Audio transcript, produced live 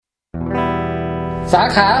สา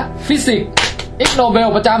ขาฟิสิกส์อิกโนเบล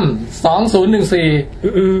ประจำ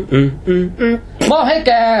2014มอบให้แ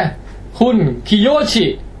ก่คุณคิโยชิ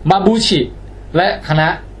มาบุชิและคณะ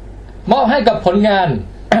มอบให้กับผลงาน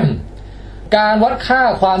การวัดค่า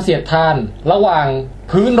ความเสียดทานระหว่าง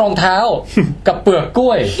พื้นรองเท้า กับเปลือกกล้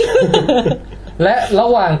วย และระ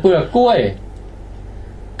หว่างเปลือกกล้วย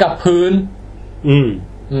กับพื้น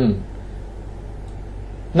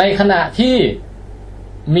ในขณะที่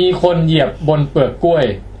มีคนเหยียบบนเปลือกกล้วย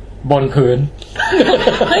บนพื้น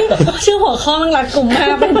เฮ้ยชื่อหัวข้อมันรัดกุมมาก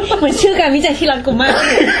เป็นเหมือนชื่อการวิจัยที่รัดกุมมาก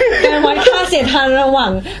การวัดค่าเสียดทานระหว่า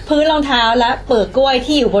งพื้นรองเท้าและเปลือกกล้วย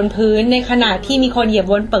ที่อยู่บนพื้นในขณะที่มีคนเหยียบ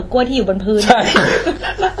บนเปลือกกล้วยที่อยู่บนพื้นใช่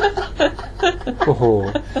โอ้โห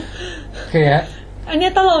โอเคฮะอันนี้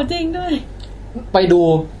ตลกจริงด้วยไปดู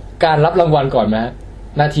การรับรางวัลก่อนไหม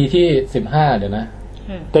นาทีที่15เดี๋ยวนะ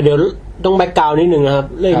แต่เดี๋ยวต้องแบ็คกราวด์นิดนึงนะครับ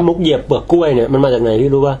เรื่องมุกเหยียบเปลือกกล้วยเนี่ยมันมาจากไหนที่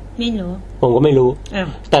รู้ป่ะไม่รู้ผมก็ไม่รู้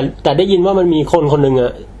แต่ได้ยินว่ามันมีคนหนึ่งอ่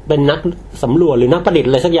ะเป็นนักสำรวจหรือนักประดิษฐ์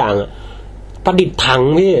อะไรสักอย่างอ่ะประดิษฐ์ถัง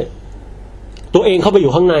พี่ตัวเองเข้าไปอ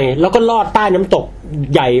ยู่ข้างในแล้วก็ลอดใต้น้ำตก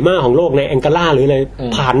ใหญ่มากของโลกในแองการ่าหรืออะไร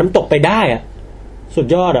ผ่านน้ำตกไปได้อ่ะสุด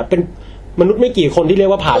ยอดอ่ะเป็นมนุษย์ไม่กี่คนที่เรีย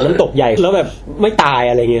กว่าผ่านน้ำตกใหญ่แล้วแบบไม่ตาย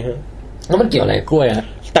อะไรเงี้ยฮะแล้วมันเกี่ยวอะไรกล้วยฮะ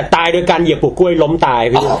แต่ตายโดยการเหยียบปลูกกล้วยล้มตาย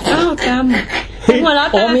พี่อ้าวจำ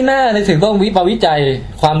โอ้ไม่น่าในถึงต้องวิจัย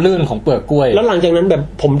ความลื่นของเปลือกกล้วยแล้วหลังจากนั้นแบบ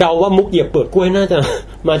ผมเดาว่ามุกเหยียบเปลือกกล้วยน่าจะ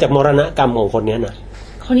มาจากมรณกรรมของคนนี้นะ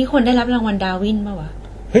คนนี้คนได้รับรางวัลดาวินป่ะวะ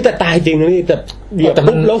เฮ้ยแต่ตายจริงนะนี่แต่เหยียบ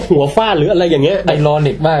ปุ๊บแล้วหัวฟาดหรืออะไรอย่างเงี้ยไอรอ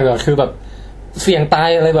นิกมากเลยคือแบบเสี่ยงตาย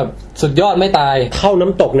อะไรแบบสุดยอดไม่ตายเข้าน้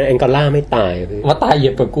ำตกในแองการ่าไม่ตายมาตายเหยี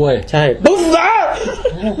ยบเปลือกกล้วยใช่ปุ๊บซะ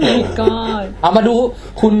ก็เอามาดู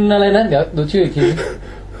คุณอะไรนะเดี๋ยวดูชื่ออีกที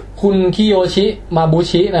คุณคิโยชิมาบุ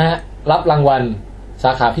ชินะฮะรับรางวัลส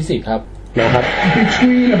าขาฟิสิกส์ครับนะครับ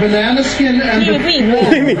Between a banana skin and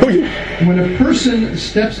when a person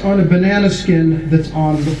steps on a banana skin that's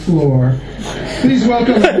on the floor please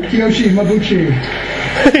welcome Kiyoshi Mabuchi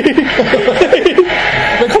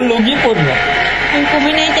เป็นคนลุงญี่ปุ่นเหรอกูไ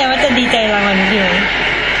ม่แน่ใจว่าจะดีใจรางวัลนี้ไหม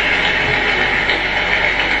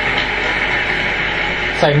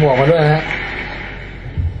ใส่หมวกมาด้วยนะฮะ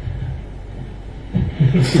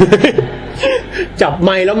จับไม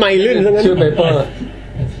ค์แล้วไมค์ลื่นซะงั้นชื่อเปเปอร์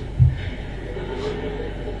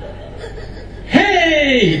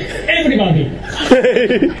Hey everybody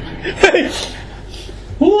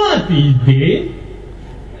What is it?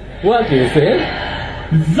 What is it?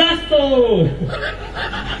 That's all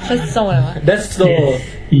That's so อะไรวะ That's so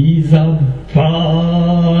is a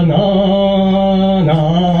banana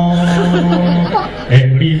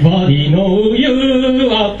Everybody know you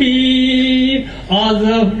appear as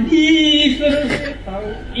a little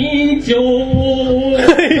enjoy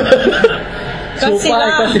ชูป้าย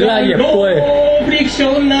ก็ซิลล่าเหยียบกล้วย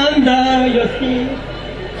friction under your skin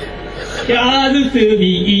has to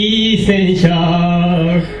be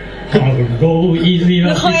essential How low is your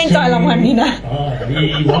เขาเอ็นจอยรางวัลนี้นะ I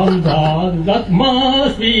wonder that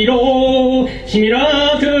must be low similar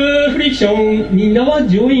to friction in our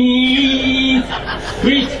joints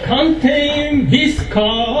which contain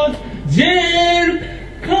viscous gel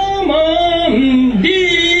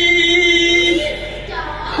command.It's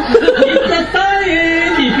a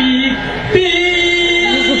scientific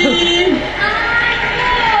thing.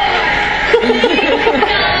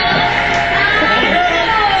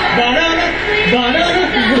 Banana.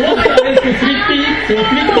 So flippy.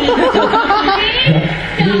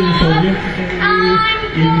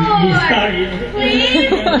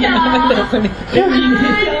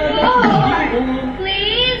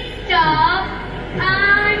 Please stop.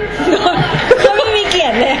 เขาไม่มีเกียร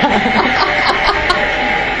ติเลยอ่ะ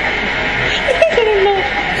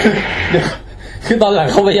คือตอนหลัง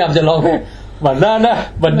เขาพยายามจะร้องเพลงบันดานะ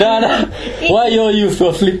ว่าโยอยู่so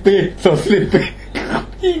sleepy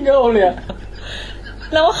ยิ่งเงาเลยอะ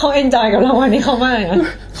แล้วว่าเขาเอนจอยกับรางวัลนี้เขามากนะ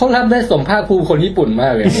เขารับได้สมภาคภูมิคนญี่ปุ่นมา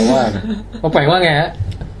กเลยผมว่าเขาแปลว่าไงฮะ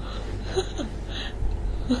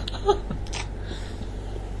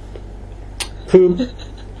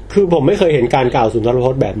คือผมไม่เคยเห็นการกล่าวสุนทรพ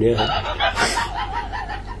จน์แบบนี้ครับ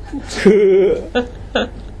คือ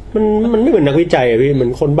มันไม่เหมือนนักวิจัยอะพี่เหมือ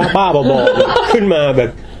นคนบ้าๆบอๆขึ้นมาแบ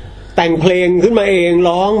บแต่งเพลงขึ้นมาเอง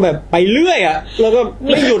ร้องแบบไปเรื่อยอะแล้วก็ไ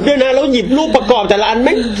ม่หยุดด้วยนะแล้วหยิบรูปประกอบแต่ละอันไ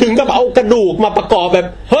ม่ถึงกับเอากระดูกมาประกอบแบบ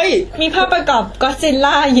เฮ้ยมีภาพประกอบก็อดซิล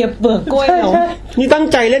ล่าเหยียบเปลือกกล้วยเหรอนี่ตั้ง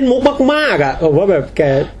ใจเล่นมุกมากๆอะผมว่าแบบแก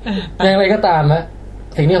อย่างไรก็ตามนะ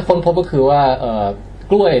สิ่งที่ค้นพบก็คือว่า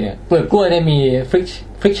กล้วยเนี่ยเปลือกกล้วยเนี่ยมี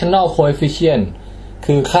frictional coefficient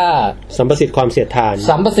คือค่า สัมประสิทธิ์ความเสียดทาน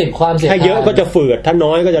สัมประสิทธิ์ความเสียดทาน ถ้าเยอะก็จะฝืดถ้า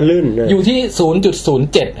น้อยก็จะลื่นนะ อยู่ที่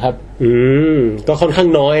 0.07 ครับ ก็ค่อนข้าง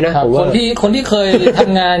น้อยนะผมว่า คนที่เคยท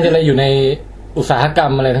ำงานอะไรอยู่ในอุตสาหกรร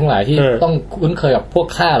มอะไรทั้งหลายที่ต้องคุ้นเคยกับพวก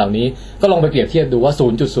ค่าเหล่านี้ก็ลองไปเปรียบเทียบดูว่า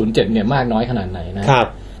 0.07 เนี่ยมากน้อยขนาดไหนนะครับ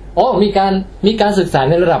อ๋อมีการศึกษา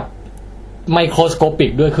ในระดับไมโครสโคปิ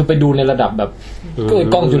กด้วยคือไปดูในระดับแบบ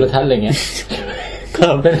กล้องจุลทรรศน์อะไรเงี้ย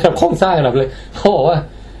เป็นระดับโครงสร้างระดับเลยเขาบอกว่า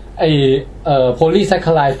ไอ้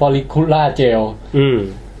polysaccharide follicular gel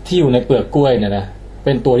ที่อยู่ในเปลือกกล้วยเนี่ยนะเ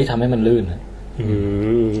ป็นตัวที่ทำให้มันลื่น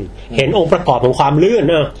เห็นองค์ประกอบของความลื่น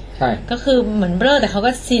นะใช่ก็คือเหมือนเบลอแต่เขา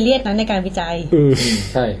ก็ซีเรียสนั้นในการวิจัย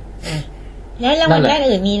ใช่แล้วรางวัลด้าน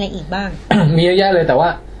อื่นมีอะไรอีกบ้าง มีเยอะแยะเลยแต่ว่า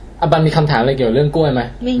บันมีคำถามอะไรเกี่ยวกับเรื่องกล้วยไหม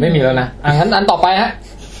ไม่มีแล้วนะงั้นอันต่อไปฮะ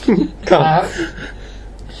ครับ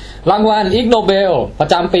รางวัลอิกโนเบลประ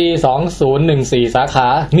จำปี 2014 สาขา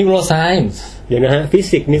Neuroscience เดี๋ยวนะฮะฟิ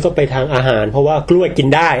สิกส์นี่ก็ไปทางอาหารเพราะว่ากล้วยกิน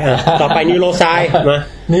ได้ต่อไป Neuroscience มา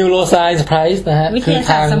Neuroscience Prize นะฮะคือ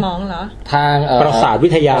ทางสมองเหรอทางประสาทวิ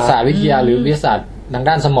ทยาหรือวิทยาศาสตร์ทาง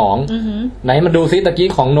ด้านสมองไหนมาดูซิตะกี้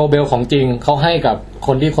ของโนเบลของจริงเขาให้กับค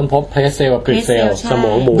นที่ค้นพบเพลสเซลกับกริดเซลสม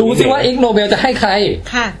องหมูดูซิว่าอิกโนเบลจะให้ใคร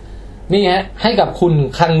ค่ะนี่ฮะให้กับคุณ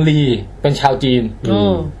คังลีเป็นชาวจีน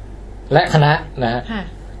และคณะนะฮะ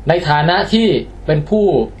ในฐานะที่เป็นผู้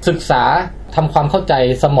ศึกษาทำความเข้าใจ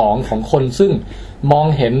สมองของคนซึ่งมอง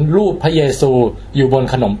เห็นรูปพระเยซูอยู่บน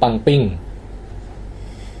ขนมปังปิ้ง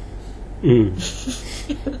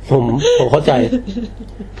ผมเข้าใจ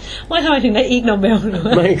ว่าทำไมถึงได้อีกโนเบล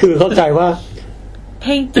ไม่คือเข้าใจว่าเ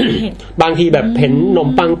พ่งจิตเห็นบางทีแบบเห็นขนม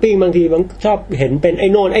ปังปิ้งบางทีบางชอบเห็นเป็นไอ้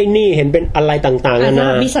โน่นไอ้นี่เห็นเป็นอะไรต่างๆนานา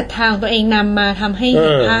มีศรัทธาของตัวเองนำมาทำให้เห็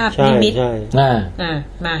นภาพนิมิต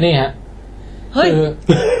มานี่ฮะเฮ้ย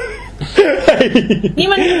นี่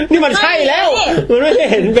มันใช่แล้วมันไม่ได้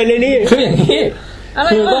เห็นเป็นในนี่คืออย่างนี้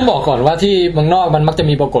คือต้องบอกก่อนว่าที่เมืองนอกมันมักจะ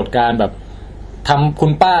มีปรากฏการณ์แบบทำคุ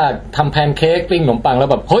ณป้าทำแพนเค้กปิ้งขนมปังแล้ว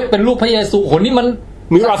แบบเฮ้ยเป็นรูปพระเยซูโหนี่มัน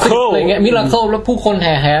มิราเคิลอะไรเงี้ยมิราเคิลแล้วผู้คนแ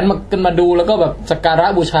ห่แหนมากันมาดูแล้วก็แบบสักการะ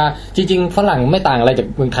บูชาจริงๆฝรั่งไม่ต่างอะไรจาก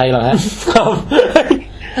เมืองไทยหรอกฮะ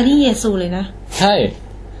อันนี้เยซูเลยนะใช่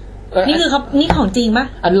นี่คือเขานี่ของจริงปะ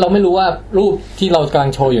อันเราไม่รู้ว่ารูปที่เรากำลั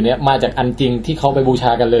งโชว์อยู่เนี้ยมาจากอันจริงที่เขาไปบูช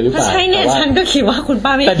ากันเลยหรือเปล่าใช่เนี่ยฉันก็คิดว่าคุณป้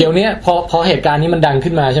าไม่แต่เดี๋ยวนี้พอเหตุการณ์นี้มันดัง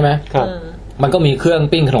ขึ้นมาใช่ไหมครับมันก็มีเครื่อง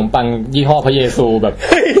ปิ้งขนมปังยี่ห้อพระเยซูแบบ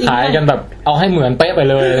ขายกันแบบเอาให้เหมือนเป๊ะไป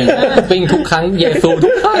เลยปิ้งทุกครั้งเยซูทุ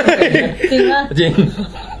กครั้งจริงป่ะจริง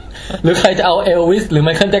หรือใครจะเอาเอลวิสหรือไม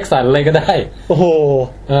เคิลแจ็คสันอะไรก็ได้โอ้โห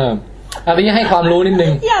อันนี้ให้ความรู้นิดนึ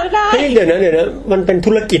งอยากได้เดี๋ยวนะมันเป็น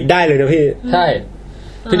ธุรกิจได้เลยนะพี่ใช่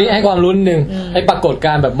ทีนี้ให้ความรู้นิดนึงไอ้ปรากฏก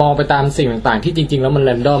ารณ์แบบมองไปตามสิ่งต่างๆที่จริงๆแล้วมันแร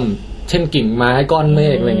นดอมเช่นกิ่งไม้ก้อนเม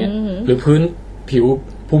ฆอะไรเงี้ยหรือพื้นผิว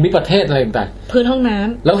ภูมิประเทศอะไรต่างๆพื้นห้องน้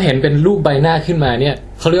ำแล้วเห็นเป็นรูปใบหน้าขึ้นมาเนี่ย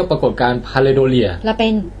เขาเรียกปรากฏการณ์พาเลโดเลียแล้วเ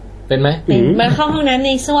ป็นไหมมันเข้าห้องน้ำใน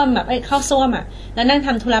ส้วมแบบเข้าส้วมอ่ะแล้วนั่งท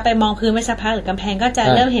ำธุระไปมองพื้นไม่สักพักหรือกำแพงก็จะ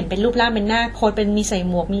เริ่มเห็นเป็นรูปร่างเป็นหน้าโคตรเป็นมีใส่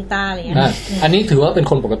หมวกมีตาอะไรอย่างเงี้ยอันนี้ถือว่าเป็น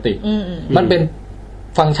คนปกติมันเป็น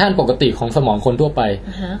ฟังก์ชันปกติของสมองคนทั่วไป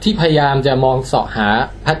ที่พยายามจะมองเสาะหา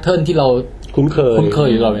แพทเทิร์นที่เราคุ้นเคย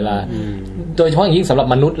อยู่ตลอดเวลาโดยเฉพาะอย่างยิ่งสำหรับ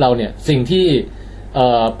มนุษย์เราเนี่ยสิ่งที่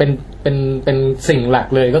เป็นสิ่งหลัก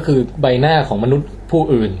เลยก็คือใบหน้าของมนุษย์ผู้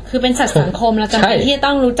อื่นคือเป็นสัตว์สังคมเราจำเป็นที่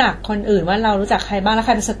ต้องรู้จักคนอื่นว่าเรารู้จักใครบ้างแล้วใค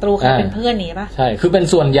รเป็นศัตรูใครเป็นเพื่อนนี้ป่ะใช่คือเป็น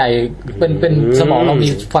ส่วนใหญ่เป็นสมองเรามี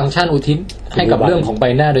ฟังก์ชันอุทิศให้กับเรื่องของใบ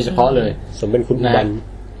หน้าโดยเฉพาะเลยสมเป็นคุณบัน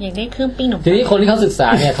อย่างได้เครื่องปิ้งหนมทีนี้คนที่เขาศึกษา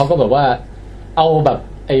เนี่ยเขาก็แบบว่าเอาแบบ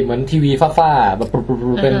ไอ้เหมือนทีวีฟ้าๆแบบ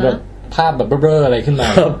เป็นแบบภาพแบบเบลอๆอะไรขึ้นมา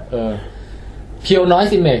pure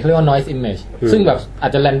noise image เขาเรียกว่า noise image ซึ่งแบบอา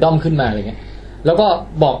จจะ random ขึ้นมาอะไรเงี้ยแล้วก็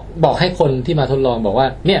บอกให้คนที่มาทดลองบอกว่า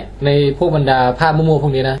เนี่ยในพวกบรรดาภาพมั่วๆพว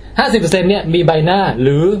กนี้นะ 50% เนี่ยมีใบหน้าห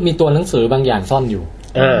รือมีตัวหนังสือบางอย่างซ่อนอยู่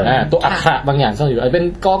ตัวอักขระบางอย่างซ่อนอยู่อาจเป็น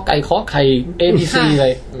กอไก่ขอไข่ ABC เล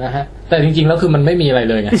ยนะฮะแต่จริงๆแล้วคือมันไม่มีอะไร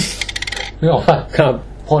เลยไงนึกออกป่ะครับ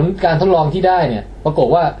ผลการทดลองที่ได้เนี่ยปรากฏ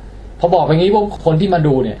ว่าพอบอกไปงี้พวกคนที่มา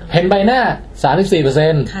ดูเนี่ยเห็นใบหน้า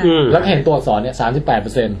 34% แล้วเห็นตัวอักษรเนี่ย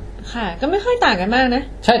 38%ค่ะก็ไม่ค่อยต่างกันมากนะ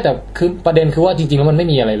ใช่แต่คือประเด็นคือว่าจริงๆแล้วมันไม่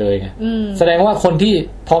มีอะไรเลยไงแสดงว่าคนที่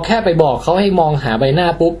พอแค่ไปบอกเขาให้มองหาใบหน้า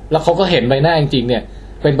ปุ๊บแล้วเขาก็เห็นใบหน้าจริงๆเนี่ย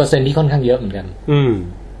เป็นเปอร์เซ็นต์ที่ค่อนข้างเยอะเหมือนกัน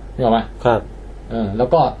รู้ไหมครับแล้ว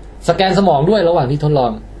ก็สแกนสมองด้วยระหว่างที่ทดลอ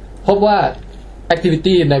งพบว่า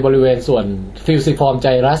activity ในบริเวณส่วน fusiform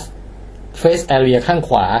gyrus face area ข้าง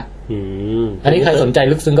ขวาอันนี้ใครสนใจ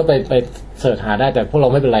ลึกซึ้งก็ไปเสิร์ชหาได้แต่พวกเรา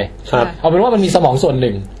ไม่เป็นไรเอาเป็นว่ามันมีสมองส่วนห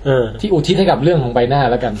นึ่งที่อุทิศให้กับเรื่องของใบหน้า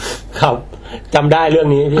แล้วกันครับจำได้เรื่อง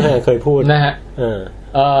นี้พี่เคยพูดนะฮะ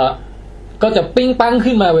ก็จะปิ้งปั้ง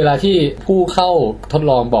ขึ้นมาเวลาที่ผู้เข้าทด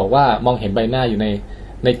ลองบอกว่ามองเห็นใบหน้าอยู่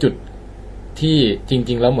ในจุดที่จ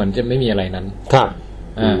ริงๆแล้วเหมือนจะไม่มีอะไรนั้นครับ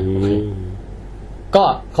ก็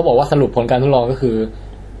เขาบอกว่าสรุปผลการทดลองก็คือ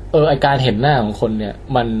ไอการเห็นหน้าของคนเนี่ย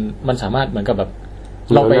มันสามารถเหมือนกับแบบ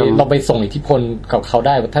เราไปส่งอิทธิพลกับเขาไ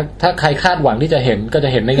ด้ถ้าใครคาดหวังที่จะเห็นก็จะ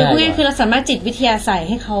เห็นได้ง่ายคือเราสามารถจิตวิทยาใส่ใ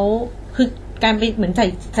ห้เขาคือการไปเหมือน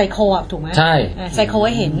ไซโคอ่ะถูกไหมใช่ไซโคใ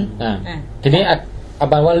ห้เห็นทีนี้อา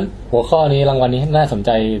บันว่าหัวข้อนี้รางวัลนี้น่าสนใจ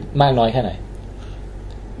มากน้อยแค่ไหน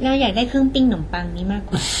เราอยากได้เครื่องปิ้งขนมปังนี้มาก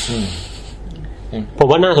กว่าผม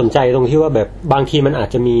ว่าน่าสนใจตรงที่ว่าแบบบางทีมันอาจ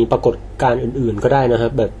จะมีปรากฏการณ์อื่นๆก็ได้นะครั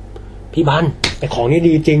บแบบพี่บันแต่ของนี้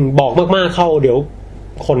ดีจริงบอกมากๆเข้าเดี๋ยว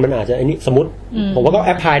คนมันอาจจะไอ้นี่สมมติผมว่าก็แ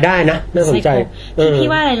อพพลายได้นะน่าสนใจพี่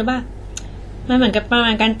ว่าอะไรรู้ป่ะมันเหมือนกับประมา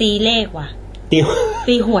ณการตีเลขว่ะ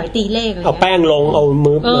ตีหวยตีเลขเอาแป้งลงเอา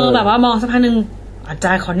มือแบบว่ามองสักพักนึงอาจ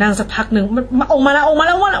ารย์ขอนั่งสักพักนึงมันออกมาแล้ว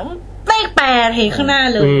เลข8เห็นข้างหน้า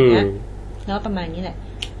เลยอย่างเงี้ยแล้วประมาณนี้แหละ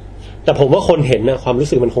แต่ผมว่าคนเห็นนะความรู้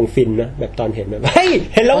สึกมันคงฟินนะแบบตอนเห็นแบบเฮ้ย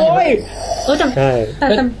เห็นแล้วเว้ย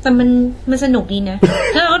แต่มันสนุกดีนะ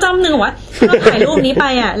แล้วเราก็จำหนึ่งว่าเราถ่ายรูปนี้ไป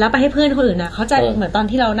อ่ะแล้วไปให้เพื่อนคนอื่นนะเขาจะเหมือนตอน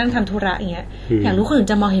ที่เรานั่งทำธุระอย่างเงี้ยอยากรู้คนอื่น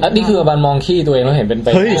จะมองเห็นนี่คือบันมองขี้ตัวเองแล้วเห็นเป็นไ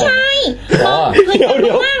ม่ใช่พื้นก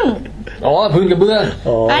ระเบื้องพื้นกระเบื้อง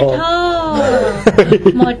อัดโท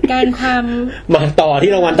หมดการความมาต่อ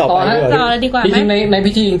ที่รางวัลต่อไปดีกว่าจริงๆใน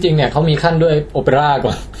พิธีจริงๆเนี่ยเขามีขั้นด้วยโอเปร่าก่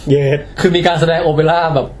อนคือมีการแสดงโอเปร่า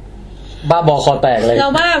แบบบ้าบอคอแตกเลยเรา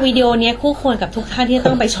ว่าวิดีโอนี้คู่ควรกับทุกท่านที่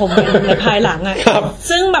ต้องไปชมในภายหลังอ่ะ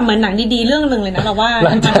ซึ่งแบบเหมือนหนังดีๆเรื่องนึงเลยนะเราว่าห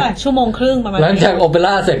ลังจากชั่วโมงครึ่งประมาณหลังจากโอเป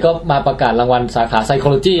ร่าเสร็จก็มาประกาศรางวัลสาขา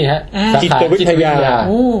psychology ฮะสาขาจิตวิทยา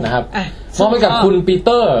นะครับมอบให้กับคุณปีเต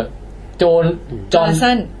อร์จอห์น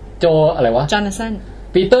สันอะไรวะจอห์นสัน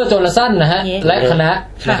ปีเตอร์โจนาสันนะฮะและคณะ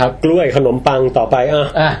นะครับกล้วยขนมปังต่อไป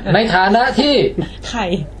ในฐานะที่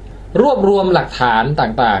รวบรวมหลักฐาน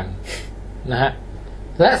ต่างๆนะฮะ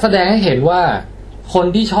และแสดงให้เห็นว่าคน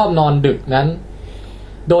ที่ชอบนอนดึกนั้น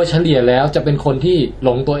โดยเฉลี่ยแล้วจะเป็นคนที่หล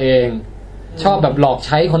งตัวเองชอบแบบหลอกใ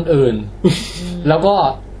ช้คนอื่นแล้วก็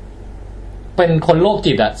เป็นคนโรค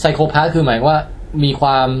จิตอะไซโคพาธคือหมายว่ามีคว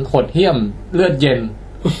ามโหดเหี้ยมเลือดเย็น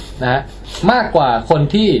นะฮะมากกว่าคน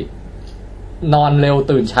ที่นอนเร็ว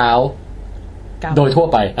ตื่นเช้าโดยทั่ว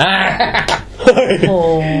ไป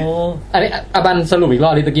อันนี้อาบันสรุปอีกร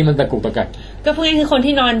อบที่ตะกี้มันตะกุกตะกักก็พูดง่ายๆคือคน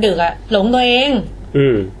ที่นอนดึกอะหลงตัวเอง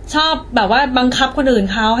ชอบแบบว่าบังคับคนอื่น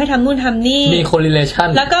เขาให้ทำนู่นทำนี่มี correlation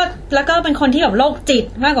แล้วก็เป็นคนที่แบบโรคจิต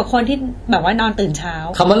มากกว่าคนที่แบบว่านอนตื่นเช้า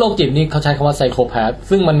คำว่าโรคจิตนี่เขาใช้คำว่าไซโคพาธ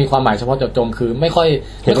ซึ่งมันมีความหมายเฉพาะเจาะจงคือไม่ค่อย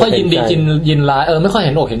ยินดียินร้ายไม่ค่อยเ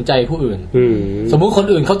ห็นอกเห็นใจผู้อื่นสมมุติคน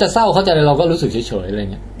อื่นเขาจะเศร้าเขาจะอะไรเราก็รู้สึกเฉยๆอะไร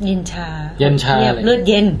เงี้ยเย็นชาเลือด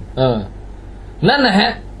เย็นนั่นนะฮะ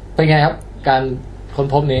เป็นไงครับการค้น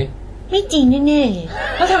พบนี้ไม่จริงแน่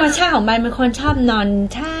ๆเพราะธรรมชาติของมันเป็นคนชอบนอน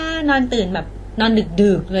ช้านอนตื่นแบบนอน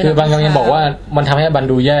ดึกๆเลยคือบางคนยังบอกว่ามันทำให้บัน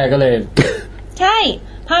ดูแย่ก็เลยใช่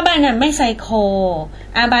เพราะบันน่ะไม่ไซโค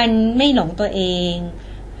อาบันไม่หลงตัวเอง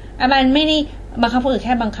อาบันไม่ได้บังคับคนอื่นแ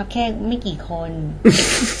ค่บังคับแค่ไม่กี่คน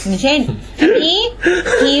อย่างเช่นนี้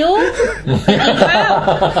หิวกินข้าว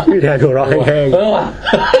พี่แทนถูกร้องแห้ง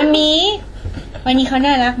อันนี้วันนี้เขา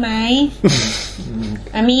น่ารักไหม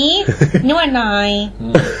อามีนวดหน่อย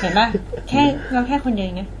เห็นป่ะเราแค่คนเดียว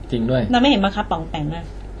ไงจริงด้วยเราไม่เห็นบังคับป่องแปงนะ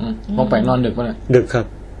มองไปนอนดึกป่ะเนี่ยดึกครับ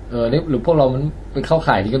นี่หรือพวกเรามันไปเข้า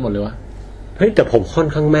ข่ายนี้กันหมดเลยวะเฮ้ยแต่ผมค่อน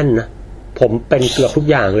ข้างแม่นนะผมเป็นเกือบทุก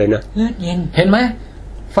อย่างเลยนะเลือดเย็นเห็นไหม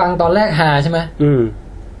ฟังตอนแรกฮาใช่ไหม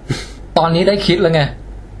ตอนนี้ได้คิดแล้วไง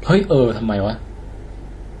เฮ้ยทำไมวะ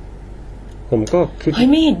ผมก็คิดเฮ้ย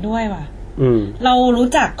ไม่เห็นด้วยว่ะเรารู้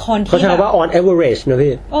จักคนที่เขาใช้ว่า on average นะ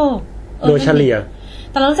พี่โดยเฉลี่ย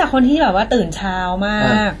แต่เรารู้จักคนที่แบบว่าตื่นเช้าม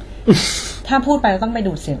ากถ้าพูดไปเราต้องไป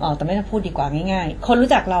ดูดเสียงออกแต่ไม่ต้องพูดดีกว่าง่ายๆคนรู้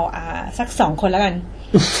จักเราสัก2 คนแล้วกัน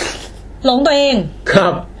หลงตัวเองครั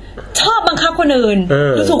บชอบบังคับคนอื่น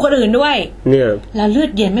ดูถูกคนอื่นด้วยเนี่ยแล้วเลือ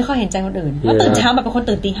ดเย็นไม่ค่อยเห็นใจคนอื่นแล้วตื่นเช้าแบบเป็นคน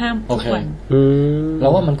ตื่นตี 5ทุกวันเรา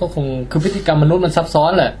ว่ามันก็คงคือพฤติกรรมมนุษย์มันซับซ้อ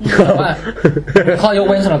นแหละแต่ว่าข้อยก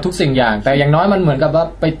เว้นสำหรับทุกสิ่งอย่างแต่อย่างน้อยมันเหมือนกับว่า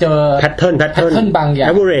ไปเจอแพทเทิร์นบางอย่าง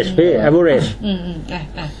average พี่ average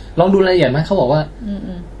ลองดูรายละเอียดไหมเขาบอกว่า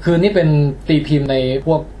คือนี่เป็นตีพิมพ์ในพ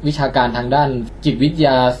วกวิชาการทางด้านจิตวิทย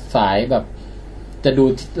าสายแบบจะดู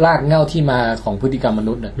รากเหง้าที่มาของพฤติกรรมม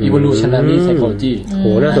นุษย์ evolutionary psychology โห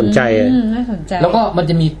น่าสนใจแล้วก็มัน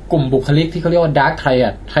จะมีกลุ่มบุคลิกที่เขาเรียกว่า dark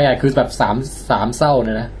triad คือแบบ3เศร้าเ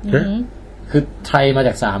นี่ยนะคือไทรมาจ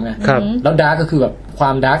าก3ไงแล้ว dark ก็คือแบบควา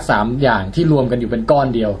ม dark 3อย่างที่รวมกันอยู่เป็นก้อน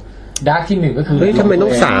เดียว dark ที่1ก็คือเฮ้ยทำไมต้อ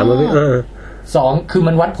ง3อ่ะพี่2คือ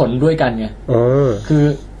มันวัดผลด้วยกันไงคือ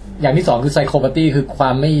อย่างที่2คือ psychopathy คือควา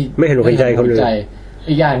มไม่เห็นอกเห็นใจคนอื่น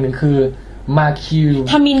อีกอย่างนึงคือ markiu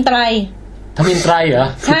ทมินไตรเหรอ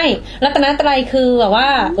ใช่รัตนไตรคือแบบว่า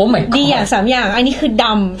ดีอย่าง3อย่างอันนี้คือด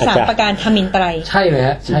ำ3ประการทมินไตรใช่เลยฮ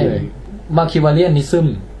ะใช่เลย มาคิวาเลียนิซึม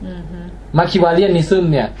มาคิวาเลียนิซึม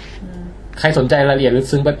เนี่ยใครสนใจรายละเอียดลึก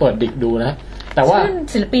ซึ้งไปเปิดดิกดูนะแต่ว่า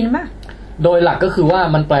ศิลปินป่ะโดยหลักก็คือว่า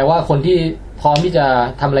มันแปลว่าคนที่พร้อมที่จะ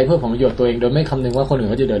ทำอะไรเพื่อผลประโยชน์ตัวเองโดยไม่คำนึงว่าคนอื่น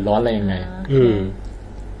เขาจะเดือดร้อนอะไรยังไง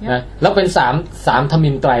นะแล้วเป็นสามทมิ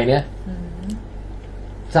นไตรเนี่ย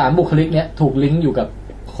3บุคลิกเนี่ยถูกลิงก์อยู่กับ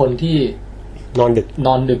คนที่นอน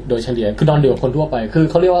ดึกโดยเฉลี่ยคือนอนดึกกว่าคนทั่วไปคือ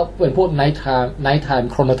เขาเรียกว่าเป็นพวก night time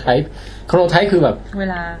chronotype คือแบบเว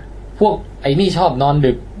ลาพวกไอ้นี่ชอบนอน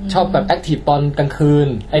ดึกชอบแบบแอคทีฟตอนกลางคืน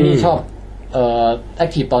ไอ้นี่ชอบแอค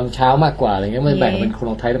ทีฟตอนเช้ามากกว่าอะไรเงี้ยมันแบ่งเป็น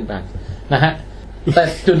chronotype ต่างๆนะฮะแต่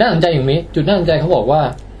จุดน่าสนใจอย่างนี้จุดน่าสนใจเขาบอกว่า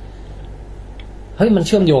เฮ้ยมันเ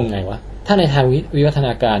ชื่อมโยงไงวะถ้าในทางวิวัฒน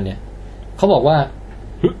าการเนี่ยเขาบอกว่า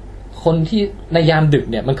คนที่ในยามดึก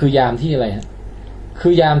เนี่ยมันคือยามที่อะไรฮะคื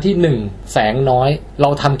อยามที่1แสงน้อยเรา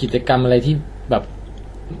ทำกิจกรรมอะไรที่แบบ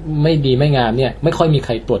ไม่ดีไม่งามเนี่ยไม่ค่อยมีใค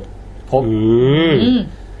รตรวจพบ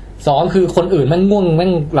2คือคนอื่นแม่งง่วงแม่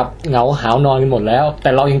งหลับเหงาหาวนอนกันหมดแล้วแต่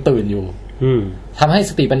เรายังตื่นอยู่ทำให้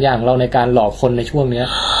สติปัญญาของเราในการหลอกคนในช่วงเนี้ย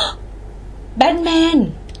แบทแมน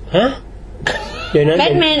ฮะเดี๋ยวนั้นแบ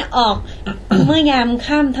ทแมนออกเมื่อยาม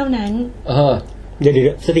ค่ำเท่านั้นเดี๋ยว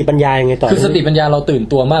สติปัญญายังไงต่อคือสติปัญญาเราตื่น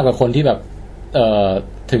ตัวมากกว่าคนที่แบบ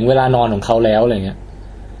ถึงเวลานอนของเขาแล้วอะไรเงี้ย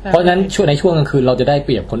เพราะฉะนั้นในช่วงกลางคืนเราจะได้เป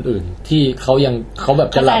รียบคนอื่นที่เขาแบบ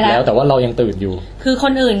จะหลับแล้วแต่ว่าเรายังตื่นอยู่คือค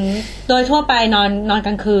นอื่นโดยทั่วไปนอนก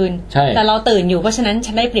ลางคืนแต่เราตื่นอยู่เพราะฉะนั้น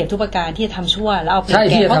ฉันได้เปรียบทุกประการที่จะทำชั่วแล้วเอาเปรียบ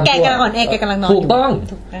แกเพราะแกกำลังอ่อนแอแกกำลังนอนถูกต้อง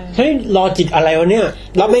เฮ้ยลอจิกอะไรวะเนี่ย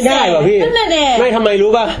รับไม่ได้ว่ะพี่ไม่ทำไมรู้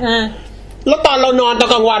ป่ะแล้วตอนเรานอนตอน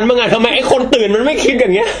กลางวันเมื่อไงทำไมไอ้คนตื่นมันไม่คิดอย่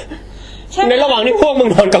างเงี้ยในระหว่างที่พวกมึง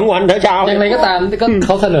นอนกลางวันเช้าอย่างไรก็ตามก็เข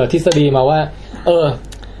าเสนอทฤษฎีมาว่า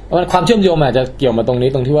ความเชื่อมโยงอาจจะเกี่ยวมาตรงนี้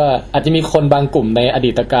ตรงที่ว่าอาจจะมีคนบางกลุ่มในอ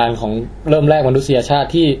ดีตการของเริ่มแรกมนุษยชาติ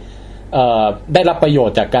ที่ได้รับประโยช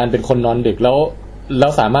น์จากการเป็นคนนอนดึกแล้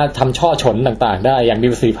วสามารถทำช่อฉนต่างๆได้อย่างมี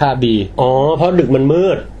ประสิทธิภาพดีเพราะดึกมันมื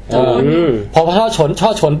ดพอช่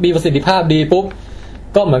อฉนมีประสิทธิภาพดีปุ๊บ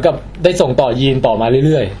ก็เหมือนกับได้ส่งต่อยีนต่อมาเ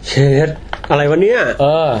รื่อยๆเช็ดอะไรวะเนี่ย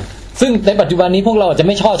ซึ่งในปัจจุบันนี้พวกเราจะไ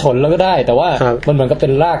ม่ช่อฉนแล้วก็ได้แต่ว่ามันเหมือนกับเป็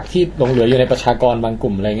นรากที่หลงเหลืออยู่ในประชากรบางก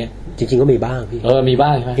ลุ่มอะไรเงี้ยจริงๆก็มีบ้างพี่มีบ้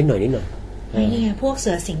างใช่ไหมนิดหน่อยนี่ไงพวกเ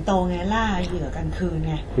สือสิงโตไงล่าเหยื่อกลางคืน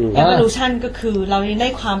ไงevolutionก็คือเราได้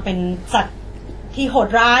ความเป็นสัตว์ที่โหด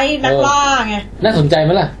ร้ายนักล่าไงน่าสนใจไห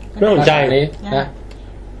มล่ะน่าสนใจนี้นะ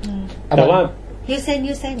แต่ว่ายืดเส้น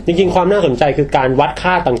จริงๆความน่าสนใจคือการวัด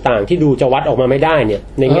ค่าต่างๆที่ดูจะวัดออกมาไม่ได้เนี่ย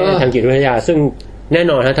ในแง่ทางจิตวิทยาซึ่งแน่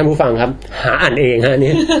นอนฮะท่านผู้ฟังครับหาอ่านเองฮะ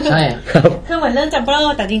นี่ใช่ครับคือเหมือนเรื่องจัมเบอ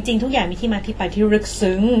ร์แต่จริงๆทุกอย่างมีที่มาที่ไปที่ลึก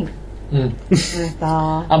ซึ้งต่อ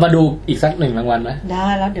เอามาดูอีกสัก1รางวัลไหมได้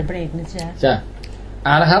แล้วเดี๋ยวเบรกนะจ๊ะจ้ะ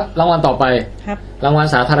นะครับรางวัลต่อไปครับรางวัล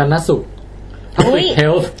สาธารณสุข Public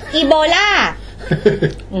Health อีโบลา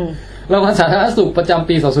รางวัลสาธารณสุขประจำ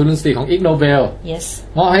ปี2014ของ Ig Nobel yes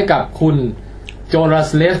มอบให้กับคุณโจรา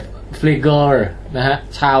สเลฟฟลิเกอร์นะฮะ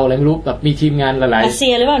ชาวอะไรไม่รู้แบบมีทีมงานหลายๆรัสเซี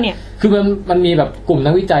ยหรือเปล่าเนี่ยคือมันมีแบบกลุ่ม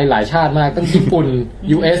นักวิจัยหลายชาติมากตั้งญี่ปุ่น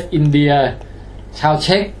US อินเดียชาวเ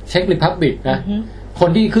ช็กริพับลิกนะคน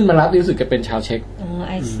ที่ขึ้นมารับรู้สึกจะเป็นชาวเช็ก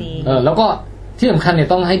I see แล้วก็ที่สำคัญเนี่ย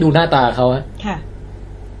ต้องให้ดูหน้าตาเขาค่ะ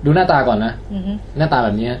ดูหน้าตาก่อนนะหน้าตาแบ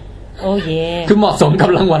บนี้โอ้เย่คือเหมาะสมกับ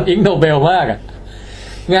รางวัล Ig Nobel มาก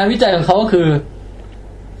งานวิจัยของเขาก็คือ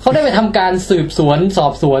เขาได้ไปทำการสืบสวนสอ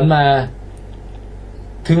บสวนมา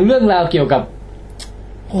ถึงเรื่องราวเกี่ยวกับ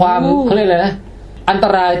ความเขาเรียกอะไรนะอันต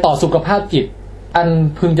รายต่อสุขภาพจิตอัน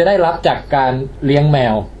พึงจะได้รับจากการเลี้ยงแม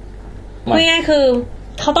วง่ายๆคือ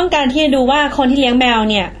เขาต้องการที่จะดูว่าคนที่เลี้ยงแมว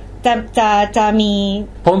เนี่ยจะมี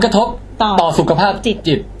ผลกระทบต่อสุขภาพ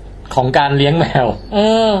จิตของการเลี้ยงแมว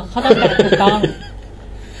เขาต้องการถูกต้อง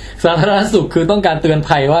สาธารณสุขคือต้องการเตือน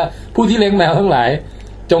ภัยว่าผู้ที่เลี้ยงแมวทั้งหลาย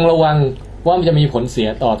จงระวังว่ามันจะมีผลเสีย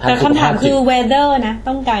ต่อทางสุขภาพจิตแต่คำถามคือ whether นะ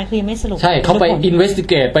ต้องการคือไม่สรุปใช่เขาไป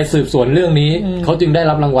investigate ไปสืบสวนเรื่องนี้เขาจึงได้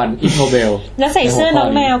รับรางวัล Ig Nobel แล้วใส่เสื้อน้อง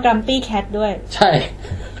แมว Grumpy Cat ด้วยใช่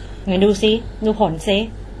งั้นดูซิดูผลซิ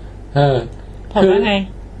ผลว่าไง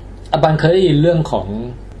บันเคยได้ยินเรื่องของ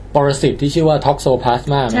ปรสิตที่ชื่อว่า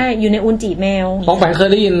Toxoplasma ใช่อยู่ในอุจจิแมวป้องแปงเคย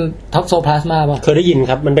ได้ยิน Toxoplasma ป่ะเคยได้ยิน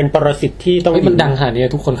ครับมันเป็นปรสิตที่ต้องมันดังขนาดนี้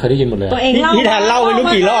ทุกคนเคยได้ยินหมดเลยตัวเองเล่านิทานเล่าไม่รู้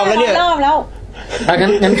กี่รอบแล้วเนี่ยรอบแล้ว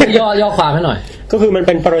งั้นย่อความให้หน่อยก็คือมันเ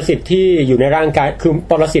ป็นปรสิตที่อยู่ในร่างกายคือ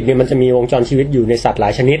ปรสิตเนี่ยมันจะมีวงจรชีวิตอยู่ในสัตว์หลา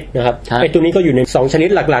ยชนิดนะครับไอ้ตัวนี้ก็อยู่ใน2ชนิด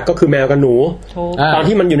หลักๆก็คือแมวกับหนูตอน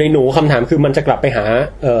ที่มันอยู่ในหนูคำถามคือมันจะกลับไปหา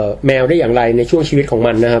แมวได้อย่างไรในช่วงชีวิตของ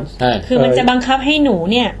มันนะครับคือมันจะบังคับให้หนู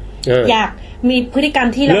เนี่ยอยากมีพฤติกรรม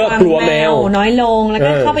ที่ระวังแมวน้อยลงแล้ว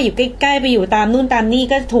ก็เข้าไปอยู่ใกล้ๆไปอยู่ตามนู่นตามนี่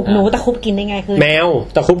ก็ถูกหนูตะคุบกินได้ไงคือแมว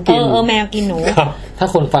ตะคุบกินแมวกินหนูถ้า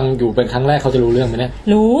คนฟังอยู่เป็นครั้งแรกเขาจะรู้เรื่องไหมเนี่ย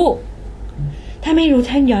รู้ถ้ าไม่รู้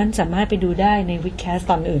ท่านย้อนสามารถไปดูได้ในวิดแคส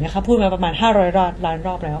ตอนอื่นนะคะพูดมาประมาณ500ล้านร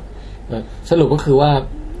อบแล้วสรุปก็คือว่า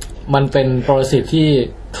มันเป็นปรสิตที่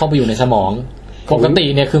เข้าไปอยู่ในสมองปกติ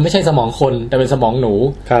เนี่ยคือไม่ใช่สมองคนแต่เป็นสมองหนู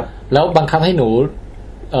ครับแล้วบังคับให้หนู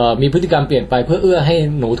มีพฤติกรรมเปลี่ยนไปเพื่อเอื้อให้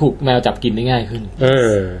หนูถูกแมวจับกินได้ง่ายขึ้น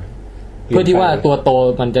เพื่อที่ว่าตัวโต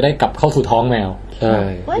มันจะได้กลับเข้าสู่ท้องแมวใช่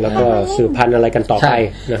แล้วก็สืบพันธุ์อะไรกันต่อไป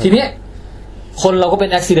ทีเนี้ยคนเราก็เป็น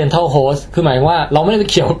accidental host คือหมายว่าเราไม่ได้ไป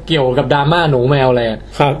เกี่ยวกับดราม่าหนูแมวอะไร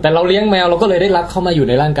แต่เราเลี้ยงแมวเราก็เลยได้รับเข้ามาอยู่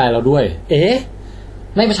ในร่างกายเราด้วย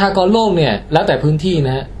ในประชากรโลกเนี่ยแล้วแต่พื้นที่น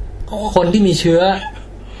ะฮะคนที่มีเชื้อ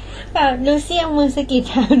ลูเซียมือสกิด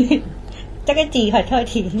เท้านี่จักรจีขอโทษ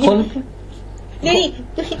ทีคนดูดิ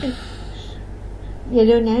อย่า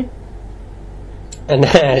ดูนะอันนั้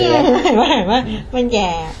นเห็นว่ามันแย่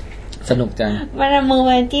สนุกจังมันเอามือ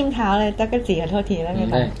มาจิ้มเท้าเลยจักรจีขอโทษทีแล้วไง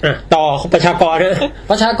ต่อประชากรนะ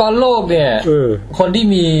ประชากรโลกเนี่ยคนที่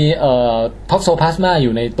มีท็อกโซพลาสมาอ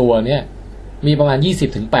ยู่ในตัวเนี่ยมีประมาณ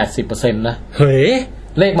 20-80% นะเฮ้ย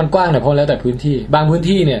เลขมันกว้างหน่อยเพราะแล้วแต่พื้นที่บางพื้น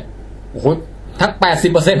ที่เนี่ยโอ้โหทั้ง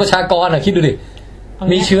 80% ประชากรคิดดูดิ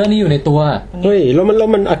มีเชื้อนี้อยู่ในตัวเฮ้ยแล้ว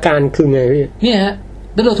มันอาการคือไงพี่เนี่ยฮะ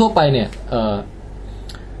โดยทั่วไปเนี่ย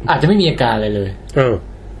อาจจะไม่มีอาการอะไรเลย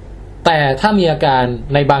แต่ถ้ามีอาการ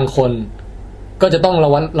ในบางคนก็จะต้องระ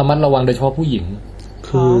มัดระวังโดยเฉพาะผู้หญิง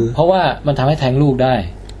คือเพราะว่ามันทำให้แท้งลูกได้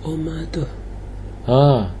โอ้มาตัว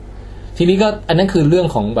ทีนี้ก็อันนั้นคือเรื่อง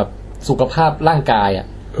ของแบบสุขภาพร่างกายอ่ะ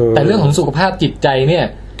แต่เรื่องของสุขภาพจิตใจเนี่ย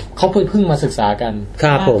เขาเพิ่งมาศึกษากัน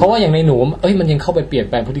เพราะว่าอย่างในหนูมันยังเข้าไปเปลี่ยน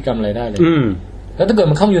แปลงพฤติกรรมอะไรได้เลยแล้วถ้าเกิด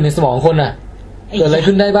มันเข้าอยู่ในสมองคนน่ะเกิดอะไร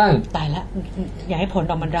ขึ้นได้บ้างตายละอย่าให้ผล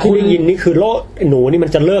ออกมันได้ที่ได้ยินนี่คือโลกหนูนี่มั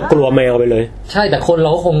นจะเลิกกลัวแมวไปเลยใช่แต่คนเร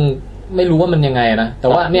าคงไม่รู้ว่ามันยังไงนะแต่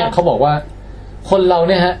ว่าเนี่ยเขาบอกว่าคนเราเ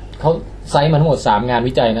นี่ยฮะเขาไซส์มาทั้งหมด3งาน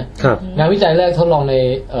วิจัยนะงานวิจัยแรกทดลองใน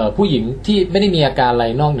ผู้หญิงที่ไม่ได้มีอาการอะไร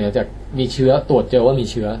นอกเหนือจากมีเชื้อตรวจเจอว่ามี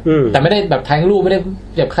เชื้อแต่ไม่ได้แบบแท้งลูกไม่ได้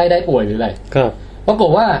เจ็บไข้ได้ป่วยหรืออะไรปรากฏ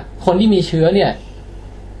ว่าคนที่มีเชื้อเนี่ย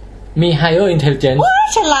มี higher intelligence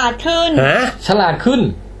ฉลาดขึ้นฉลาดขึ้น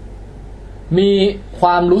มีคว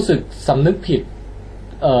ามรู้สึกสำนึกผิด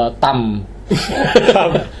ต่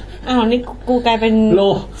ำอ้าวนี่กูกลายเป็น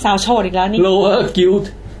สาวโชดอีกแล้วนี่ lower guilt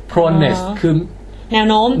proneness คือแนว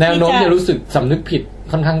โน้มจะรู้สึกสำนึกผิด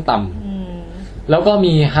ค่อนข้างต่ำแล้วก็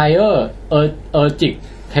มี higher ergic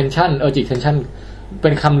tension เป็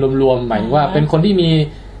นคำรวมๆหมายว่าเป็นคนที่มี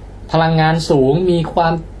พลังงานสูงมีควา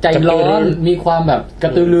มใจร้อนมีความแบบกร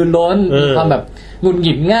ะตือรือร้นมีความแบบหงุดห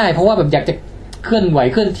งิดง่ายเพราะว่าแบบอยากจะเคลื่อนไหว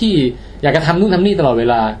เคลื่อนที่อยากจะทำนู่นทำนี่ตลอดเว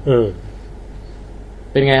ลา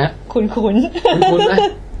เป็นไงฮะคุ้นไหมผมว่า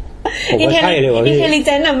ใช่เลยว่ะพี่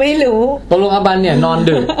intelligent น่ะไม่รู้ตกลงอาบันเนี่ยนอน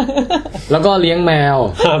ดึกแล้วก็เลี้ยงแมว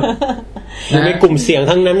ครับอยู่ในกลุ่มเสี่ยง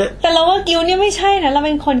ทั้งนั้นนะแต่เราว่ากิลเนี่ยไม่ใช่นะเราเ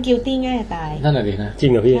ป็นคนกิลตี้ง่ายตายนั่นแหละดินะจริ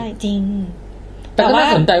งเหรอพี่ใช่จริงแต่ก็น่า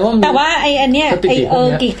สนใจว่าแต่ว่าไอ้อันเนี้ยไอ้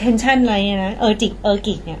กิกเทนชั่นอะไรนะ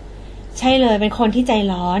กิกเนี่ยใช่เลยเป็นคนที่ใจ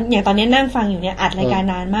ร้อนอย่างตอนนี้นั่งฟังอยู่เนี่ยอัดรายการ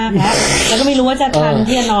นานมากแล้วก็ไม่รู้ว่าจะทัน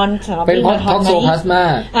ที่จะนอนสำหรับเป็นท็อกโซพลาสมา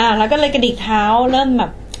แล้วก็เลยกระดิกเท้าเริ่มแบ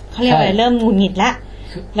บเขาเรียกอะไรเริ่มหงุดหงิดละ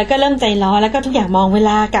แล้วก็เริ่มใจร้อนแล้วก็ทุกอย่างมองเว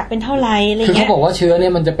ลากะเป็นเท่าไหร่อะไรเงี้ยคือเขาบอกว่าเชื้อเนี่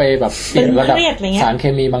ยมันจะไปแบบเปลี่ยนระดับสารเค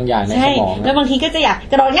มีบางอย่างในสมองแล้วบางทีก็จะอยาก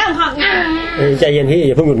กระโดดง่ามหอกใจเย็นพี่อ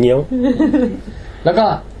ย่าเพิ่งหงุดเงี้ยวแล้วก็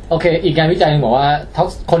โอเคอีกการวิจัยบอกว่า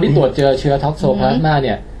คนที่ตรวจเจอเชื้อท็อกโซพลาสมาเ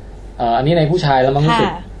นี่ยอันนี้ในผู้ชายแล้วมั้งรู้สึก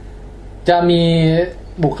จะมี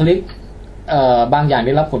บุคลิกบางอย่างไ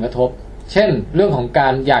ด้รับผลกระทบเช่นเรื่องของกา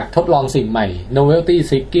รอยากทดลองสิ่งใหม่ novelty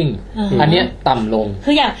seeking อันเนี้ยต่ำลง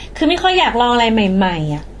คือไม่ค่อยอยากลองอะไรใหม่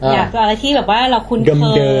ๆอยากอะไรที่แบบว่าเราคุ้นเค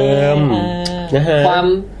ยนะฮะความ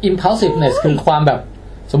impulsiveness คือความแบบ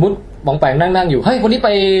สมมุติบองแปงนั่งอยู่เฮ้ยคนนี้ไป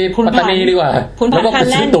ปัตตานีดีกว่าแล้วก็ไป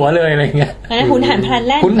ซื้อตั๋วเลยอะไรเงี้ยหุนหันพลัน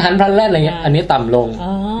แล่นอะไรเงี้ยอันนี้ต่ำลง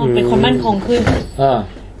เป็นคนมั่นคงขึ้น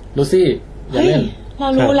ลูซี่อย่าเล่นเรา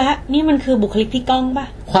รู้แล้วนี่มันคือบุคลิกพี่ก้องป่ะ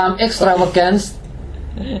ความ extravagance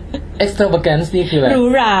นี่คืออะไรหรู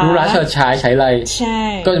หราเฉิดฉายใช้ไร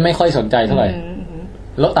ก็จะไม่ค่อยสนใจเท่าไหร่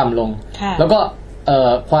ลดต่ำลงแล้วก็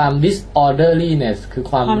ความ disorderliness คือ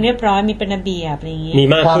ความเรียบร้อยมีเป็นระเบียบอะไรอย่างงี้มี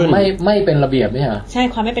มากขึ้นไม่เป็นระเบียบไม่ใช่ใช่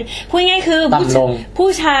ความไม่เป็นพูดง่ายคือผู้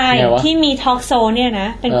ชายที่มีท็อกโซเนี่ยนะ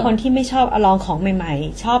เป็นคนที่ไม่ชอบลองของใหม่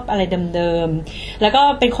ๆชอบอะไรเดิมๆแล้วก็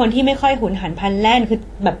เป็นคนที่ไม่ค่อยหุนหันพลันแล่นคือ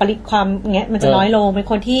แบบปริความเงี้ยมันจะน้อยลงเป็น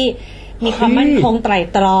คนที่มีความมั่นคงไตร่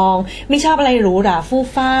ตรองไม่ชอบอะไรหรูหราฟู่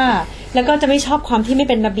ฟ้าแล้วก็จะไม่ชอบความที่ไม่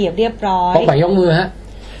เป็นระเบียบเรียบร้อยต้องไปยกมือฮะ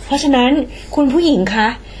เพราะฉะนั้นคุณผู้หญิงคะ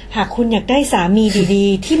หากคุณอยากได้สามีดี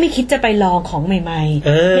ๆ ที่ไม่คิดจะไปลองของใหม่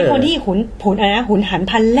ๆเป็นคนที่หุนหัน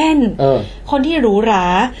พลันแล่นคนที่หรูหรา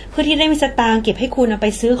เพื่อที่ได้มีสตางค์เก็บให้คุณเอาไป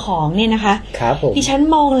ซื้อของเนี่ยนะคะครับผมดิฉัน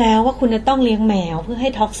มองแล้วว่าคุณจะต้องเลี้ยงแมวเพื่อให้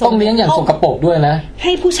ท็อกโซต้องเลี้ยงอย่างสกปรกด้วยนะใ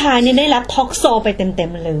ห้ผู้ชายเนี่ยได้รับท็อกโซไปเต็ม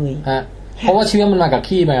ๆเลยเพราะว่าเชื้อมันมากับ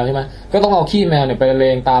ขี้แมวใช่ไหมก็ต้องเอาขี้แมวเนี่ยไปเล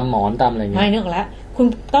งตามหมอนตามอะไรอย่างเงี้ยไม่นึกแล้วคุณ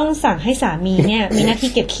ต้องสั่งให้สามีเนี่ยมีหน้าที่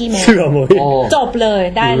เก็บขี้แมวจบเลย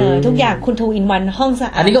ได้เลยทุกอย่างคุณทูอินวันห้องสะ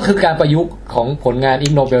อาดอันนี้ก็คือการประยุกต์ของผลงานอิ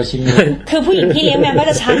กโนเบลชิ้นนี้คือผู้หญิงที่เลี้ยงแมวก็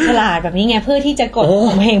จะฉลาดแบบนี้ไงเพื่อที่จะกด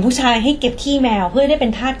ข่มเหงผู้ชายให้เก็บขี้แมวเพื่อได้เป็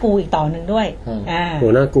นทาสกูอีกต่อหนึ่งด้วยโห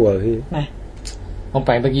น่ากลัวพี่มาผมแป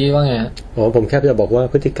ลงตะกี้ว่าไงอ๋อผมแค่จะบอกว่า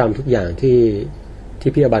พฤติกรรมทุกอย่างที่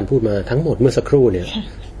พี่อบันพูดมาทั้งหมดเมื่อสักครู่เนี่ย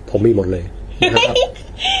ผมมีหมดเลยนะครับ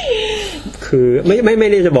คือไม่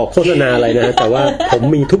ได้จะบอกโฆษณาอะไรนะแต่ว่าผม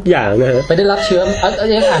มีทุกอย่างนะฮะไปได้รับเชื้อ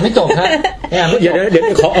ยังอ่านไม่จบฮะเดี๋ยว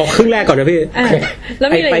ขอออกครึ่งแรกก่อนนะพี่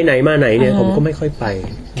ไปไหนมาไหนเนี่ยผมก็ไม่ค่อยไป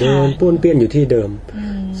เดินป้วนเปี้ยนอยู่ที่เดิม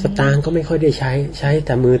สตางค์ก็ไม่ค่อยได้ใช้แ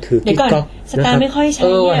ต่มือถือกิ๊กก๊อกสตางค์ไม่ค่อยใช้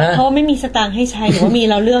เนี่ยเพราะไม่มีสตางค์ให้ใช้หรือว่ามี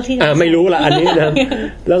เราเลือกที่ไม่รู้ละอันนี้นะ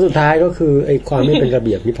แล้วสุดท้ายก็คือไอ้ความไม่เป็นระเ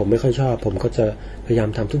บียบนี่ผมไม่ค่อยชอบผมก็จะพยายาม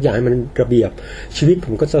ทำทุกอย่างให้มันระเบียบชีวิตผ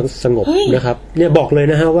มก็จะสงบนะครับเนี่ยบอกเลย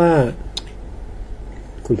นะฮะว่า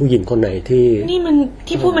คุณผู้หญิงคนไหนที่นี่มัน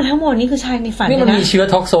ที่พูดมาทั้งหมดนี่คือชายในฝันนี่มันมีเชื้อ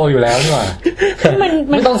ท็อกโซอยู่แล้วนี่หว่า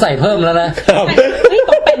ไม่ต้องใส่เพิ่มแล้วนะเฮ้ย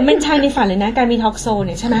เป็นชายในฝันเลยนะการมีท็อกโซเ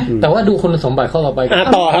นี่ยใช่ไหมแต่ว่าดูคุณสมบัติข้อต่อไป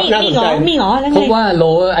ต่อครับน่าสนใจมีหรอพบว่า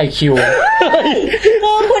lower IQ โ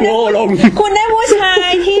ง่ลงคุณได้ผู้ชาย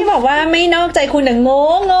ที่บอกว่าไม่นอกใจคุณแต่โง่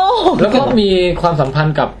แล้วก็มีความสัมพัน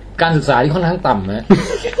ธ์กับการศึกษาที่ค่อนข้างต่ำนะ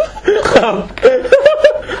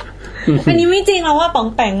อันนี้ไม่จริงเราว่าป๋อง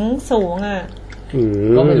แปงสูงอ่ะ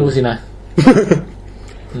ก็ไม่รู้สินะ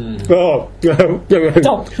ก็ยังไง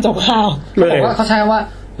จบข่าวบอกว่าเขาใช้ว่า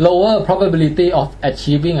lower probability of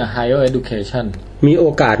achieving a higher education มีโอ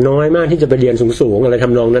กาสน้อยมากที่จะไปเรียนสูงๆอะไรท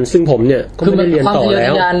ำนองนั้นซึ่งผมเนี่ยก็ไม่ได้เรียนต่อแล้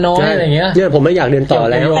วเนี่ยผมไม่อยากเรียนต่อ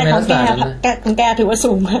แล้วแต่ของแกถือว่า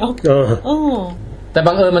สูงแล้วแต่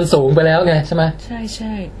บังเอิญมันสูงไปแล้วไงใช่ไหมใ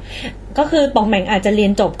ช่ก็คือป๋องแหม่งอาจจะเรีย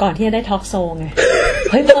นจบก่อนที่จะได้ท็อกโซไง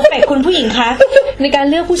เฮ้ยเพอร์เฟคคุณผู้หญิงคะในการ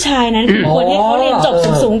เลือกผู้ชายนั้นควรให้เขาเรียนจบ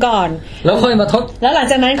สูงๆก่อนแล้วค่อยมาทดแล้วหลัง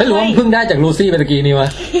จากนั้นค่อยเพิ่งได้จากลูซี่เมื่อกี้นี่วะ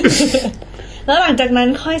แล้วหลังจากนั้น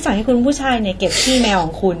ค่อยสั่งให้คุณผู้ชายเนี่ยเก็บขี้แมวข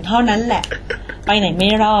องคุณเท่านั้นแหละไปไหนไม่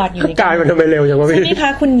รอดอยู่ในการมันทำไมเร็วจังวะพี่ใช่ไหมคะ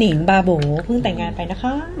คุณหนิงบาโบเพิ่งแต่งงานไปนะค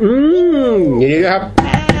ะอย่างนี้ครับ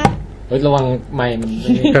ระวังไมค์มัน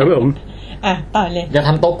ครับผมต่อเลยอย่าท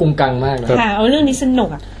ำโต๊ะกุงกังมากนะค่ะเอาเรื่องนี้สนุก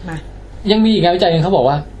มายังมีอีกงานวิจัยนึงเขาบอก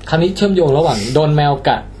ว่าคราวนี้เชื่อมโยงระหว่างโดนแมว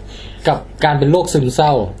กัดกับการเป็นโรคซึมเศร้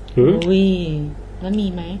าแล้วมี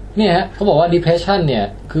ไหมเนี่ยฮะเขาบอกว่า depression เนี่ย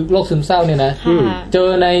คือโรคซึมเศร้าเนี่ยนะเจอ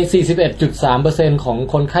ใน 41.3% ของ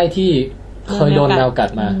คนไข้ที่เคยโดนแมวกัด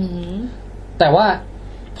มาแต่ว่า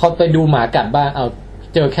พอไปดูหมากัดบ้างเอา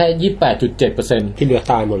เจอแค่ 28.7% ที่เหลือ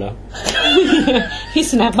ตายหมดแล้วพี่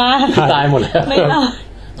สุนัขบ้าตายหมดแล้วไม่รอด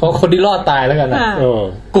เพราะคนที่รอดตายแล้วกันนะ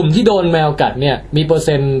กลุ่มที่โดนแมวกัดเนี่ยมีเปอร์เ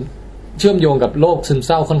ซ็นต์เชื่อมโยงกับโรคซึมเ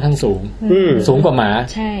ศร้าค่อนข้างสูงกว่าหมา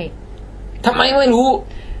ใช่ทำไมไม่รู้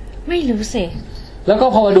สิแล้วก็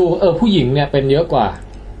พอมาดูผู้หญิงเนี่ยเป็นเยอะกว่า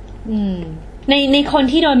ในคน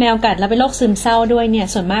ที่โดนแมวกัดแล้วเป็นโรคซึมเศร้าด้วยเนี่ย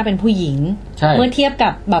ส่วนมากเป็นผู้หญิงเมื่อเทียบกั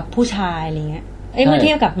บแบบผู้ชายอะไรเงี้ยเมื่อเ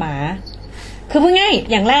ทียบกับหมาคือพูดง่าย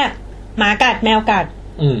อย่างแรกหมากัดแมวกัด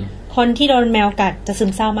คนที่โดนแมวกัดจะซึ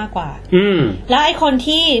มเศร้ามากกว่าแล้วไอ้คน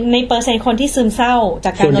ที่ในเปอร์เซ็นต์คนที่ซึมเศร้าจ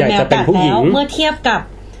ากการโดนแมวกัดแล้วเมื่อเทียบกับ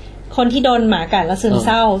คนที่โดนหมากัดแล้วซึมเศ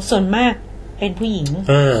ร้าส่วนมากเป็นผู้หญิง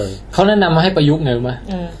เขาแนะนำมาให้ประยุกต์ไงรู้ไหม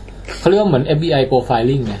เขาเรียกว่าเหมือน FBI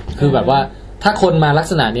profiling ไงคือแบบว่าถ้าคนมาลัก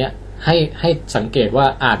ษณะเนี้ยให้สังเกตว่า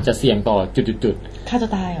อาจจะเสี่ยงต่อจุดๆฆ่าตัว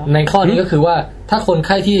ตายเหรอในข้อนี้ก็คือว่าถ้าคนไ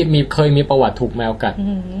ข้ที่เคยมีประวัติถูกแมวกัด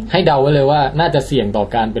ให้เดาไว้เลยว่าน่าจะเสี่ยงต่อ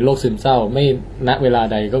การเป็นโรคซึมเศร้าไม่ณเวลา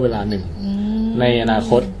ใดก็เวลาหนึ่งในอนา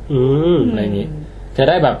คตอะไรอย่างนี้จะ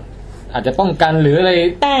ได้แบบอาจจะป้องกันหรืออะไร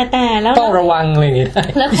แต่แล้วต้องระวังอะไรอย่างนี้ได้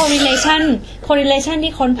แล้ว correlation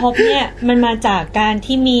ที่ค้นพบเนี่ยมันมาจากการ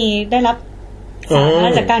ที่มีได้รับสา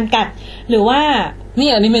รจากการกัดหรือว่านี่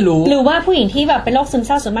อันนี้ไม่รู้หรือว่าผู้หญิงที่แบบเป็นโรคซึมเ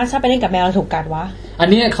ศร้าส่วนมากชอบไปเล่นกับแมวแล้วถูกกัดวะอัน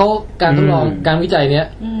นี้เขาการทดลองการวิจัยเนี้ย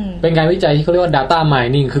เป็นการวิจัยที่เขาเรียกว่า data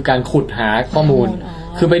mining คือการขุดหาข้อมูล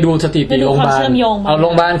คือไปดูสถิติโรงพยาบาลเอาโร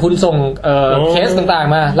งพยาบาลคุณส่งเคสต่าง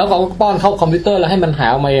ๆมาแล้วเขาก็ป้อนเข้าคอมพิวเตอร์แล้วให้มันหา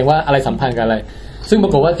ออกมาเองว่าอะไรสัมพันธ์กับอะไรซึ่งปร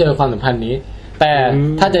ากฏว่าเจอความสัมพันธ์นี้แต่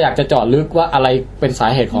ถ้าจะอยากจะเจาะลึกว่าอะไรเป็นสา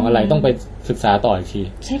เหตุของอะไรต้องไปศึกษาต่ออีกที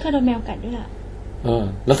ใช่เคยโดนแมวกัดด้วยล่ะ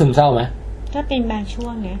แล้วซึมเศร้าไหมก็เป็นบางช่ว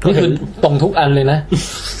งไงนี่คือตรงทุกอันเลยนะ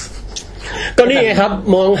ก็นี่ไงครับ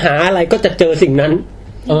มองหาอะไรก็จะเจอสิ่งนั้น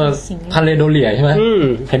พาเลโดเลียใช่ไหม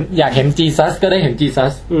เห็นอยากเห็นจีซัสก็ได้เห็นจีซั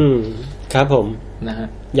สครับผมนะฮะ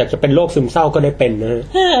อยากจะเป็นโรคซึมเศร้าก็ได้เป็นนะฮะ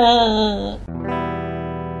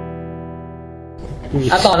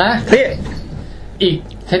ต่อนะอีก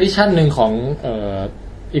เทดิชั่นหนึ่งของ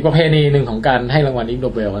อีกประเพณีหนึ่งของการให้รางวัลอิกโน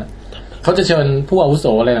เบลเขาจะเชิญผู้อาวุโส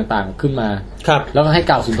อะไรต่างๆขึ้นมาครับแล้วก็ให้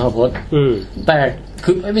กล่าวสุนทรพจน์แต่คื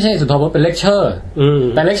อไม่ใช่สุนทรพจน์เป็นเลคเชอร์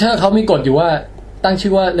แต่เลคเชอร์เขามีกฎอยู่ว่าตั้งชื่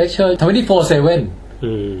อว่าเลคเชอร์ 24/7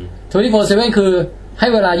 คือให้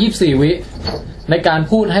เวลา24 วิในการ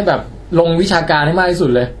พูดให้แบบลงวิชาการให้มากที่สุด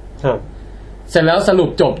เลยครับเสร็จแล้วสรุป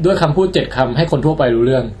จบด้วยคำพูด7 คำให้คนทั่วไปรู้เ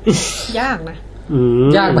รื่องยากนะ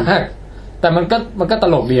ยากมากแต่มันก็ต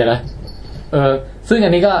ลกดีนะซึ่งอั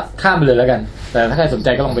นนี้ก็ข้ามไปเลยแล้วกันแต่ถ้าใครสนใจ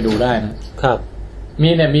ก็ลองไปดูได้นะครับ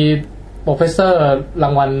มีโปรเฟสเซอร์รา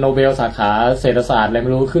งวัลโนเบลสาขาเศรษฐศาสตร์อะไรไ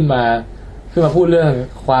ม่รู้ขึ้นมาพูดเรื่อง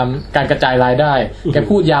ความการกระจายรายได้แก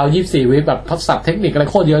พูดยาว24 วิแบบทดสอบเทคนิคอะไร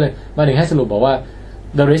โคตรเยอะเลยมาถึงให้สรุปบอกว่า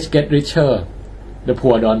the rich get richer the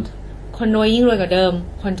poor don't คนรวยยิ่งรวยกว่าเดิม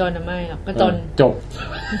คนจนไม่หรอกก็จนจบ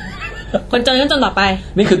คนจนก็จนต่อไป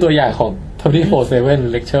นี่คือตัวอย่างของ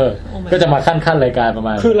 24/7 lecture ก็จะมาขั้นรายการประม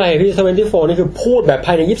าณคืออะไรพี่24นี่คือพูดแบบภ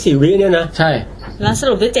ายใน24 วิเนี่ยนะใช่แล้วส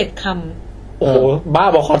รุปด้วย7 คำโอ้โหบ้า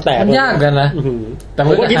บอคอแตกมันยากกันนะแต่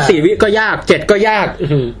ว่า24 วิก็ยาก7ก็ยาก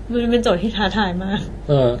มันเป็นโจทย์ที่ท้าทายมาก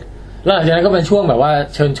แล้วหลังจากนั้นก็เป็นช่วงแบบว่า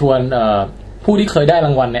เชิญชวนผู้ที่เคยได้ร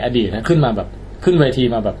างวัลในอดีตนะขึ้นมาแบบขึ้นเวที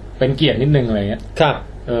มาแบบเป็นเกียรตินิดนึงอะไรเงี้ยครับ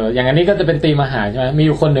อย่างอันนี้ก็จะเป็นธีมอาหารใช่ไหมมีอ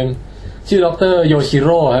ยู่คนนึงชื่อดร.โยชิโ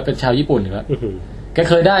ร่ครับเป็นชาวญี่ปุ่นครับแก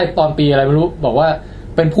เคยได้ตอนปีอะไรไม่รู้บอกว่า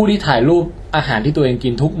เป็นผู้ที่ถ่ายรูปอาหารที่ตัวเองกิ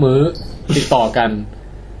นทุกมื้อติดต่อกัน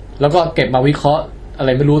แล้วก็เก็บมาวิเคราะห์อะไร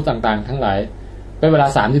ไม่รู้ต่างๆทั้งหลายเป็นเวลา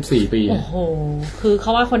34 ปีโอ้โหคือเข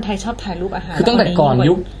าว่าคนไทยชอบถ่ายรูปอาหารคือตั้งแต่ก่อน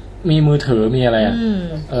ยุคมีมือถือมีอะไร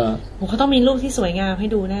เขาต้องมีรูปที่สวยงามให้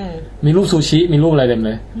ดูแน่มีรูปซูชิมีรูปอะไรเต็มเ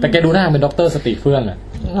ลยแต่แกดูหน้าเป็นด็อกเตอร์สติเฟื่อง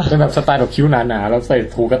เป็นแบบสไตล์แบบคิ้วหนาๆแล้วใส่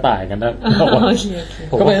ถูกระต่ายกันนะ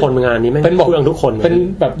ผมว่าคนงานนี้ไม่เป็นเฟื่องทุกคนเป็น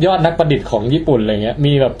แบบยอดนักประดิษฐ์ของญี่ปุ่นอะไรเงี้ย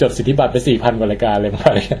มีแบบจดสิทธิบัตรไป 4,000 กว่ารายการเลยมา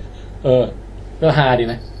เลยก็ฮาดี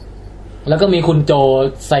นะแล้วก็มีคุณโจ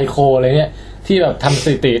ไซโคอะไรเนี้ยที่แบบทำส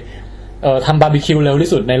ถิติทำบาร์บีคิวเร็วที่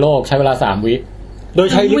สุดในโลกใช้เวลา3 วิโดย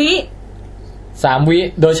ใช้3 วิ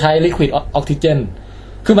โดยใช้ลิควิดออกซิเจน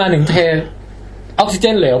คือมาถึงเทออกซิเจ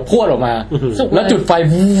นเหลวพ่วออกมาแล้วจุดไฟ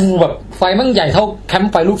แบบไฟมั่งใหญ่เท่าแคม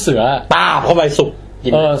ป์ไฟลูกเสือป้าเข้าไปสุก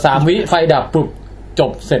3 วิไฟดับปุ๊บจ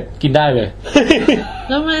บเสร็จกินได้เลย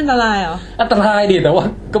แล้วมันอันตรายเหรออันตรายดิแต่ว่า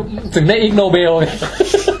ก็ถึงได้อิกโนเบล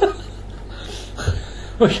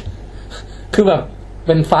คือแบบเ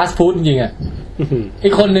ป็นฟาสต์ฟู้ดจริงๆอี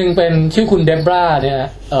กคนนึงเป็นชื่อคุณเดบราเนี่ย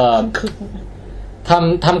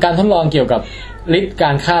ทำการทดลองเกี่ยวกับฤทธิ์กา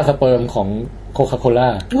รฆ่าสเปิร์มของโคคาโคล่า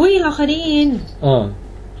เราเคยได้ยิน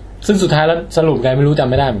ซึ่งสุดท้ายแล้วสรุปไงไม่รู้จำ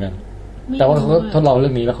ไม่ได้เหมือนกันแต่ว่าเขาทดลองเรื่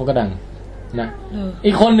องนี้แล้วเขาก็ดังนะ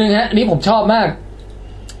อีกคนนึงฮะนี่ผมชอบมาก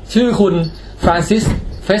ชื่อคุณฟรานซิส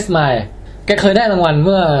เฟสไมล์แกเคยได้รางวัลเ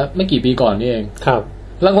มื่อไม่กี่ปีก่อนนี่เองครับ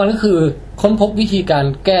รางวัลก็คือค้นพบวิธีการ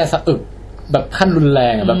แก้สะอึกแบบขั้นรุนแร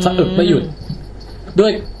งแบบสะอึกไม่หยุดด้ว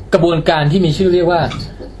ยกระบวนการที่มีชื่อเรียกว่า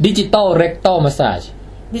ดิจิตอลเร็กตัลมัสซาจ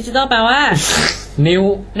ดิจิตอลแปลว่านิ้ว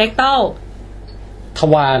เร็กตัลท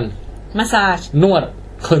วารมัสซาจนวด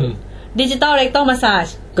คลึงดิจิตอลเร็กตัลมัสซาจ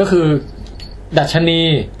ก็คือดัชนี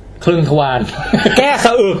คลึงทวารแก้ส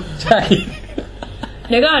ะอึกใช่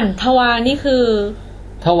เดี๋ยวก่อนทวารนี่คือ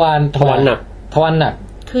ทวารหนัก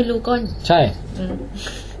คือรูก้นใช่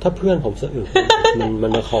ถ้าเพื่อนผมสะอึกมั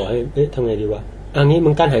นมาขอให้ทำไงดีวะอันนี้มึ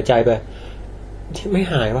งกั้นหายใจไปที่ไม่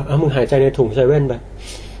หายวะมึงหายใจในถุงเซเว่นไป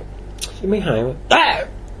ที่ไม่หายวะ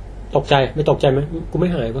ตกใจไม่ตกใจไหมกูไม่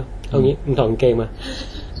หายวะเอางี้มึงถอดกางเกงมา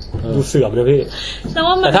ดูเสื่อมนะพี่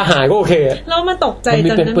แต่ถ้าหายก็โอเคแล้วมันตกใจ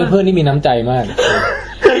จนเพื่อนนี่มีน้ำใจมาก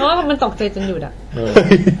เพราะว่ามันตกใจจนหยุด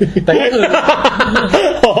แต่ก็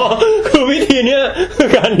คือวิธีเนี้ยคือ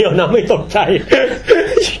การเดี่ยวน้ำไม่ตกใจ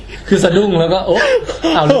คือสะดุ้งแล้วก็โอ๊ะ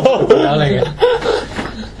เอาแล้วอะไรเงี้ย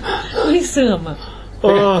ไม่เสื่อม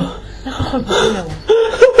แล้วคนพูดอะไรวะ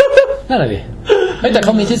นั่นแหละดิแต่เข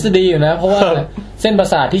ามีทฤษฎีอยู่นะเพราะว่าเส้นประ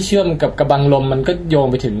สาทที่เชื่อมกับกระบังลมมันก็โยง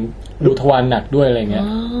ไปถึงรูทวารหนักด้วยอะไรเงี้ย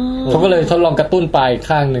เขาก็เลยทดลองกระตุ้นปลาย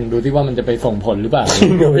ข้างหนึ่งดูที่ว่ามันจะไปส่งผลหรือเปล่า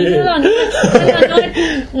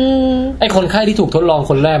ไอคนไข้ที่ถูกทดลอง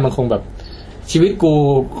คนแรกมันคงแบบชีวิตกู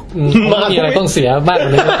มีอะไรต้องเสียมากกว่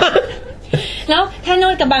านี้แล้วถ้าน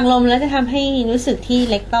วดกระบังลมแล้วจะทำให้รู้สึกที่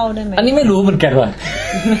เล็กเต้าได้ไหมอันนี้ไม่รู้เหมือนกันว่ะ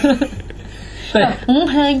แบบ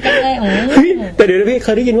เพลินกันเลยเฮ้ยแต่เดี๋ยวนะพี่เค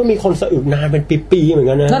ยได้ยินว่ามีคนสะอึกนานเป็นปีๆเหมือน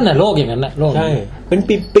กันนะนั่นน่ะโรคอย่างนั้นน่ะโรคใช่เป็น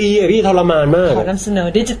ปีๆอ่ะพี่ทรมานมากขอนำเสนอ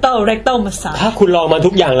ดิจิตอลเรกโตมาสาถ้าคุณลองมา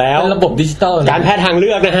ทุกอย่างแล้วเป็นระบบดิจิตอลการแพทย์ทางเลื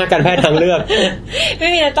อกนะฮะการแพทย์ทางเลือกไม่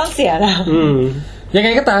มีอะไรต้องเสียแล้วยังไง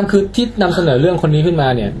ก็ตามคือที่นำเสนอเรื่องคนนี้ขึ้นมา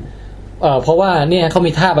เนี่ยเพราะว่าเนี่ยเขา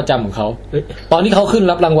มีท่าประจำของเขาตอนที่เขาขึ้น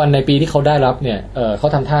รับรางวัลในปีที่เขาได้รับเนี่ยเขา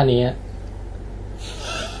ทำท่านี้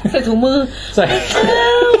ใส่ถุงมือใ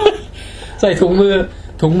ส่ถุงมือ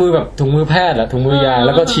แบบถุงมือแพทย์อะถุงมือยางแ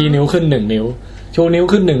ล้วก็ชี้นิ้วขึ้น1นิ้วชูนิ้ว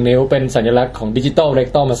ขึ้น1นิ้วเป็นสัญลักษณ์ของดิจิตอลเรก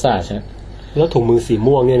ตอลมาสซาจนะแล้วถุงมือสี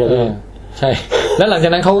ม่วงเนี่ยนะใช่แล้วหลังจา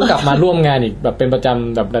กนั้นเขาก็กลับมาร่วมงานอีกแบบเป็นประจ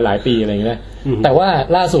ำแบบหลายปีอะไรอย่างเงี้ยแต่ว่า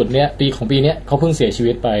ล่าสุดเนี่ยปีนี้เขาเพิ่งเสียชี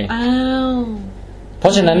วิตไปเพรา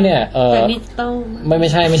ะฉะนั้นเนี่ยไม่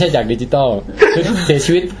ใช่จากดิจิตอลคือเสีย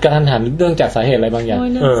ชีวิตกระทันหันเรื่องจากสาเหตุอะไรบางอย่าง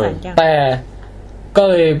แต่ก็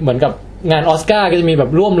เลยเหมือนกับงานออสการ์ก็จะมีแบ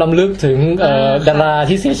บร่วมรำลึกถึงดารา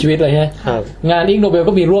ที่เสียชีวิตอะไรเงี้ยงานอิกโนเบล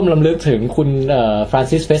ก็มีร่วมรำลึกถึงคุณฟราน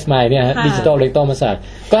ซิสเฟสไมล์เนี่ยฮะดิจิตอลเรกตอลมาสซาจ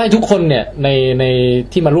ก็ให้ทุกคนเนี่ยใน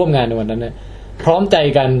ที่มาร่วมงานในวันนั้นเนี่ยพร้อมใจ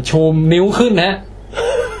กันชูนิ้วขึ้นฮะ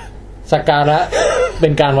สักการะเป็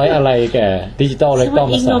นการไว้อะไรแก่ดิจิตอลเรกตอลมา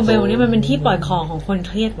สซาจอิกโนเบลนี่มันเป็นที่ปล่อยของของคนเ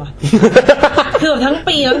ครียดว่ะคือทั้ง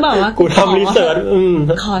ปีแล้วบอกว่ากูทำรีเสิร์ช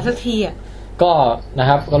ขอสักทีอ่ะก็นะ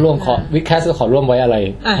ครับก็ร่วมขอวิกแคสก็ขอร่วมไว้อะไร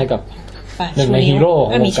ให้กับหนึ่งในฮีโร่ขอ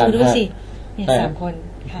งวงการแพทย์เนี่ย3 คน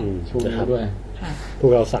ค่ะชูด้วยพว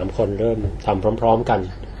กเรา3 คนเริ่มทำพร้อมๆกัน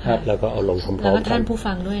แล้วก็เอาลงพร้อมๆกันแล้วก็ท่านผู้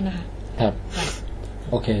ฟังด้วยนะคะครับ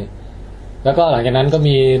โอเคแล้วก็หลังจากนั้นก็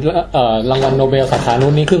มีรางวัลโนเบลสาขา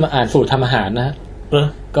นู้นนี้ขึ้นมาอ่านสูตรทำอาหารนะฮะ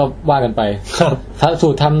ก็ว่ากันไปถ้าสู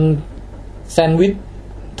ตรทำแซนด์วิช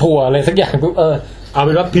ถั่วอะไรสักอย่างปุ๊บเอาเ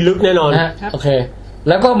ป็นว่าพิลึกแน่นอนโอเค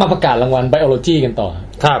แล้วก็มาประกาศรางวัลไบโอโลจีกันต่อ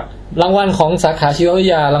ครับรางวัลของสาขาชีววิท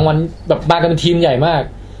ยารางวัลแบบมากันเป็นทีมใหญ่มาก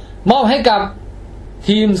มอบให้กับ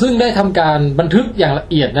ทีมซึ่งได้ทำการบันทึกอย่างละ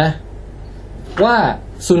เอียดนะว่า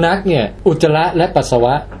สุนัขเนี่ยอุจจาระและปัสสาว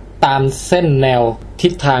ะตามเส้นแนวทิ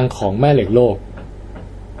ศทางของแม่เหล็กโลก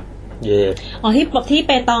ที่เ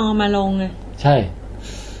ปตองมาลงไงใช่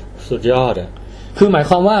สุดยอดอ่ะคือหมาย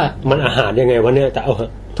ความว่ามันอาหารยังไงวะเนี่ยแต่เอา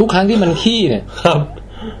ทุกครั้งที่มันขี้เนี่ยครับ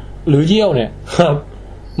หรือเยี่ยวเนี่ยครับ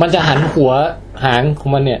มันจะหันหัวหางขอ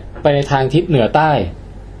งมันเนี่ยไปในทางทิศเหนือใต้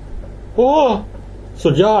โอ้สุ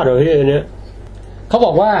ดยอดเลยที่เนี้ยเขาบ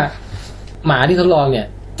อกว่าหมาที่ทดลองเนี่ย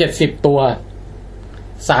70 ตัว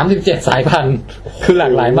37 สายพันธุ์คือหลา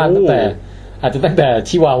กหลายมากตั้งแต่อาจจะตั้งแต่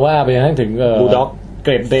ชิวาว่าไปจนถึงบูลด็อกเก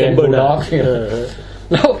รดเดนบูลด็อก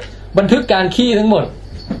แล้วบันทึกการขี้ทั้งหมด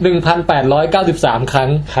 1,893 ครั้ง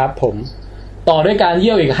ครับผมต่อด้วยการเ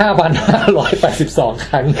ยี่ยวอีก 5,582 ค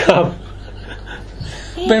รั้งครับ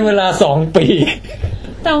เป็นเวลา2 ปี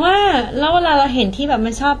แต่ว่าแล้วเวลาเราเห็นที่แบบ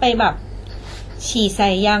มันชอบไปแบบฉี่ใส่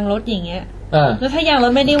ยางรถอย่างเงี้ยแล้วถ้ายางร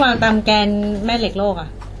ถไม่ได้วางตามแกนแม่เหล็กโลกอ่ะ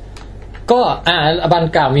ก็บัน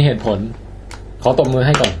กล่าวมีเหตุผลขอตบมือใ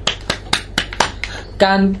ห้ก่อนก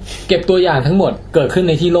ารเก็บตัวอย่างทั้งหมดเกิดขึ้น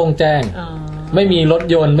ในที่โล่งแจ้งไม่มีรถ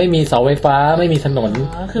ยนต์ไม่มีเสาไฟฟ้าไม่มีถนน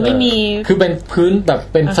คือไม่มีคือเป็นพื้นแบบ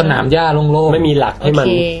เป็นสนามหญ้าโล่งๆไม่มีหลักให้มัน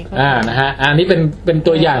นะฮะอันนี้เป็น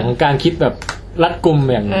ตัวอย่างของการคิดแบบรัดกุม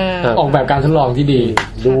อย่างออกแบบการทดลองที่ดี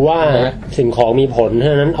ดูว่าสิ่งของมีผลเพรา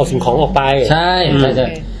ะฉะนั้นเอาสิ่งของออกไปใช่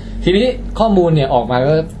ทีนี้ข้อมูลเนี่ยออกมา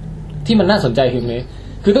ก็ที่มันน่าสนใจคือนี้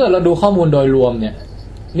คือถ้าเกิดเราดูข้อมูลโดยรวมเนี่ย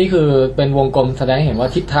นี่คือเป็นวงกลมแสดงให้เห็นว่า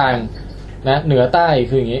ทิศทางนะเหนือใต้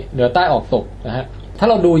คืออย่างนี้เหนือใต้ออกตกนะฮะถ้า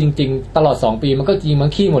เราดูจริงๆตลอด2 ปีมันก็จริงมั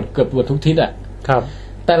นขี้หมดเกือบหมดทุกทิศอ่ะครับ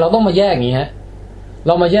แต่เราต้องมาแยกอย่างนี้ฮะเ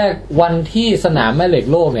รามาแยกวันที่สนามแม่เหล็ก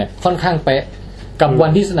โลกเนี่ยค่อนข้างเป๊ะกับวั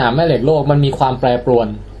นที่สนามแม่เหล็กโลกมันมีความแปรปรวน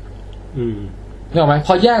นึกออกไหมพ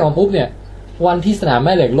อแยกออกปุ๊บเนี่ยวันที่สนามแ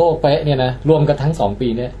ม่เหล็กโลกเป๊ะเนี่ยนะรวมกันทั้ง2 ปี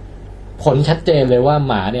เนี่ยผลชัดเจนเลยว่า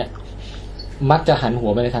หมาเนี่ยมักจะหันหั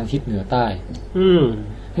วไปในทางทิศเหนือใต้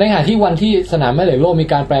ในขณะที่วันที่สนามแม่เหล็กโลกมี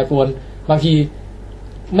การแปรปรวนบางที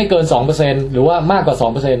ไม่เกิน 2% หรือว่ามากกว่า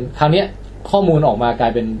 2% คราวนี้ข้อมูลออกมากลา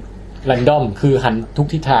ยเป็นแรนดอมคือหันทุก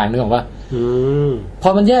ทิศทางนึกออกป่ะพอ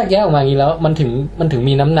มันแยกแยะออกมาอย่างนี้แล้วมันถึง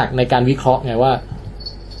มีน้ำหนักในการวิเคราะห์ไงว่า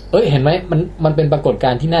เห็นไหมมันเป็นปรากฏกา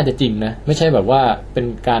รณ์ที่น่าจะจริงนะไม่ใช่แบบว่าเป็น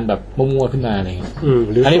การแบบมั่วๆขึ้นมาอะไรอย่างเงี้ย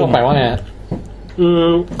อันนี้ผมแปลว่าไง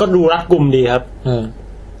ก็ดูรัดกุมดีครับ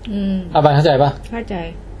อาบานเข้าใจป่ะเข้าใจ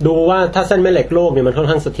ดูว่าถ้าเส้นแม่เหล็กโลกเนี่ยมันค่อน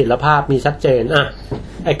ข้างเสถียรภาพมีชัดเจน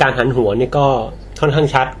ไอการหันหัวนี่ก็ค่อนข้าง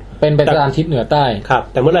ชัดเป็นไปตามทิศเหนือใต้ครับ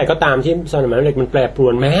แต่เมื่อไหร่ก็ตามที่สนามแม่เหล็กมันแปรปรว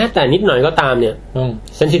นแม้แต่นิดหน่อยก็ตามเนี่ย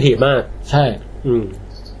เซนซิทีฟมากใช่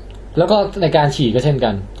แล้วก็ในการฉี่ก็เช่นกั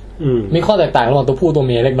นมีข้อแตกต่างระหว่างตัวผู้ตัวเ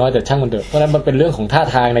มียเล็กน้อยแต่ช่างมันเถอะเพราะฉะนั้นมันเป็นเรื่องของท่า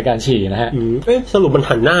ทางในการฉี่นะฮะสรุปมัน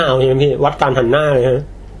หันหน้าเอาใช่ไหมพี่วัดการหันหน้าเลยฮะ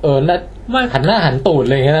ม หันหน้าหันตูด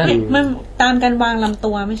เลยนะ มันตามการวางลำ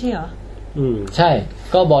ตัวไม่ใช่เหรอ ใช่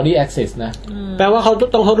ก็ body axis นะแปลว่าเขา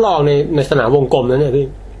ต้องทดลองในสนามวงกลมนั่นเนี่ยพี่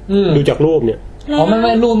ดูจากรูปเนี่ยอ๋อไ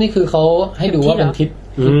ม่รูปนี่คือเขาให้ดูว่าเป็นทิศ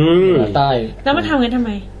ใต้แล้วมันทำงั้นทำไ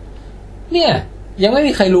มเนี่ยยังไม่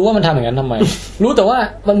มีใครรู้ว่ามันทำอย่างนั้นทำไม รู้แต่ว่า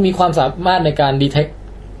มันมีความสามารถในการ detect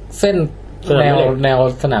เส้นแนว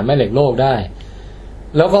สนามแม่เหล็กโลกได้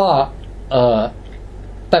แล้วก็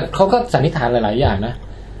แต่เขาก็สันนิษฐานหลายๆอย่างนะ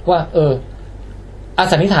ว่า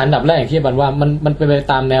สันนิษฐานอันดับแรกอย่างที่บันว่ามันเป็นไป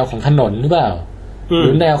ตามแนวของถนนหรือเปล่าหรื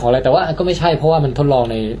อแนวของอะไรแต่ว่าก็ไม่ใช่เพราะว่ามันทดลอง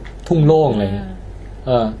ในทุ่งโล่งเลย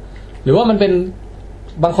หรือว่ามันเป็น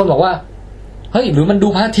บางคนบอกว่าเฮ้ยหรือมันดู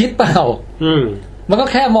พระอาทิตย์เปล่ามันก็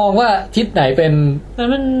แค่มองว่าทิศไหนเป็น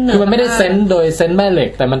คือมันไม่ได้เซนส์โดยเซนส์แม่เหล็ก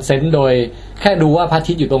แต่มันเซนส์โดยแค่ดูว่าพระอา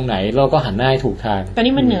ทิตย์อยู่ตรงไหนเราก็หันหน้าให้ถูกทางตอน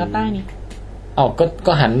นี้มันเหนือใต้นี่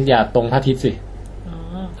ก็หันอย่าตรงพระอาทิตย์สิ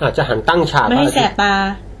อาจจะหันตั้งฉากไม่ให้แสบตา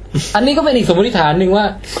อันนี้ก็เป็นอีกสมมติฐานหนึ่งว่า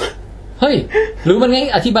เฮ้ยหรือมันง่าย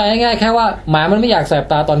อธิบายง่ายๆแค่ว่าหมามันไม่อยากแสบ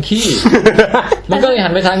ตาตอนขี้มันก็เลยหั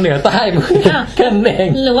นไปทางเหนือใต้แค่นั้นเอง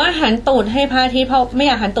หรือว่าหันตูดให้พระอาทิตย์เพราะไม่อ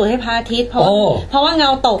ยากหันตูดให้พระอาทิตย์เพราะว่าเงา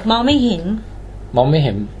ตกมองไม่เห็น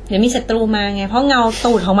เดี๋ยวมีศัตรูมาไงเพราะเงา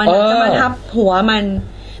ตูดของมันจะมาทับหัวมัน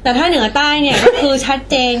แต่ถ้าเหนือใต้เนี่ยก็คือชัด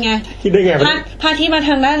เจนไงคิดได้ไงพระอาทิตย์มาท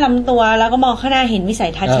างด้านลำตัวแล้วก็มองข้างหน้าเห็นวิสั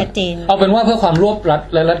ยทัศน์ชัดเจนเอาเป็นว่าเพื่อความรวบรัด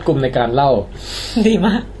และรัดกุมในการเล่าดีม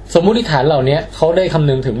ากสมมุติฐานเหล่านี้เขาได้คำ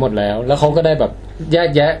นึงถึงหมดแล้วเขาก็ได้แบบแยก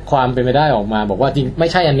แยะความเป็นไปได้ออกมาบอกว่าจริงไม่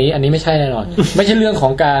ใช่อันนี้ไม่ใช่แน่นอน ไม่ใช่เรื่องขอ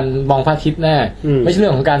งการมองพระอาทิตย์แน่ไม่ใช่เรื่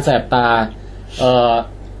องของการแสบตา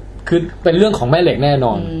คือเป็นเรื่องของแม่เหล็กแน่น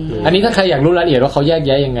อนอันนี้ถ้าใครอยากรู้รายละเอียดว่าเขาแยกแ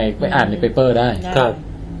ยะยังไงไปอ่านในเปเปอร์ได้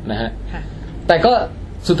นะฮะแต่ก็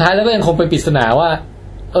สุดท้ายแล้วก็ยังคงเป็นปริศนาว่า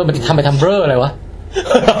มันทำไปทำเบ้ออะไรวะ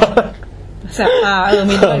แสบตา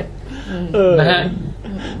มีด้วยนะฮะ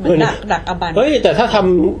ดักอบันเฮ้ยแต่ถ้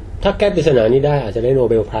าแก้ปริศนานี้ได้อาจจะได้โน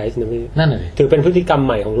เบลไพรส์นะพี่นั่นเลยถือเป็นพฤติกรรมใ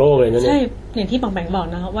หม่ของโลกเลยนะใช่อย่างที่บางแบงบอก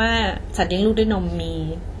นะครับว่าสัตว์เลี้ยงลูกด้วยนมมี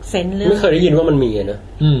เซนส์เรื่องไม่เคยได้ยินว่ามันมีนะ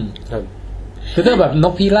ครับคือถ้าแบบน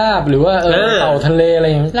กพิราบหรือว่าเต่าทะเลอะไร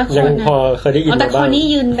อย่างเงี้ยยังพอเคยได้ยินแต่คนนี้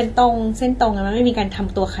ยืนเป็นตรงเส้นตรงมันไม่มีการท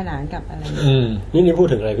ำตัวขนานกับอะไรนี่พูด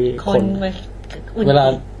ถึงอะไรพี่คนเ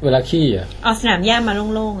วลาขี้เอาสนามหญ้ามา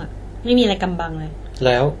โล่งๆไม่มีอะไรกำบังเลยแ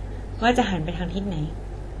ล้วว่าจะหันไปทางทิศไหน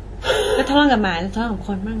ก็ทะเลาะกับหมาทะเลาะกับค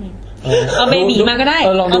นบ้างไงเอาเบบีมาก็ได้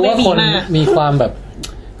ลองดูว่าคนมีความแบบ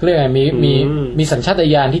เรียกไงมีสัญชาต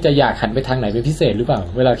ญาณที่จะอยากหันไปทางไหนเป็นพิเศษหรือเปล่า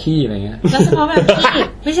เวลาขี้อะไรเงี้ยแล้วเฉพาะเวลาขี้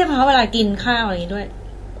ไม่ใช่เฉพาะเวลากินข้าวอะไรด้วย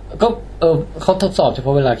ก็เขาทดสอบเฉพา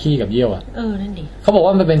ะเวลาขี้กับเยี่ยวนั่นดิเขาบอก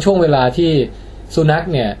ว่ามันเป็นช่วงเวลาที่สุนัข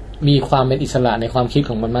เนี่ยมีความเป็นอิสระในความคิด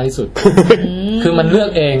ของมันมากที่สุดคือมันเลือก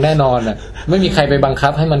เองแน่นอนไม่มีใครไปบังคั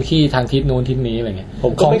บให้มันขี้ทางทิศนู้นทิศนี้อะไรเงี้ย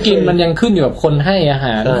ของกินมันยังขึ้นอยู่กับคนให้อาห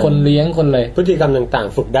ารคนเลี้ยงคนเลยพฤติกรรมต่าง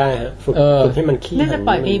ๆฝึกได้ฮะฝึกให้มันขี้น่าจะป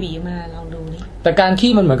ล่อยเบบีมาลองดูนี่แต่การ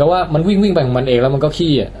ขี้มันเหมือนกับว่ามันวิ่งไปของมันเองแล้วมันก็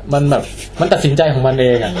ขี้มันแบบมันตัดสินใจของมันเอ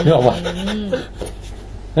งนึกออกป่ะ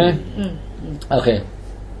โอเค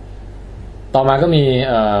ต่อมาก็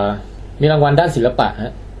มีรางวัลด้านศิลปะฮ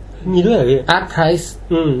ะมีด้วยเหรอพี่ Art Prize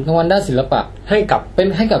รางวัลด้านศิลปะให้กั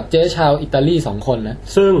บเจ๊ชาวอิตาลี2 คนนะ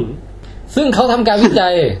ซึ่งเขาทำการวิจั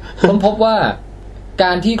ย ค้นพบว่าก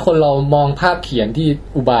ารที่คนเรามองภาพเขียนที่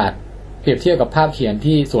อุบาทเปรียบเทียบกับภาพเขียน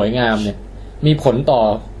ที่สวยงามเนี่ยมีผลต่อ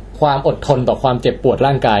ความอดทนต่อความเจ็บปวด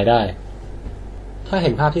ร่างกายได้ถ้าเห็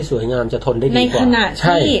นภาพที่สวยงามจะทนได้ดีกว่าใ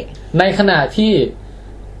นขณะที่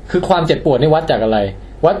คือความเจ็บปวดนี่วัดจากอะไร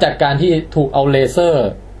วัดจากการที่ถูกเอาเลเซอร์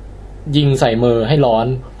ยิงใส่มือให้ร้อน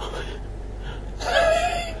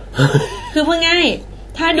คือพูดง่าย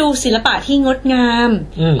ถ้าดูศิลปะที่งดงาม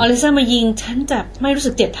เอาเลเซอร์มายิงฉันจะไม่รู้สึ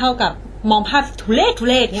กเจ็บเท่ากับมองภาพทุเร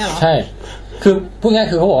ศเนี่ยหรอใช่คือพูดง่าย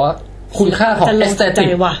คือเขาบอกว่าคุณค่าของเอสเตติก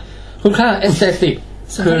คุณค่าเอสเตติก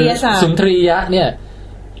คือสุนทรียะเนี่ย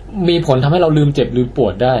มีผลทำให้เราลืมเจ็บลืมปว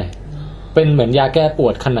ดได้เป็นเหมือนยาแก้ปว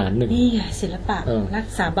ดขนาดหนึ่งนี่ไงศิลปะรัก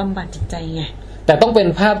ษาบำบัดจิตใจไงแต่ต้องเป็น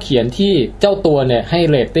ภาพเขียนที่เจ้าตัวเนี่ยให้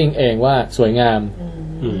เรตติ้งเองว่าสวยงาม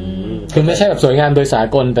คือไม่ใช่แบบสวยงามโดยสา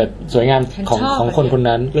กลแต่สวยงามของคนคน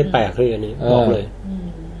นั้นไม่แปลกเลยอันนี้บอกเลย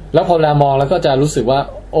แล้วพอเวลามองแล้วก็จะรู้สึกว่า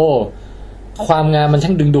โอ้ความงามมันช่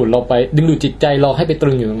างดึงดูดเราไปดึงดูดจิตใจเราให้ไปต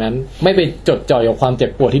รึงอยู่ตรงนั้นไม่ไปจดจ่อยกับความเจ็บ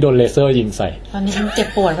ปวดที่โดนเลเซอร์ยิงใส่ตอนนี้มันเจ็บ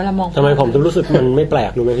ปวดเวลามองทำไมผมถึงรู้สึกมันไม่แปล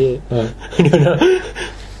กรู้ไหมพี่เดี๋ยวนะ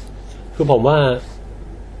คือผมว่า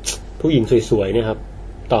ผู้หญิงสวยๆเนี่ยครับ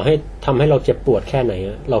ต่อให้ทำให้เราเจ็บปวดแค่ไหน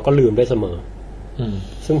เราก็ลืมได้เสมอ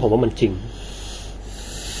ซึ่งผมว่ามันจริง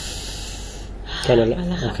แค่นั้นแหละ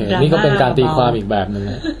โอเคนี่ก็เป็นการตีความอีกแบบนึง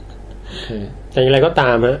นะแต่อย่างไรก็ต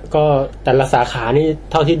ามฮะก็แต่ละสาขานี่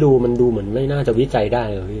เท่าที่ดูมันดูเหมือนไม่น่าจะวิจัยได้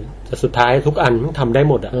เลยแต่สุดท้ายทุกอันทำได้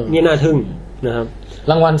หมดอ่ะนี่น่าทึ่ง นะครับ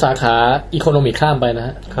รางวัลสาขาอีโคโนมิกข้ามไปนะฮ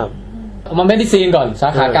ะครับมาเมดิซีนก่อนสา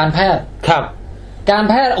ขาการแพทย์ครับการ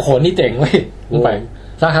แพทย์โอ้โหนี่เจ๋งเว้ยไป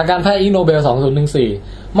สาขาการแพทย์อีกโนเบล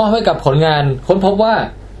2014มอบให้กับผลงานค้นพบว่า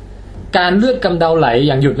การเลือดกำเดาไหลอ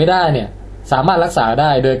ย่างหยุดไม่ได้เนี่ยสามารถรักษาได้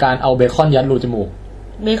โดยการเอาเบคอนยัดรูจมูก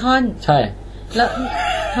เบคอนใช่แล้ว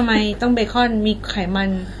ทำไมต้องเบคอนมีไขมัน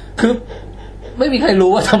คือไม่มีใครรู้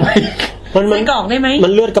ว่าทำไมมันกรอกได้ไหมมั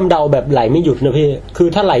นเลือดกำเดาแบบไหลไม่หยุดนะพี่คือ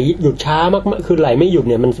ถ้าไหลหยุดช้ามากคือไหลไม่หยุด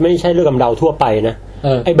เนี่ยมันไม่ใช่เลือดกำเดาทั่วไปนะ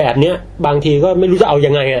ไอแบบเนี้ยบางทีก็ไม่รู้จะเอา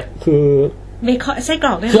ยังไงอ่ะคือเบคอนไส้กร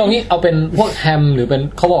อกได้คือเอางี้เอาเป็นพวกแฮมหรือเป็น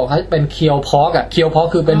เขาบอกเขาเป็นเคียวพอกอ่ะเคียวพอก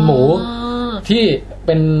คือเป็นหมูที่เ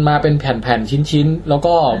ป็นมาเป็นแผ่นๆชิ้นๆแล้ว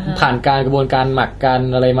ก็ผ่านการกระบวนการหมักกัน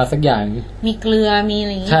อะไรมาสักอย่างมีเกลือมีอะไ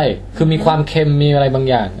รอย่างงี้ใช่คือมีความเค็มมีอะไรบาง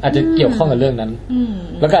อย่างอาจจะเกี่ยวข้องกับเรื่องนั้น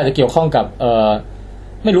แล้วก็อาจจะเกี่ยวข้องกับ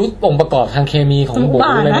ไม่รู้องค์ประกอบทางเคมีของหมู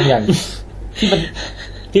อะไรบางอย่าง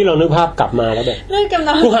ที่เรานึกภาพกลับมาแล้วแบบเลือดกำเด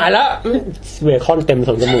ากูหายแล้วเบคอนเต็ม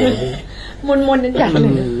2จมูกมนๆนั่นอย่างนึ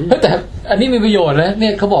งแต่อันนี้มีประโยชน์นะเนี่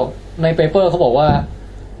ยเขาบอกในเปเปอร์เขาบอกว่า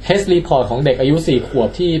Test Report ของเด็กอายุ4ขวบ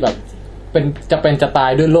ที่แบบจะตา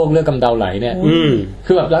ยด้วยโรคเลือดกำเดาไหลเนี่ย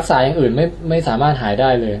คือแบบรักษาอย่างอื่นไม่สามารถหายได้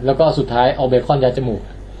เลยแล้วก็สุดท้ายเอาเบคอนยัดจมูก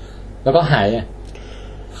แล้วก็หาย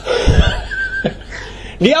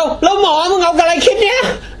เดี๋ยวแล้วหมอมึงเอาอะไรคิดเนี้ย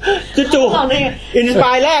จู่ๆอินสไป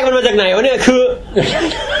ร์แรกมันมาจากไหนวะเนี่ยคือ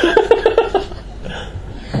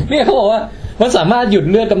เนี่ยเขาบอกว่ามันสามารถหยุด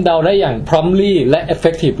เลือดกำเดาได้อย่าง promptly และ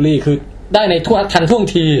effectively คือได้ในทันท่วง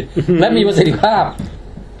ทีและมีประสิทธิภาพ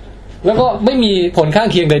แล้วก็ไม่มีผลข้าง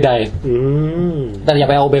เคียงใดๆแต่อย่า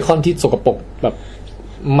ไปเอาเบคอนที่สกปรกแบบ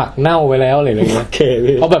หมักเน่าไว้แล้วอะไรอย่างเงี้ย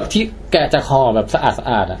เอาแบบที่แกะจากห่อแบบสะอ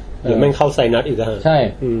าดอ่ะเดี๋ยวแม่งเข้าไซนัสอีกแล้วใช่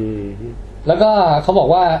แล้วก็เขาบอก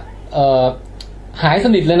ว่าหายส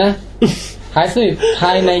นิทเลยนะหายสนิทภ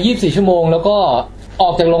ายใน24ชั่วโมงแล้วก็ออ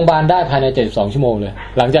กจากโรงพยาบาลได้ภายใน72ชั่วโมงเลย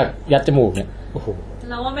หลังจากยัดจมูกเนี่ยโอ้โห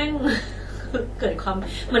แล้วว่าแม่งเกิดความ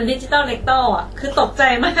เหมือนดิจิตอลเล็กโตอ่ะคือตกใจ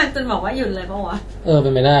มากจนบอกว่าหยุดเลยป่ะวะเป็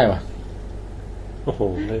นไม่ได้ว่ะโอ้โห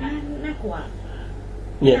น่ากลัว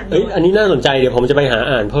เนี่ยอันนี้น่าสนใจเดี๋ยวผมจะไปหา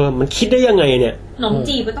อ่านเพิ่มมันคิดได้ยังไงเนี่ยขนม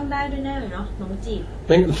จีบก็ต้องได้ด้วยแน่เลยเนาะขนมจีบ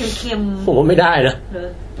เค็มๆผมว่าไม่ได้นะ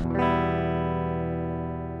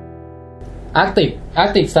อาร์ก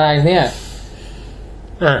ติกไซน์เนี่ย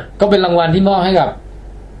ก็เป็นรางวัลที่มอบให้กับ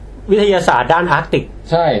วิทยาศาสตร์ด้านอาร์กติก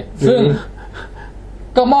ใช่ซึ่ง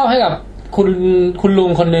ก็มอบให้กับคุณลุง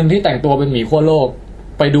คนหนึ่งที่แต่งตัวเป็นหมีขั้วโลก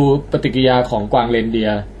ไปดูปฏิกิริยาของกวางเรนเดีย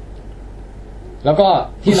ร์แล้วก็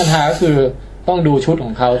ที่นันทาก็คือต้องดูชุดข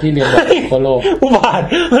องเขาที่เรียนแบบขั้วโลกอุบาท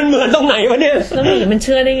มันเหมือนตรงไหนวะเนี่ยแล้วหมีมันเ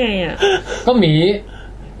ชื่อได้ไงอ่ะก็หมี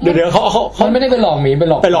เดี๋ยวเขาไม่ได้ไปหลอกหมีไป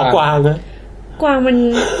หลอกกวางนะกวางมัน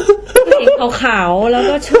เห็นขาวๆแล้ว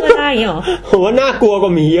ก็เชื่อได้เหรอผมว่าน่ากลัวกว่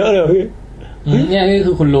าหมีเยอะเลยพี่เนี่ยนี่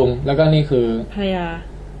คือคุณลุงแล้วก็นี่คือภรร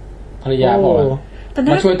ยาบอก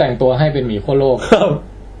มาช่วยแต่งตัวให้เป็นหมีขั้วโลก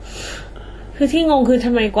คือที่งงคือท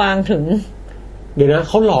ำไมกวางถึงเดี๋ยวนะเ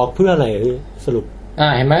ขาหลอกเพื่ออะไรสรุป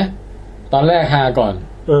เห็นไหมตอนแรกฮาก่อน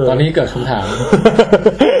ตอนนี้เกิดคำถาม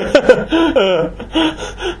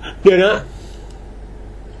เดี๋ยวนะ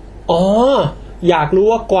อยากรู้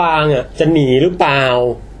ว่ากวางจะหนีหรือเปล่า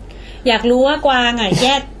อยากรู้ว่ากวางแย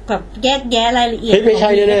กแยะรายละเอียดไม่ใช่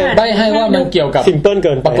แน่ๆใบให้ว่ามันเกี่ยวกับซิมเปิลเ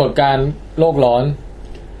กินปรากฏการณ์โลกร้อน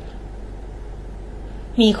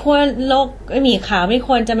หมีขั้วโลกหมีขาวไม่ค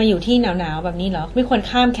วรจะมาอยู่ที่หนาวๆแบบนี้หรอไม่ควร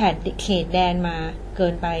ข้ามเขตแดนมาเกิ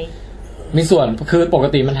นไปมีส่วนคือปก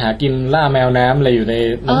ติมันหากินล่าแมวน้ำอะไรอยู่ใน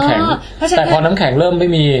น้ำแข็งแต่พอน้ำแข็งเริ่มไม่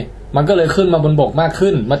มีมันก็เลยขึ้นมาบนบกมาก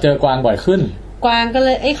ขึ้นมาเจอกวางบ่อยขึ้นกวางก็เล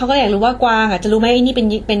ยเขาก็อยากรู้ว่ากวางจะรู้ไหมไอ้นี่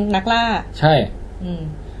เป็นนักล่าใช่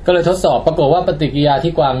ก็เลยทดสอบปรากฏว่าปฏิกิริยา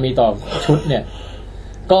ที่กวางมีต่อชุดเนี่ย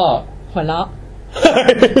ก็หัวเราะ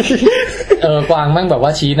กวางมั่งแบบว่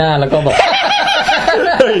าชี้หน้าแล้วก็แบบ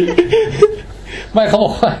ไม่เขาบ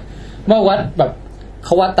อกว่าเมื่อวัดแบบเข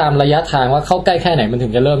าวัดตามระยะทางว่าเข้าใกล้แค่ไหนมันถึ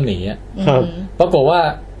งจะเริ่มหนีครับปรากฏว่า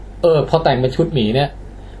พอแต่งเป็นชุดหมีเนี่ย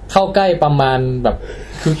เข้าใกล้ประมาณแบบ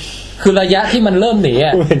คือระยะที่มันเริ่มหนี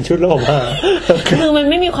เป็นชุดแล้วมาคือมัน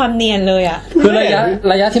ไม่มีความเนียนเลยคือร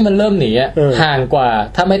ะยะที่มันเริ่มหนีห่างกว่า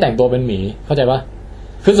ถ้าไม่แต่งตัวเป็นหมีเข้าใจปะ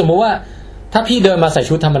คือสมมุติว่าถ้าพี่เดินมาใส่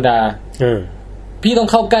ชุดธรรมดาพี่ต้อง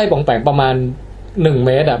เข้าใกล้ปองแปงประมาณ1 เม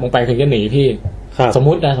ตรปองแปงถึงจะหนีพี่สม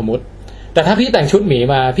มุติแต่ถ้าพี่แต่งชุดหมี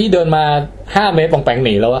มาพี่เดินมา5 เมตรปองแปงห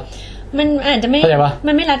นีแล้วมันอาจจะไม่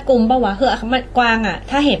มันไม่รัดกุมป่ะวะคือกวาง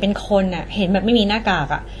ถ้าเห็นเป็นคนเห็นแบบไม่มีหน้ากาก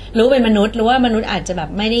รู้เป็นมนุษย์รู้ว่ามนุษย์อาจจะแบบ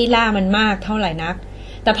ไม่ได้ล่ามันมากเท่าไหร่นัก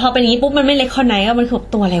แต่พอเป็นอย่างนี้ปุ๊บมันไม่เล็กคนไหนมันคือ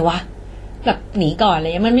ตัวอะไรวะแบบหนีก่อนเล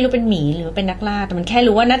ยมันไม่รู้เป็นหมีหรือเป็นนักล่าแต่มันแค่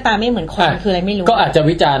รู้ว่าหน้าตาไม่เหมือนคนคืออะไรไม่รู้ก็อาจจะ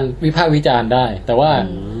วิพากษ์วิจารณ์ได้แต่ว่า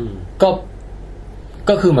ก็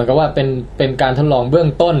ก็คือเหมือนกับว่าเป็นการทดลองเบื้อง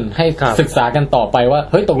ต้นให้ศึกษากันต่อไปว่า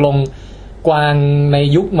เฮ้ยตกลงกวางใน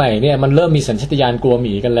ยุคใหม่เนี่ยมันเริ่มมีสัญชาตญาณกลัวห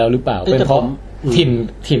มีกันแล้วหรือเปล่าเป็นเพราะ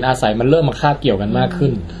ถิ่นอาศัยมันเริ่มมาคาบเกี่ยวกันมากขึ้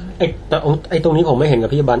นไอ้ตรงนี้ผมไม่เห็นกั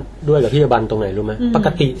บพี่บันด้วยกับพี่บันตรงไหนรู้ไหมปก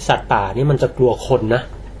ติสัตว์ป่านี่มันจะกลัวคนนะ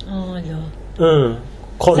อ๋อเหรอ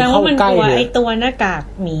คนเข้าใกล้เนี่ยไอ้ตัวหน้ากาก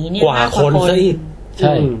หมีเนี่ยกว่าคนซะอีกใ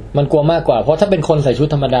ช่มันกลัวมากกว่าเพราะถ้าเป็นคนใส่ชุด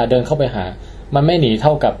ธรรมดาเดินเข้าไปหามันไม่หนีเท่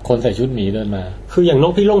ากับคนใส่ชุดหมีเดินมาคืออย่างน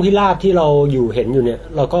กพิราบที่เราอยู่เห็นอยู่เนี่ย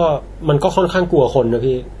เราก็มันก็ค่อนข้างกลัวคนนะ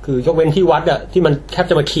พี่คือยกเว้นที่วัดอะที่มันแทบ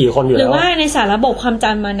จะมาขี่คนอยู่แล้วหรือว่าในสารระบบความจ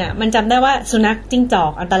ำมันอะมันจำได้ว่าสุนัขจิ้งจอ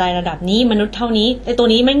กอันตรายระดับนี้มนุษย์เท่านี้ไอ้ตัว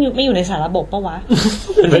นี้ไม่อยู่ในสารระบบปะวะ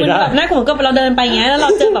มันแบบน่ากลัวก็เราเดินไปอย่างเงี้ยแล้วเรา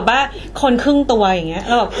เจอแบบว่าคนครึ่งตัวอย่างเงี้ยเ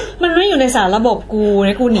ราแบบมันไม่อยู่ในสารระบบกูน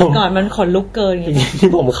ะกูหนีก่อนมันขนลุกเกินอย่างเงี้ยที่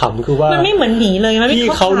ผมขำคือว่ามันไม่เหมือนหมีเลยมันไม่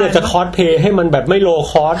เขาเนี่ยจะคอสเพย์ให้มันแบบไม่โล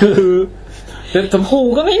คอสคือหู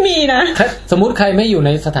ก็ไม่มีนะสมมุติใครไม่อยู่ใน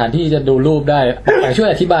สถานที่จะดูรูปได้ช่วย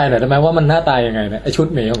อธิบายหน่อยได้ไหมว่ามันหน้าตายังไงนะไอชุด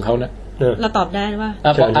หมีของเขาเนี่ยเราตอบได้ว่า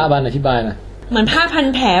บันอธิบายนะเหมือนผ้าพัน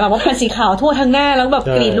แผลแบบว่าพันสีขาวทั่วทั้งหน้าแล้วแบบ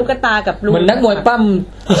กรีดลูกตากับรูเหมือนนักมวยปั้ม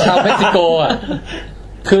ชาวเม็กซิโกอ่ะ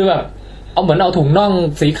คือแบบเอาเหมือนเอาถุงน่อง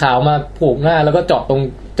สีขาวมาผูกหน้าแล้วก็เจา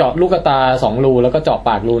ะลูกตา2รูแล้วก็เจาะป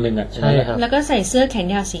ากรูนึงอ่ะใช่ครับแล้วก็ใส่เสื้อแขน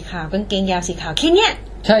ยาวสีขาวกางเกงยาวสีขาวแค่เนี้ย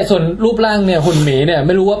ใช่ส่วนรูปร่างเนี่ยหุ่นหมีเนี่ยไ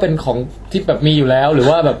ม่รู้ว่าเป็นของที่แบบมีอยู่แล้วหรือ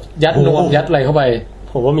ว่าแบบยัดนวมยัดอะไรเข้าไป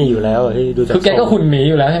ผมว่ามีอยู่แล้วที่ดูจากคือแกก็หุ่นหมี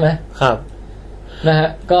อยู่แล้วใช่ไหมครับนะฮะ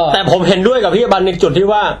ก็แต่ผมเห็นด้วยกับพี่บันในจุดที่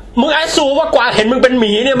ว่ามึงไอ้สูว่ากว่าเห็นมึงเป็นห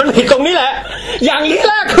มีเนี่ยมันผิดตรงนี้แหละอย่าง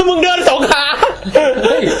แรกคือมึงเดิน2ขา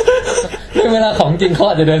เวลาของจริงเขา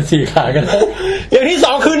อาจจะเดิน4ขากันอย่างที่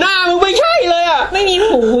2คือหน้ามึงไม่ใช่เลยอ่ะไม่มี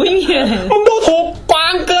หูไม่มีอะไรมึงดูถูกกวา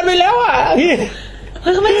งเกินไปแล้วอ่ะเ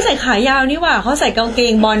ฮ้ยเขาไม่ได้ใส่ขายาวนี่หว่าเขาใส่กางเก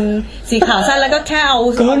งบอลสีขาวสั้นแล้วก็แค่เอา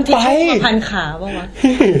ที่มาพันขาบ้างวะ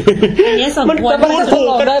อันนี้สมควรมันถูก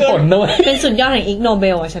ได้ผลด้วยเป็นสุดยอดแห่งอิกโนเบ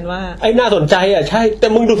ลอ่ะฉันว่าไอ้น่าสนใจอ่ะใช่แต่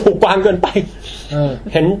มึงดูถูกกวางเกินไป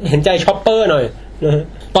เห็นใจช็อปเปอร์หน่อย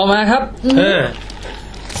ต่อมาครับ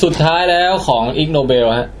สุดท้ายแล้วของอิกโนเบล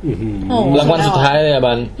ฮะรางวัลสุดท้ายเลย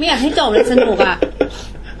บันไม่อยากให้จบเลยสนุกอ่ะ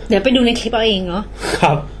เดี๋ยวไปดูในคลิปเอาเองเนาะค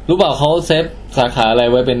รับรู้เปล่าเขาเซฟสาขาอะไร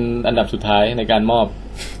ไว้เป็นอันดับสุดท้ายในการมอบ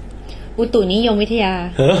อุตุนิยมวิทยา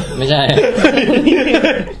ไม่ใช่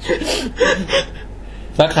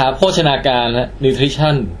สาขาโภชนาการนะ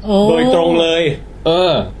nutrition โดยตรงเลย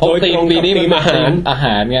เพราะปีนี้มีอาห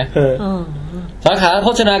ารไงสาขาโภ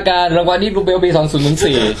ชนาการรางวัลอิกโนเบลปี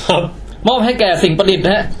2004ครับมอบให้แก่สิ่งประดิษฐ์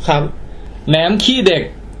ครับแหนมขี้เด็ก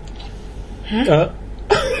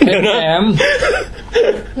แหนม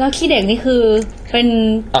แล้วขี้เด็กนี่คือเป็น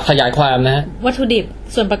ขยายความนะฮะวัตถุดิบ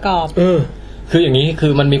ส่วนประกอบคืออย่างนี้คื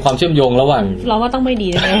อมันมีความเชื่อมโยงระหว่างเราว่าต้องไม่ดี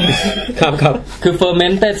นะครับคือ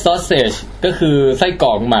fermented sausage ก็คือไส้กร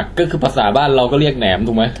อกหมักก็คือภาษาบ้านเราก็เรียกแหนม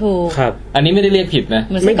ถูกไหมถูกครับอันนี้ไม่ได้เรียกผิดนะ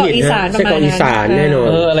ไม่ผิดนะไส้กรอกอีสานแน่นอน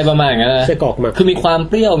อะไรประมาณอย่างนั้นไส้กรอกหมักคือมีความ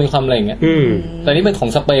เปรี้ยวมีความอะไรอย่างเงี้ยแต่นี่เป็นของ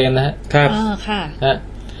สเปนนะฮะครับค่ะ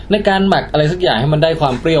ในการหมักอะไรสักอย่างให้มันได้ควา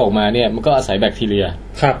มเปรี้ยวออกมาเนี่ยมันก็อาศัยแบคทีเรีย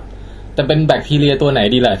ครับแต่เป็นแบคทีเรียตัวไหน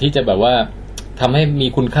ดีล่ะที่จะแบบว่าทำให้มี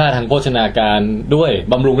คุณค่าทางโภชนาการด้วย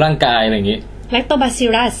บำรุงร่างกายอะไรอย่างนี้แลคโตบาซิล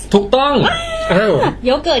ลัสถูกต้องโย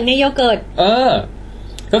เกิร์ตไงโยเกิร์ต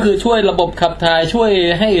ก็คือช่วยระบบขับถ่ายช่วย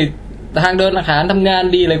ให้ทางเดินอาหารทำงาน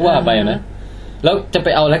ดีเลยว่าไปนะแล้วจะไป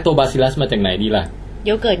เอาแลคโตบาซิลลัสมาจากไหนดีล่ะโย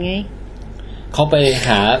เกิร์ตไงเขาไปห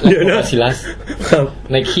าแลคโตบาซิลลัส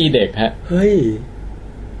ในขี้เด็กฮะเฮ้ย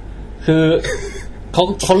คือ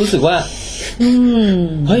เขารู้สึกว่า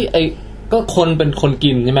เฮ้ยไอ้ก็คนเป็นคน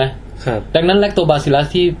กินใช่ไหมครับดังนั้นแลคโตบาซิลลัส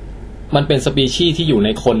ที่มันเป็นสปีชีส์ที่อยู่ใน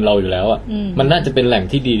คนเราอยู่แล้วอ่ะมันน่าจะเป็นแหล่ง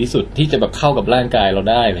ที่ดีที่สุดที่จะแบบเข้ากับร่างกายเรา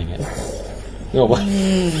ได้อะไรเงี้ยนึกออกปะ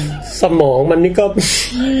สมองมันนี่ก็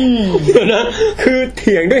นะคือเ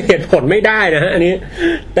ถียงด้วยเหตุผลไม่ได้นะฮะอันนี้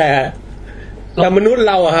แต่มนุษย์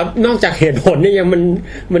เราอะครับนอกจากเหตุผลนี่ยัง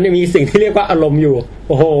มันยังมีสิ่งที่เรียกว่าอารมณ์อยู่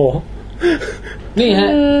โอ้โหนี่ฮะ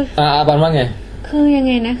อาบันว่าไงคือยัง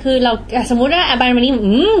ไงนะคือเราสมมุติว่าอาบันวันนี้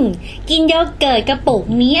กินโยเกิร์ตกระปุก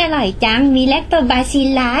นี้อร่อยจังมีแลคโตบาซิล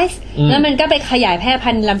ลัสแล้วมันก็ไปขยายแพร่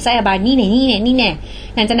พันธุ์ลำไส้อาบันนี่เนี่ย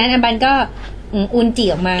หลังจากนั้นอาบันก็อุนจิ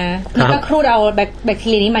ออกมาแล้วก็ครูดเอาแบคที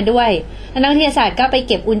เรียนี้มาด้วยแล้วนักวิทยาศาสตร์ก็ไป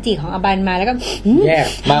เก็บอุนจิของอาบันมาแล้วก็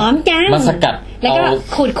หอมจังมาสกัดแล้วก็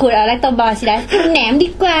ขูดเอาแลคโตบาซิลลัสแหนมดี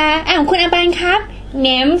กว่าคุณอาบันครับแหน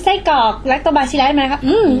มไส้กรอกแลคโตบาซิลลัสมาครับ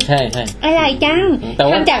ใช่อร่อยจัง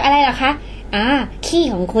ทำจากอะไรล่ะคะขี้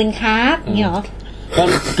ของคุณครับเนี่ยหรอก็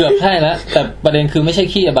เกือบใช่แล้วแต่ประเด็นคือไม่ใช่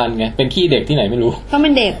ขี้อาบันไงเป็นขี้เด็กที่ไหนไม่รู้เพราะมั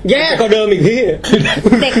นเด็กแย่กว่าเดิมอีกพี่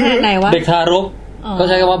เด็กขนาดไหนวะเด็กทารกก็ใ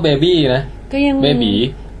ช้คำว่าเบบี้นะก็ยังเบบี้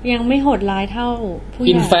ยังไม่โหดร้ายเท่าผู้ใหญ่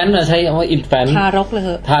อินแฟนต์นะใช้คำว่าอินแฟนต์ทารกเลย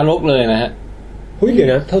ทารกเลยนะฮะ หุ้ยเดี๋ยว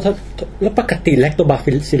นะแล้วปกติแลคโตบา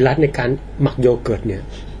ซิลลัสในการหมักโยเกิร์ตเนี่ย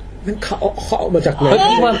มันเขาเอามาจากไหน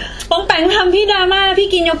ป้องแปงทำพี่ดราม่าพี่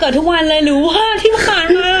กินโยเกิร์ตทุกวันเลยหรือว่าที่ผ่าน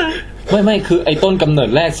มาไม่คือไอ้ต้นกำเนิด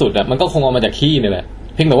แรกสุดอ่ะมันก็คงเอามาจากขี้นี่แหละ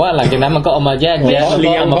เพียงแต่ว่าหลังจากนั้นมันก็เอามาแยกแยะแล้ว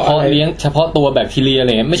ก็เอามาเพาะเลี้ยงเฉพาะตัวแบคทีเรียอะไร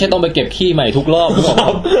เงี้ยไม่ใช่ต้องไปเก็บขี้ใหม่ทุกรอบ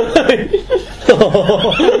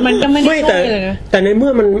มันก็ไม่ได้เลยนะแต่ในเมื่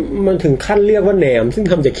อมันถึงขั้นเรียกว่าแหนมซึ่ง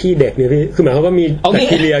ทำจากขี้เด็กเนี่ยพี่คือหมายความว่ามีแบค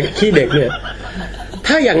ทีเรียขี้เด็กเนี่ย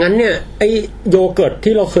ถ้าอย่างนั้นเนี่ยไอโยเกิร์ต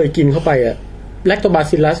ที่เราเคยกินเข้าไปอะแลคโตบา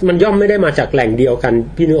ซิลลัสมันย่อมไม่ได้มาจากแหล่งเดียวกัน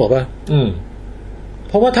พี่นึกออกป่ะ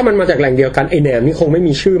เพราะว่าถ้ามันมาจากแหล่งเดียวกันไอแหนมนี่คงไม่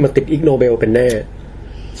มีชื่อมาติดอิกโนเบลเป็นแน่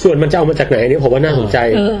ส่วนมันจะเอามาจากไหนเนี่ยผมว่าน่าสนใจ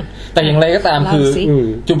แต่อย่างไรก็ตามคือ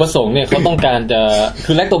จุดประสงค์เนี่ยเขาต้องการจะ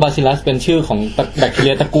คือแลคโตบาซิลลัสเป็นชื่อของแบคทีเรี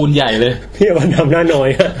ยตระกูลใหญ่เลยพี่วันทำหน้าน้อย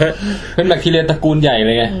เป็นแบคทีเรียตระกูลใหญ่เ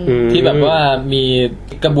ลยไงที่แบบว่ามี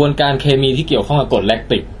กระบวนการเคมีที่เกี่ยวข้องกับกรดแลค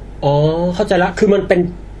ติกอ๋อเข้าใจละคือมันเป็น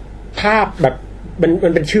ภาพแบบมั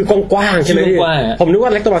นเป็นชื่อกว้างๆใช่ไหมผมนึกว่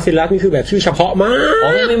าแลคโตบาซิลลัสนี่คือแบบชื่อเฉพาะมากอ๋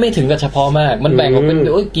อไม่ถึงกับเฉพาะมากมันแบ่งออกเป็น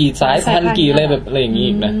กี่สายพันธุ์กี่อะไรแบบอะไรอย่างงี้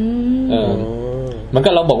อีกนะมันก็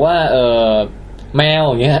เราบอกว่าแมว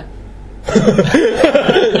อย่างเงี้ย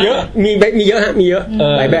เยอะมีเยอะฮะมีเยอะ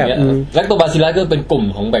หลายแบบแลคโตบาซิลลัสก็เป็นกลุ่ม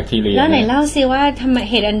ของแบคทีเรียแล้วไหนเล่าซิว่าทำไม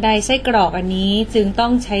เหตุอันใดไส้กรอกอันนี้จึงต้อ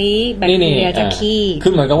งใช้แบคทีเรียจากขี้คื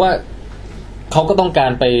อเหมือนกับว่าเขาก็ต้องกา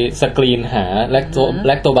รไปสกรีนหาแ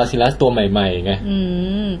ลคโตบาซิลลัสตัวใหม่ๆไง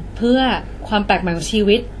เพื่อความแปลกใหม่ของชี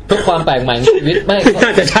วิตเพื่อความแปลกใหม่ของชีวิตไม่น่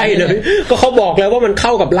าจะใช่เลยก็เขาบอกแล้วว่ามันเข้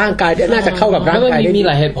ากับร่างกายน่าจะเข้ากับร่างกายมีห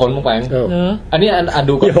ลายเหตุผลมากไปอันนี้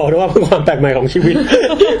ดูก็อย่าบอกว่าเพื่อความแปลกใหม่ของชีวิต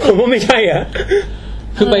ผมว่าไม่ใช่อ่ะ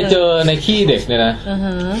คือไปเจอในขี้เด็กเนี่ยนะ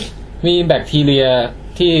มีแบคทีเรีย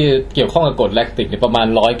ที่เกี่ยวข้องกับกรดแลคติกเนี่ยประมาณ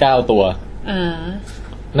109ตัว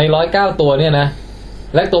ใน109ตัวเนี่ยนะ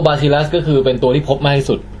แลคโตบาซิลลัสก็คือเป็นตัวที่พบมากที่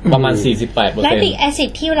สุดประมาณ 48% แลคติกแอซิด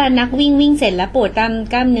ที่เวลานักวิ่งเสร็จแล้วปวดตาม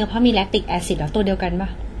กล้ามเนื้อเพราะมีแลคติกแอซิดแล้วตัวเดียวกันป่ะ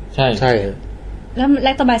ใช่แล้วแล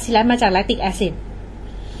คโตบาซิลลัสมาจากแลคติกแอซิด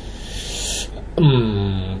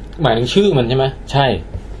หมายถึงชื่อมันใช่ไหมใช่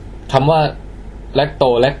คำว่าแล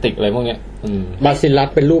คติกอะไรพวกเนี้ยบาซิลลัส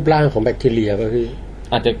เป็นรูปร่างของแบคทีเรียป่ะพี่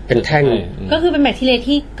อาจจะเป็นแท่งก็คือเป็นแบคทีเรีย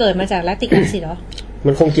ที่เกิดมาจากแลคติกแอซิดเหรอ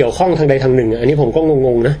มันคงเกี่ยวข้องทางใดทางหนึ่งอันนี้ผมก็ง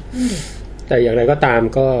งๆนะแต่อย่างไรก็ตาม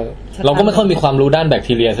ก็เราก็ไม่ค่อยมีความรู้ด้านแบค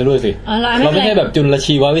ทีเรียซะด้วยสิเราไม่ใช่แบบจุล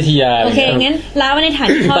ชีววิทยาโอเคงั้นล้าไว้ในฐาน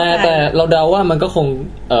ที่เข้าใจแต่เราเดาว่ามันก็คง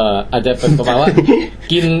อาจจะเป็นประมาณว่า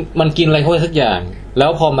มันกินอะไรเข้าไปสักอย่างแล้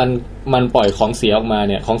วพอมันปล่อยของเสียออกมา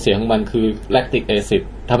เนี่ยของเสียของมันคือแลคติกแอซิด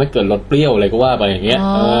ทำให้เกิดรสเปรี้ยวอะไรก็ว่าไปอย่างเงี้ย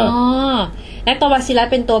แลคโตบาซิลลัส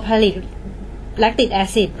เป็นตัวผลิตแลคติกแอ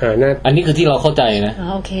ซิดอันนี้คือที่เราเข้าใจนะ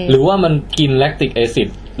หรือว่ามันกินแลคติกแอซิด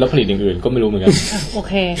แล้วผลิตอย่างอื่นก็ไม่รู้เหมือนกันโอ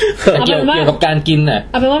เคเกี่ยวกับการกินน่ะ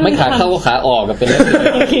ไม่ขาเข้าก็ขาออกกับเป็น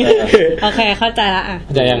โอเคเข้าใจละอ่ะเ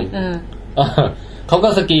ข้าใจยังเขาก็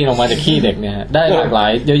สกรีนออกมาจากขี้เด็กเนี่ยได้หลากหลา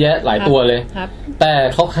ยเยอะแยะหลายตัวเลยแต่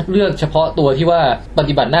เขาคัดเลือกเฉพาะตัวที่ว่าป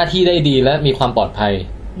ฏิบัติหน้าที่ได้ดีและมีความปลอดภัย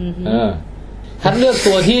คัดเลือก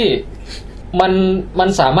ตัวที่มัน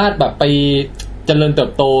สามารถแบบไปเจริญเติ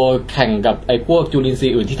บโตแข่งกับไอ้พวกจุลินทรี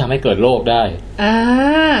ย์อื่นที่ทำให้เกิดโรคได้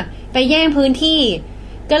ไปแย่งพื้นที่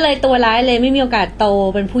ก็เลยตัวร้ายเลยไม่มีโอกาสโต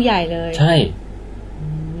เป็นผู้ใหญ่เลยใช่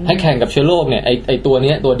ให้แข่งกับเชื้อโรคเนี่ยไอตัวเ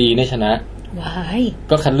นี้ยตัวดีเนี่ยชนะว้าย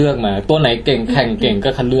ก็คัดเลือกมาตัวไหนเก่งแข่งเก่งก็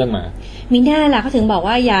คัดเลือกมามีหน้าล่ะเขาถึงบอก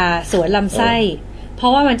ว่าอย่าสวนลำไส้เพรา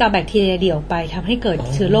ะว่ามันจะแบคทีเรียเดี่ยวไปทำให้เกิด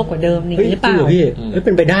เชื้อโรคกว่าเดิมนี่หรือเปล่าพี่เ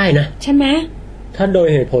ป็นไปได้นะใช่ไหมถ้าโดย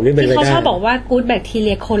เหตุผลนี่เป็นไปได้ที่เขาชอบบอกว่ากู๊ดแบคทีเ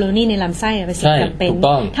รียโคโลนีในลำไส้เป็นสิ่งจำเป็น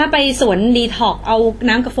ถ้าไปสวนดีท็อกเอา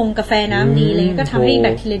น้ำกาแฟน้ำดีเลยก็ทำให้แบ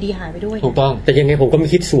คทีเรียดีหายไปด้วยถูกต้องแต่ยังไงผมก็ไม่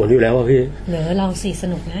คิดสวนอยู่แล้วอ่ะพี่ลองสิส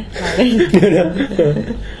นุกนะ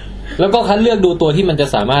แล้วก็คัดเลือกดูตัวที่มันจะ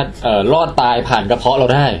สามารถรอดตายผ่านกระเพาะเรา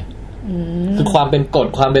ได้คือความเป็นกรด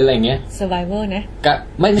ความเป็นอะไรอย่างเงี้ย survivor นะ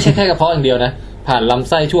ไม่ใช่แค่กระเพาะอย่างเดียวนะผ่านลำ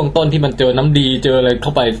ไส้ช่วงต้นที่มันเจอน้ำดีเจออะไรเข้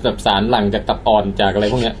าไปแบบสารหลั่งจากตับอ่อนจากอะไร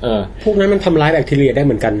พวกเนี้ยพวกนั้นมันทำร้ายแบคทีเรียได้เ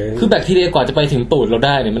หมือนกันนะคือแบคทีเรียกว่าจะไปถึงตูดเราไ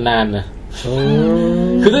ด้เนี่ยมันนานนะ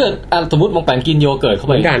คือถ้าสมมติปองแปงกินโยเกิร์ตเข้า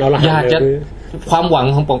ไปอยากจะความหวัง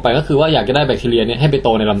ของปองแปงก็คือว่าอยากจะได้แบคทีเรียเนี่ยให้ไปโต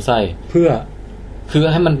ในลำไส้คือ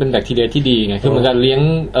ให้มันเป็นแบคทีเรียที่ดีไงคือเหมือนกับเลี้ยง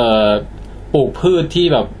ปลูกพืชที่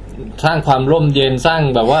แบบสร้างความร่มเย็นสร้าง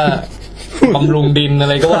แบบว่าบำรุงดินอะ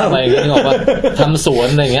ไรก็ว่าไปนึกออกป่ะทำสวน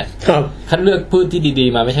อะไรเงี้ยคัดเลือกพืชที่ดี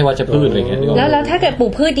ๆมาไม่ใช่วัชพืชอะไรเงี้ยแล้วถ้าเกิดปลู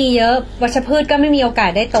กพืชดีเยอะวัชพืชก็ไม่มีโอกา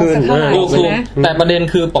สได้โตสักเท่าไหร่ใช่ไหมแต่ประเด็น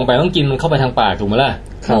คือป่องแปงต้องกินมันเข้าไปทางปากถูกไหมล่ะ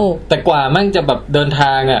แต่กว่ามั่งจะแบบเดินท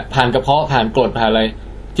างอ่ะผ่านกระเพาะผ่านกรดผ่านอะไร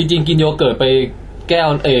จริงๆกินโยเกิร์ตไป แก้ว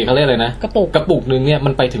เขาเรียกอะไรนะ กระปุก นึงเนี่ยมั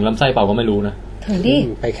นไปถึงลำไส้เปล่าก็ไม่รู้นะ ถึงดิ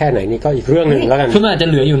ไปแค่ไหนนี่ก็อีกเรื่องนึงแล้วกันคือมันอาจจะ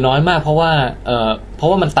เหลืออยู่น้อยมากเพราะว่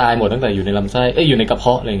ามันตายหมดตั้งแต่อยู่ในลำไส้อยู่ในกระเพ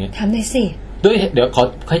าะอะไรเงี้ยทำได้สิด้วยเดี๋ยวขอ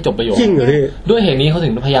ให้จบประโยคจริงเหรอพี่ด้วยเหตุนี้เขาถึ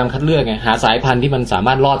งพยายามคัดเลือกไงหาสายพันธุ์ที่มันสาม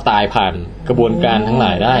ารถรอดตายผ่านกระบวนการทั้งหล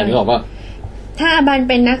ายได้นึกออกป่ะถ้าอาบัน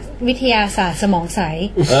เป็นนักวิทยาศาสตร์สมองใส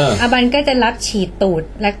อาบันก็จะรับฉีดตูด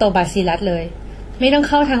แลคโตบาซิลลัสเลยไม่ต้อง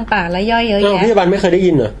เข้าทางปากและย่อยเยอะแยะพี่อาบันไม่เคยได้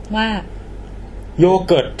ยินเหรอว่าโย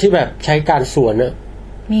เกิร์ตที่แบบใช้การสวนอะ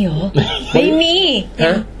มีเหรอไม่มี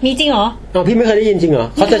มีจริงเหรอพี่ไม่เคยได้ยินจริงเหรอ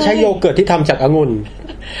เขาจะใช้โยเกิร์ตที่ทำจากองุ่น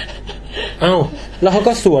อ้าวแล้วเขา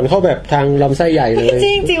ก็สวนเข้าแบบทางลำไส้ใหญ่เลยจ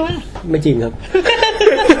ริงจริงวะไม่จริงครับ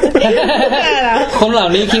คนเหล่า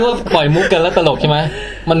นี้คิดว่าปล่อยมุกกันแล้วตลกใช่ไหม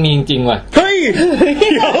มันมีจริงว่ะเฮ้ย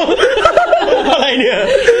อะไรเนี่ย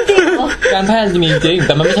การแพทย์จะมีจริงแ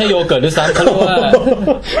ต่มันไม่ใช่โยเกิร์ตด้วยซ้ำเขาเรียกว่า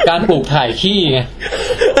การปลูกถ่ายขี้ไง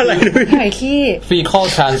อะไรถ่ายขี้ fecal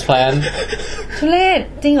transplant ทุเรศ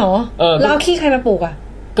จริงเหรอแล้วเอาขี้ใครมาปลูกอ่ะ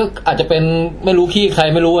ก็อาจจะเป็นไม่รู้ขี้ใคร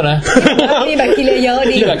ไม่รู้นะมีแบคทีเรียเยอะ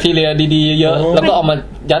ดีขี้แบคทีเรียดีๆเยอะแล้วก็เอามา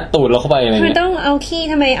ยัดตูดเราเข้าไปอะไรเงี้ยมันต้องเอาขี้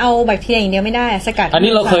ทำไมเอาแบคทีเรียอย่างเดียวไม่ได้สกัดอัน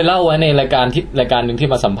นี้เราเคยเล่าไว้ในรายการนึงที่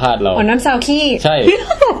มาสัมภาษณ์เราน้ำซาวขี้ใช่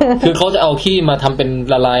คือเขาจะเอาขี้มาทำเป็น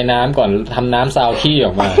ละลายน้ำก่อนทำน้ำซาวขี้อ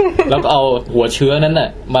อกมาแล้วก็เอาหัวเชื้อนั้นน่ะ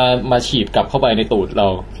มาฉีดกลับเข้าไปในตูดเรา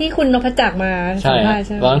ที่คุณนพจักรมาสัมภาษณ์ใ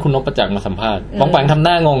ช่ตอนนั้นคุณนพจักรมาสัมภาษณ์บางปังทำห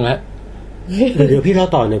น้างงฮะเดี๋ยวพี่เล่า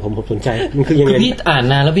ต่อหน่อยผมสนใจมันคือยังไงพี่อ่าน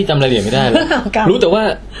นานแล้วพี่จำรายละเอียดไม่ได้แล้วรู้แต่ว่า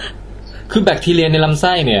คือแบคทีเรียในลำไ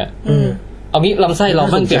ส้เนี่ยเอางี้ลำไส้เรา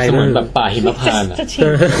มันเปรียบเสมือนแบบป่าหิมพานต์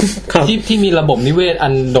ที่มีระบบนิเวศอั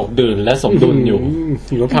นดกดื่นและสมดุลอยู่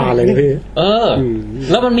หิมพานต์เลยพี่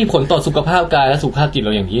แล้วมันมีผลต่อสุขภาพกายและสุขภาพจิตเร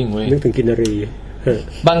าอย่างยิ่งเว้ยนึกถึงกินนารี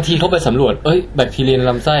บางทีเขาไปสำรวจแบคทีเรียใน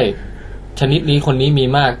ลำไส้ชนิดนี้คนนี้มี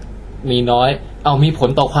มากมีน้อยมีผล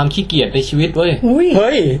ต่อความขี้เกียจในชีวิตเว้ยเ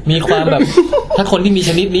ฮ้ยมีความแบบถ้าคนที่มีช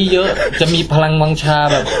นิดนี้เยอะจะมีพลังวังชา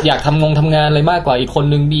แบบอยากทำงานอะไรมากกว่าอีกคน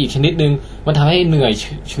นึงมีอีกชนิดนึงมันทำให้เหนื่อย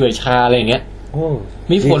เฉื่อยชาอะไรอย่างเงี้ย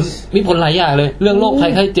มีผลหลายอย่างเลยเรื่องโรคภั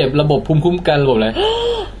ยไข้เจ็บระบบภูมิคุ้มกันระบบอะไร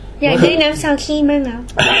อยากได้น้ำซาวขี้มากนะ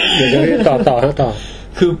เดี๋ยวต่อ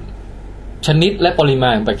คือชนิดและปริม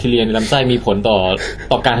าณแบคทีเรียในลำไส้มีผล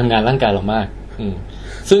ต่อการทำงานร่างกายเรามาก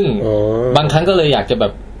ซึ่งบางครั้งก็เลยอยากจะแบ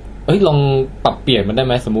บลองปรับเปลี่ยนมันได้ไ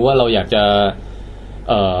หมสมมุติว่าเราอยากจะ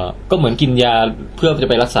ก็เหมือนกินยาเพื่อจะ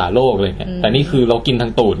ไปรักษาโรคอะไรเงี้ยแต่นี่คือเรากินทา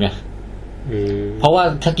งตูดไงเพราะว่า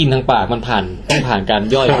ถ้ากินทางปากมันต้องผ่านการ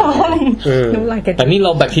ย่อยแต่นี่เร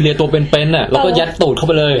าแบคทีเรียตัวเป็นๆน่ะเราก็ยัดตูดเข้าไ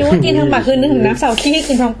ปเลยว่ากินทางปากคือนึกถึงน้ำซาวขี้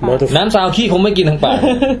กินทางปากน้ำซาวขี้คงไม่กินทางปาก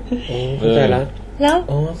ได้แล้ว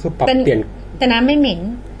คือปรับเปลี่ยนแต่น้ำไม่เหม็น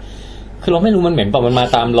คือเราไม่รู้มันเหม็นเปล่ามันมา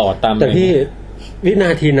ตามหลอดตามแต่พี่วินา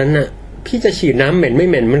ทีนั้นน่ะพี่จะฉีดน้ำเหม็นไม่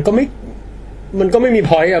เหม็นมันก็ไม่มี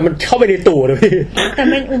พอยต์อ่ะมันเข้าไปในตูดนะพี่แต่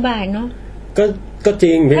มันอุบาทเนาะก็จ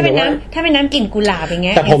ริงถ้าเป็นน้ำกลิ่นกุหลาบอย่างเ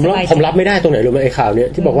งี้ยแต่ผมรับไม่ได้ตรงไหนรู้ไหมไอ้ข่าวเนี้ย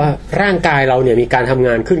ที่บอกว่าร่างกายเราเนี่ยมีการทำง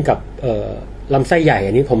านขึ้นกับลำไส้ใหญ่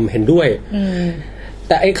อันนี้ผมเห็นด้วยแ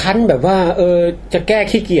ต่ไอ้คั้นแบบว่าจะแก้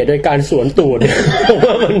ขี้เกียจโดยการสวนตูดเนี่ยผม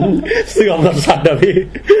ว่ามันเสื่อมกับสัตว์อะพี่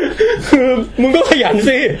คือมึงก็ขยัน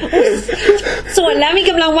สิสวนแล้วมี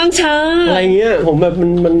กำลังวังชาอะไรเงี้ยผมแบบ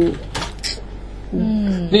มัน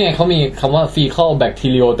นี่ไงเขามีคำว่า fecal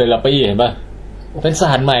bacteriotherapy เห็นป่ะเป็นศ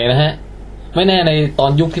าสตร์ใหม่นะฮะไม่แน่ในตอ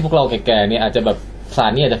นยุคที่พวกเราแก่ๆเนี่ยอาจจะแบบศาสต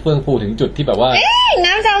ร์นี้อาจจะเฟื่องฟูถึงจุดที่แบบว่า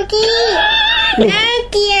น้ำซาวกี้น่า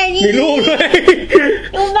เกลียดมีรูปด้วย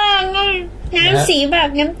ดูบางอ่ะน้ำสีแบบ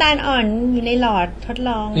น้ำตาลอ่อนอยู่ในหลอดทดล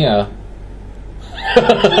องเนี่ยเหรอ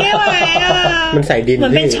ไม่ไหวอ่ะมันใส่ดินมั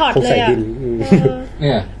นเป็นช็อตเลยอ่ะเ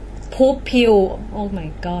นี่ยพุบพิวโอ้ my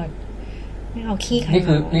god ไม่เอาขี้ใคร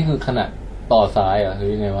นี่คือขนาดต่อสายอ่ะหรื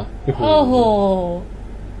อยังไงวะโอ้โห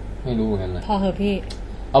ไม่รู้เหมือนกันเลยพอเหรอพี่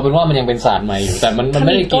เอาเป็นว่ามันยังเป็นศาสตร์ใหม่อยู่แต่มันไ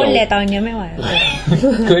ม่ได้เกี่ยวเลยตอนนี้ไม่ไหว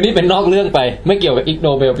คือนี่เป็นนอกเรื่องไปไม่เกี่ยวกับอิกโน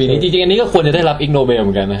เบลปีนี้จริงๆอันนี้ก็ควรจะได้รับอิกโนเบลเห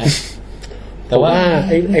มือนกันนะฮะแต่ว่า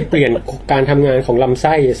ไอ้เปลี่ยนการทำงานของลำไ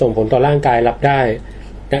ส้ส่งผลต่อร่างกายรับได้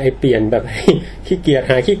แต่ไอ้เปลี่ยนแบบขี้เกียจ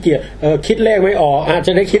ขี้เกียจคิดเลขไม่ออกอาจจ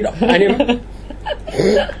ะได้คิดอันนี้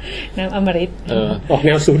น้ำอมฤตออกแน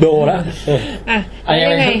วซูโดแล้วยั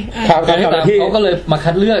งไงเขาก็เลยมา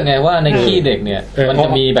คัดเลือกไงว่าในขี้เด็กเนี่ยมันจะ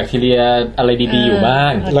มีแบคทีเรียอะไรดีๆอยู่บ้า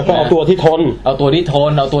งแล้วก็เอาตัวที่ทนเอาตัว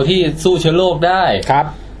ที่สู้เชื้อโรคได้ครับ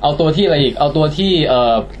เอาตัวที่อะไรอีกเอาตัวที่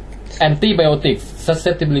antibiotic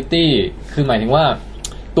susceptibility คือหมายถึงว่า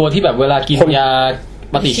ตัวที่แบบเวลากินยา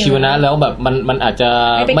ปฏิชีวนะแล้วแบบมันอาจจะ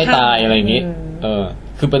ไม่ตายอะไรอย่างนี้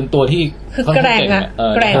คือเป็นตัวที่แกร่ง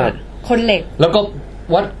คนเหล็กแล้วก็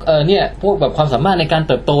วัดเนี่ยพวกแบบความสามารถในการ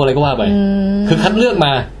เติบโตอะไรก็ว่าไปคือคัดเลือกม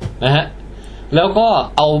านะฮะแล้วก็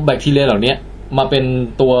เอาแบคทีเรียเหล่านี้ มาเป็น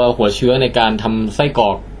ตัวหัวเชื้อในการทำไส้กร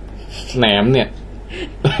อกแหนมเนี่ย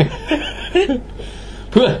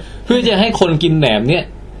เพื่อจะให้คนกินแหนมเนี่ย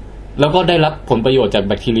แล้วก็ได้รับผลประโยชน์จากแ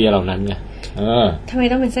บคทีเรียเหล่านั้นไงทำไม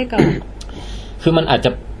ต้องเป็นไส้กรอก คือมั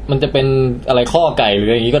นจะเป็นอะไรข้อไก่หรือ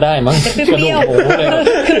อะไรอย่างนี้ก็ได้มั้ง จะเปรี้ยว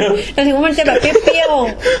ๆแต่ถึงว่ามันจะแบบเปรี้ยว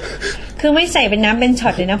ๆคือไม่ใส่เป็นน้ำเป็นช็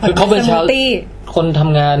อตเลยนะคือเขาเป็นชาวคนท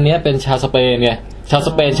ำงานเนี้ยเป็นชาวสเปนเนี่ยชาวส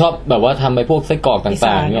เปนชอบแบบว่าทำไปพวกไส้กรอก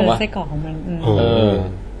ต่างๆเนี่ยว่าไส้กรอกของมัน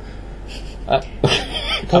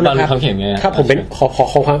ถ้าบ้านเขาเขียนไงถ้าผมเป็นขอ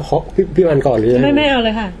พี่มันก่อนเลยไม่เอาเล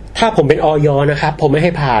ยค่ะถ้าผมเป็นอย.นะครับผมไม่ใ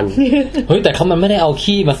ห้ผ่านเฮ้ยแต่เขามันไม่ได้เอา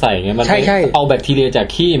ขี้มาใส่ไงมันเอาแบคทีเรียจาก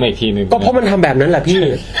ขี้มาอีกทีนึงก็เพราะมันทำแบบนั้นแหละพี่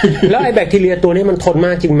แล้วไอ้แบคทีเรียตัวนี้มันทนม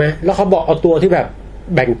ากจริงไหมแล้วเขาบอกเอาตัวที่แบบ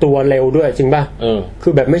แบ่งตัวเร็วด้วยจริงป่ะคื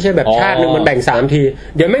อแบบไม่ใช่แบบชาตินึงมันแบ่ง3ที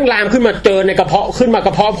เดี๋ยวแม่งลามขึ้นมาเจอในกระเพาะขึ้นมาก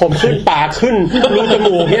ระเพาะผมขึ้นปากขึ้นรูจ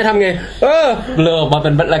มูกเนี่ยทำไงเลิกมาเป็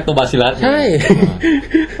นแลคโตบาซิลลัสใช่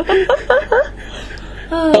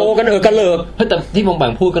โตกันกันเลิกแต่ที่ผมบั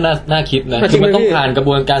งพูดก็น่าคิดนะคือมันต้องผ่านกระบ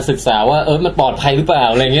วนการศึกษาว่ามันปลอดภัยหรือเปล่า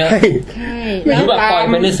อะไรเงี้ยใช่หรือแบบปล่อย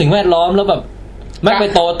ไปในสิ่งแวดล้อมแล้วแบบไม่ไป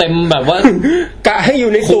โตเต็มแบบว่ากะให้อ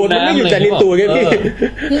ยู่ในตัวมันไม่อยู่แต่ในตัวแค่พี่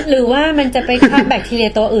หรือว่ามันจะไปฆ่าแบคทีเรีย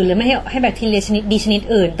ตัวอื่นหรือไม่ให้แบคทีเรียชนิดดีชนิด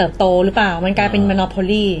อื่นเติบโตหรือเปล่ามันกลายเป็นมอนโพ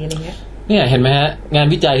ลีอะไรเงี้ยเนี่ยเห็นไหมฮะงาน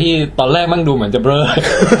วิจัยที่ตอนแรกมั่งดูเหมือนจะเบ้อ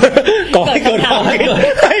ก่อให้เกิด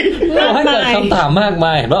คำถามมากม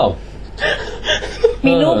ายเห็นเปล่า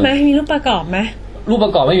มีรูปไหมมีรูปประกอบไหมรูปปร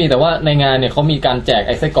ะกอบไม่มีแต่ว่าในงานเนี่ยเขามีการแจกไ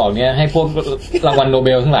อ้ไส้กรอกเนี่ยให้พวกรางวัลโนเบ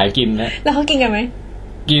ลทั้งหลายกินนะแล้วเขากินกันไหม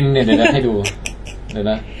กินเนี่ยเดี๋ยวนะให้ดูเดี๋ยว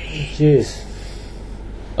นะ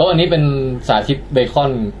อันนี้เป็นสาธิตเบ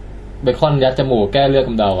คอนยัดจมูกแก้เลือดก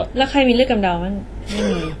ำเดาอ่ะแล้วใครมีเลือดกำเดามั้งไม่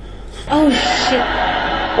มีโอ้ชิต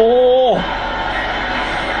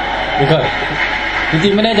นี่ก็จริ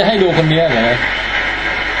งๆไม่ได้จะให้ดูคนเดียวเลย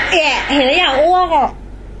เห็นแล้วอยากอ้วกอ่ะ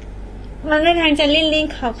มันได้ทางจะลิ้น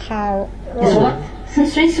ขาวๆ Some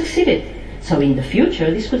strains succeeded. So in the future,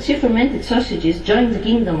 these could see fermented sausages join the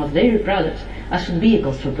kingdom of dairy products as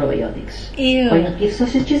vehicles for probiotics. Why not give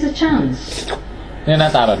sausages a chance? เนี่ยหน้า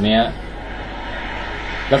ตาแบบนี้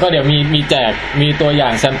แล้วก็เดี๋ยวมีตัวอย่า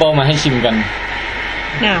งแซมเปิลมาให้ชิมกัน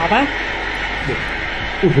หนาวปะ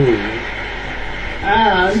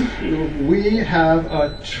And we have a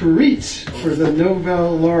treat for the Nobel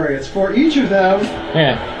laureates. For each of them,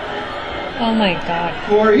 oh my god.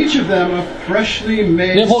 For each of them, a freshly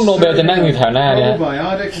made เนี่ยพวกโนเบลจะนั่งอยู่แถวหน้าเนี่ย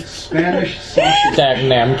probiotic Spanish sausage. แจกแ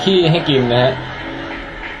หนมขี้ให้กินนะฮะ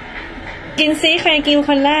กินซิใครกินค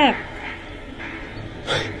นแรก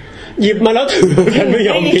หยิบมาแล้วถือกันไม่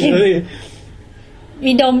ยอมกินเลย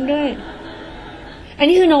มีดมด้วยอัน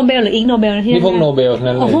นี้คือโนเบลหรืออีกโนเบลนะที่นี่พวกโนเบล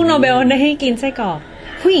นั่นเลยพวกโนเบลได้ให้กินไส้กรอก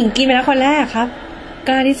ผู้หญิงกินไปแล้วคนแรกครับก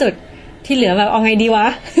ล้าที่สุดที่เหลือแบบเอาไงดีวะ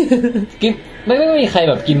กินไม่มีใคร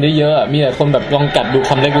แบบกินได้เยอะมีแต่คนแบบลองกัดดูค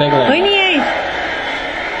ำเล็กๆเลยเฮ้ยนี่ไง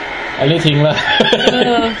อันนี้ทิ้งแล้ว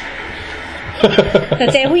แต่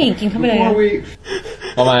เจ๊ผู้หญิงกินเข้าไปเลย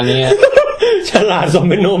ประมาณนี้ฉลาดสม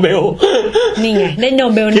เป็นโนเบลนี่ไงได้โน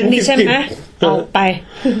เบลนั่นนี่ใช่ไหมเอาไป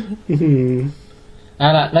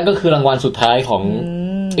นั่นก็คือรางวัลสุดท้ายของ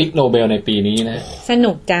อิกโนเบลในปีนี้นะส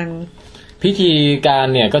นุกจังพิธีการ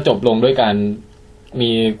เนี่ยก็จบลงด้วยการมี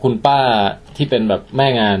คุณป้าที่เป็นแบบแม่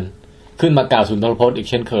งานขึ้นมากล่าวสุนทรพจน์อีก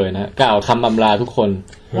เช่นเคยนะกล่าวคำอำลาทุกคน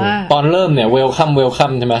ตอนเริ่มเนี่ยเวลคั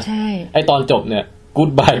มใช่ไหมใช่ไอตอนจบเนี่ยกู๊ด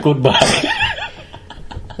บาย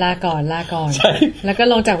ลาก่อนใช่แล้วก็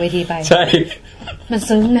ลงจากเวทีไปใช่มัน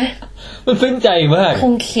ซึ้งนะมันซึ้งใจมากค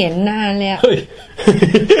งเขียนนานเลยเฮ้ย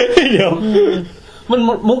เดี๋ยวมัน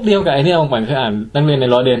มุกเดียวกับไอเนี่ยของมันเคยอ่านนักเรียนใน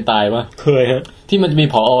ล้อเรียนตายป่ะเคยฮะที่มันจะมี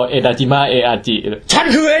ผอเอดาจิมะเออาจิฉัน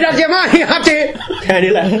คือเอดาจิมะเออาจิแค่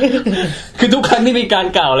นี้แหละคือทุกครั้งที่มีการ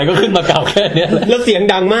กล่าวอะไรก็ขึ้นมากล่าวแค่นี้แล้วเสียง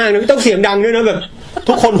ดังมากนะต้องเสียงดังด้วยนะแบบ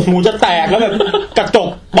ทุกคนหูจะแตกแล้วแบบกระจก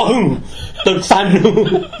ปึ้งตึกสั่น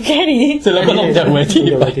แค่นี้เสร็จแล้วก็ลงจากเวที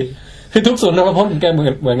ไปคือทุกส่วนเราพ้นแกเห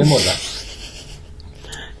มือนกันหมดอ่ะ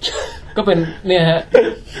ก็เป็นเนี่ยฮะ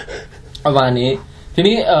ประมาณนี้ที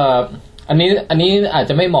นี้อันนี้อาจ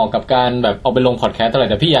จะไม่เหมาะกับการแบบเอาไปลงพอดแคสต์เท่าไหร่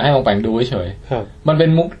แต่พี่อยากให้มองแปลงดูเฉยๆมันเป็น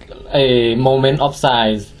มุกmoment of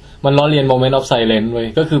silence มันล้อเลียน moment of silence เว้ย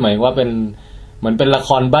ก็คือหมายว่าเป็นเหมือนเป็นละค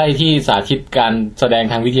รใบ้ที่สาธิตการแสดง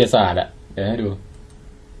ทางวิทยาศาสตร์อ่ะเดี๋ยวให้ดู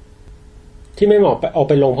ที่ไม่เหมาะเอา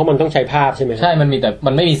ไปลงเพราะมันต้องใช้ภาพใช่ไหมใช่มันมีแต่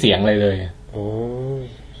มันไม่มีเสียงเลยอ๋อ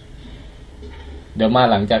เดี๋ยวมา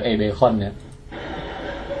หลังจากเบคอนเนี่ย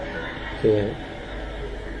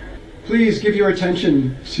Please give your attention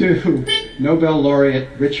to Nobel laureate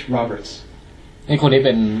Rich Roberts. นี่คนนี้เ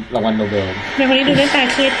ป็นรางวัลโนเบลในคนนี้ดูได้ตา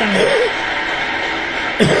เครียดจัง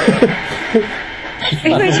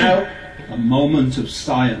Now, a moment of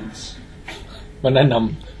science. มันแนะนำ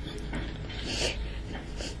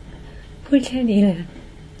พูดแค่นี้เลย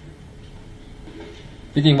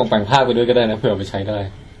ที่จริงบอกแบ่งภาคไปด้วยก็ได้นะเผื่อไปใช้ได้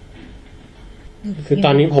คือต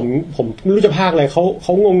อนนี้ผมไม่รู้จะภาคอะไรเข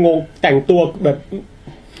างงแต่งตัวแบบ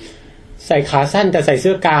ใส่ขาสั้นแต่ใส่เ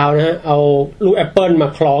สื้อกาวนะฮะเอาลูกแอปเปิลมา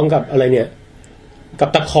คล้องกับอะไรเนี่ยกับ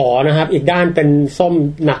ตะขอนะครับอีกด้านเป็นส้ม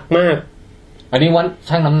หนักมากอันนี้วัด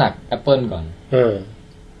ชั่งน้ำหนักแอปเปิลก่อน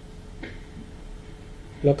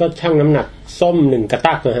แล้วก็ชั่งน้ำหนักส้ม1กระ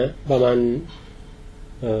ตักนะฮะประม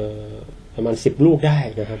าณ10ลูกได้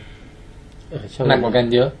นะครับหนักกว่ากัน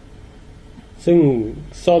เยอะซึ่ง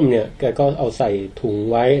ส้มเนี่ยแกก็เอาใส่ถุง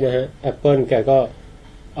ไว้นะฮะแอปเปิลแกก็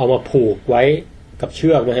เอามาผูกไว้กับเชื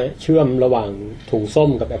อกนะฮะเชื่อมระหว่างถุงส้ม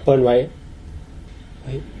กับแอปเปิลไว้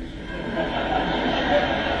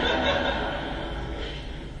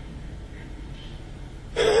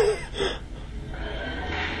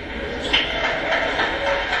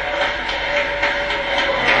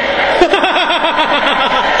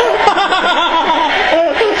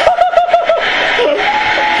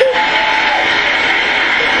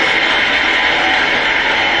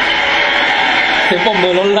เสียงปรบมื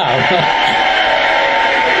อล้นหลาม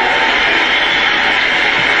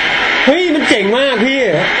เฮ้ยมันเจ๋งมากพี่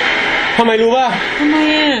ทำไมรู้ป่ะทำไม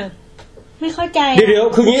อ่ะไม่เข้าใจเดี๋ยว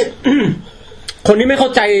คืองี้ คนที่ไม่เข้า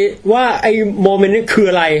ใจว่าไอ้โมเมนต์นี้คือ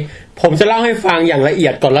อะไรผมจะเล่าให้ฟังอย่างละเอีย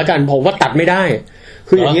ดก่อนแล้วกันผมว่าตัดไม่ได้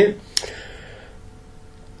คืออย่างนี้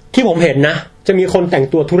ที่ผมเห็นนะจะมีคนแต่ง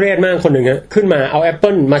ตัวทุเรศมากคนหนึ่งฮะขึ้นมาเอาแอปเปิ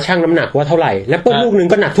ลมาชั่งน้ำหนักว่าเท่าไหร่แอปเปิลลูกนึง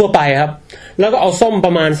ก็หนักทั่วไปครับแล้วก็เอาส้มป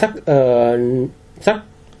ระมาณสัก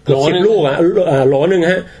เกือบ10ลูกอ่ะโหลนึง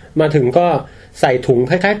ฮะมาถึงก็ใส่ถุง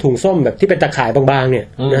คล้ายๆถุงส้มแบบที่เป็นตะข่ายบางๆเนี่ย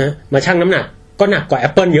นะฮะมาชั่งน้ำหนักก็หนักกว่าแอ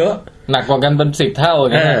ปเปิลเยอะหนักกว่ากันเป็น10เท่า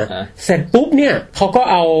นะเสร็จปุ๊บเนี่ยเขาก็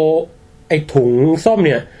เอาไอ้ถุงส้มเ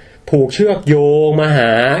นี่ยผูกเชือกโยงมาหา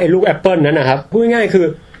ไอ้ลูกแอปเปิลนั้นนะครับพูดง่ายๆคือ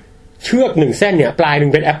เชือก1เส้นเนี่ยปลายนึ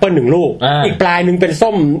งเป็นแอปเปิล1ลูกอีกปลายนึงเป็น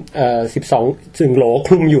ส้ม12โหลค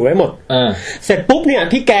ลุมอยู่ไว้หมดเสร็จปุ๊บเนี่ย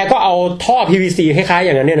พี่แกก็เอาท่อ PVC คล้ายๆอ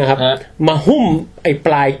ย่างนั้นเนี่ยนะครับมาหุ้มไอ้ป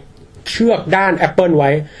ลายเชือกด้านแอปเปิลไ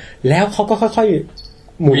ว้แล้วเขาก็ค่อย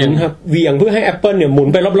ๆหมุนครับเวียงเพื่อให้แอปเปิลเนี่ยหมุน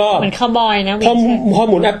ไปรอบๆเหมือนคาวบอยนะพอ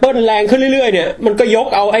หมุนแอปเปิลแรงขึ้นเรื่อยๆเนี่ยมันก็ยก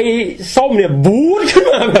เอาไอ้ส้มเนี่ยบู๊ดขึ้น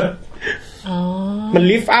มาแบบมัน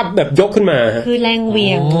ลิฟต์อัพแบบยกขึ้นมาคือแรงเวี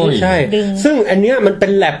ยงใช่ซึ่งอันเนี้ยมันเป็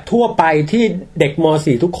นแลบทั่วไปที่เด็กม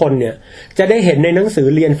.4 ทุกคนเนี่ยจะได้เห็นในหนังสือ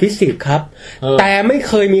เรียนฟิสิกส์ครับแต่ไม่เ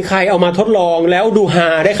คยมีใครเอามาทดลองแล้วดูฮา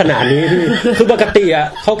ได้ขนาดนี้พี่คือปกติอ่ะ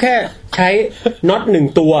เขาแค่ใช้น็อต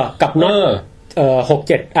1ตัวกับน็อต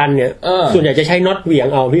6-7 อันเนี่ยส่วนใหญ่จะใช้น็อตเหวี่ยง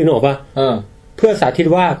เอาพี่นึกออกป่ะเพื่อสาธิต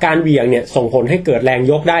ว่าการเหวี่ยงเนี่ยส่งผลให้เกิดแรง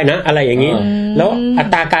ยกได้นะอะไรอย่างนี้แล้วอั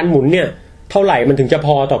ตราการหมุนเนี่ยเท่าไหร่มันถึงจะพ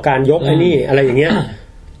อต่อการยกไอ้นี่อะไรอย่างเงี้ย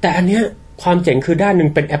แต่อันเนี้ยความเจ๋งคือด้านหนึ่ง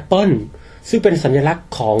เป็นแอปเปิลซึ่งเป็นสัญลักษณ์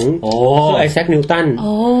ของไอแซคนิวตัน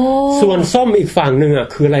ส่วนส้มอีกฝั่งหนึ่งอ่ะ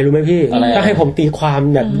คืออะไรรู้ไหมพี่ถ้าให้ผมตีความ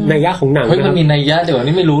แบบนัยยะของหนังมันมีนัยยะเดี๋ยว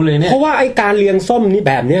นี้ไม่รู้เลยเนี่ยเพราะว่าไอการเรียงส้มนี่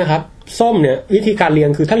แบบเนี้ยครับส้มเนี่ยวิธีการเรียง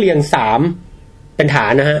คือถ้าเรียง3เป็นฐา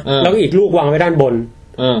นนะฮะแล้วก็อีกลูกวางไว้ด้านบน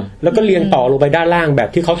แล้วก็เรียงต่อลงไปด้านล่างแบบ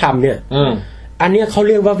ที่เขาทำเนี่ยอันเนี้ยเขาเ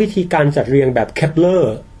รียกว่าวิธีการจัดเรียงแบบเคปเลอ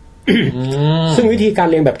ร์ซึ่งวิธีการ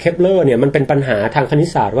เรียงแบบเคปเลอร์เนี่ยมันเป็นปัญหาทางคณิต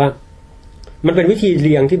ศาสตร์ว่ามันเป็นวิธีเ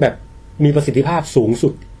รียงที่แบบมีประสิทธิภาพสูงสุ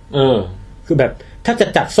ดคือแบบถ้าจะ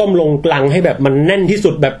จัดส้มลงลังให้แบบมันแน่นที่สุ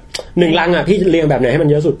ดแบบ1ลังอ่ะพี่เรียงแบบไหนให้มัน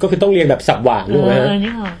เยอะสุดก็คือต้องเรียงแบบสับหว่างถูกไหมฮะ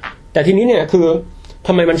แต่ทีนี้เนี่ยคือท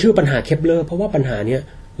ำไมมันชื่อปัญหาเคปเลอร์เพราะว่าปัญหาเนี่ย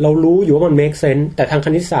เรารู้อยู่ว่ามัน make sense แต่ทางค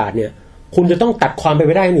ณิตศาสตร์เนี่ยคุณจะต้องตัดความเป็นไ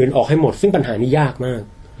ปได้อื่นออกให้หมดซึ่งปัญหานี้ยากมาก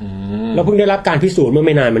เราเพิ่งได้รับการพิสูจน์เมื่อไ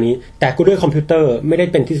ม่นานมานี้แต่ก็ด้วยคอมพิวเตอร์ไม่ได้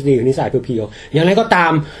เป็นทฤษฎีคณิตศาสตร์เพียวๆอย่างไรก็ตา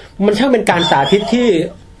มมันช่างเป็นการสาธิตที่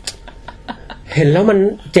เห็นแล้วมัน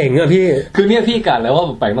เจ๋งอะพี่คือเนี่ยพี่กะแล้วว่า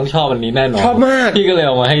ไปต้องชอบวันนี้แน่นอนชอบมากพี่ก็เลยเ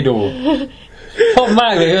อามาให้ดูชอบมา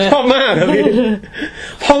กเลยชอบมากครับพี่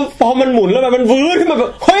พอมันหมุนแล้วมันวื้อขึ้นมาแบ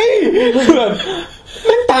บเฮ้ยแบบ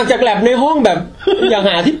มันต่างจากแลบในห้องแบบอย่างห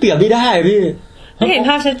าที่เปรียบไม่ได้พี่เห็นภ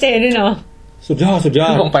าพชัดเจนด้วยเนาะสุดยอ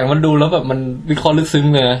ดของไปมันดูแล้วแบบมันวิเคราะห์ลึกซึ้ง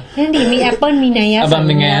เลยนั่นดีมีแอปเปิลมีนัยยะมันเ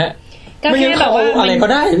ป็นไงฮะก็แค่แบบว่าอะไรก็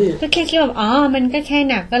ได้ก็แค่คิดว่ามันก็แค่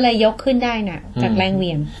หนักก็เลยยกขึ้นได้น่ะจากแรงเห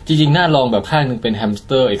วี่ยงจริงๆน่าลองแบบข้างนึงเป็นแฮมสเ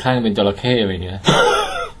ตอร์อีกข้างนึงเป็นจระเข้อะไรอย่างเงี้ย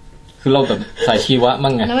คือเราแบบสายชีวะ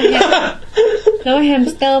มั่งไงแล้วแฮม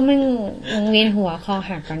สเตอร์มันเวียนหัวคอ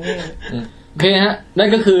หักกันเลยโอเคฮะนั่น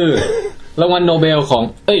ก็คือรางวัลโนเบลของ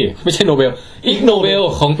ไม่ใช่โนเบลอีกโนเบล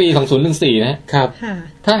ของปี2014นะครับ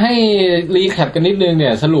ถ้าให้รีแคปกันนิดนึงเนี่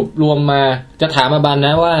ยสรุปรวมมาจะถามอาบันน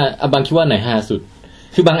ะว่าอาบันคิดว่าไหนฮาสุด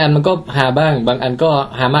คือบางอันมันก็ฮาบ้างบางอันก็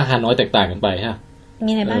ฮามากฮาน้อยแตกต่างกันไปฮะ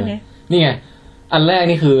มีอะไรบ้างนะนี่ไงอันแรก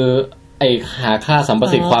นี่คือ ไอหาค่าสัมประ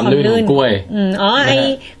สิทธิ์ความลื่นของกล้วย อ๋อไอ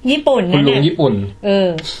ญี่ปุ่นนั่นแหละคุณลุงญี่ปุ่น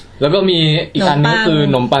แล้วก็มีอีกอันนึงคือ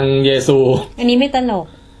ขนมปังเยซูอันนี้ไม่ตลก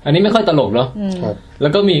อันนี้ไม่ค่อยตลกเนาะแล้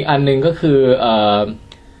วก็มีอีกอันนึงก็คือ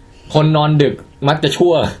คนนอนดึกมักจะชั่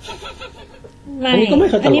วอันนี้ก็ไม่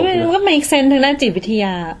ค่อยตลกอันนี้มันก็ make sense ทางด้านจิตวิทย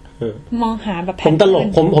ามองหาแบบผมตลก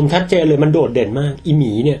ผมชัดเจนเลยมันโดดเด่นมากอีห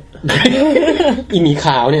มีเนี่ย อีหมีข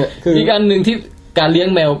าวเนี่ยคืออีกอันนึงที่การเลี้ยง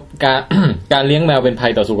แมวการเลี้ยงแมวเป็นภั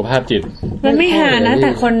ยต่อสุขภาพจิตมันไม่หานะแต่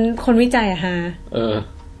คนวิจัยหา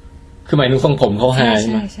คือหมายถึงทรงผมเขาหาใช่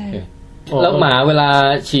ไหมแล้วหมาเวลา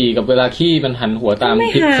ฉี่กับเวลาขี้มันหันหัวตาม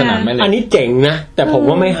ทิศสนามแม่เหล็กอันนี้เจ๋งนะแต่ผม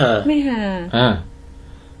ว่าไม่หา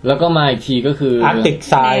แล้วก็มาอีกทีก็คืออาร์ติก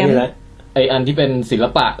ไซน์นี่แหละไออันที่เป็นศิล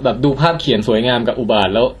ปะแบบดูภาพเขียนสวยงามกับอุบาท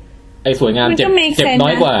แล้วไอสวยงามเจ็บน้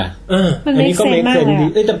อยกว่าอันนี้ก็เมคเซนดี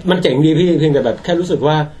แต่มันเจ๋งดีพี่เพียงแต่แบบแค่รู้สึก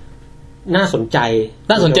ว่าน่าสนใจ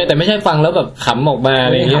แต่ไม่ใช่ฟังแล้วแบบขำออกมาอะ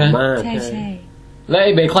ไรอย่างเงี้ยใช่แล้วไอ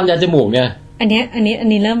เบคอนยัดจมูกเนี่ยอัน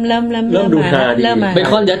นี้เริ่มดูฮาดีเบ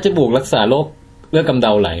คอนยัดจมูกรักษาโรคเลือดกำเด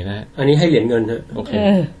าไหลนะอันนี้ให้เหรียญเงินฮะโอเค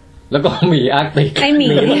แล้วก็หมีอาร์กติกให้หมี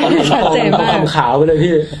ความขาวไปเลย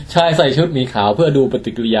พี่ใช่ใส่ชุดหมีขาวเพื่อดูป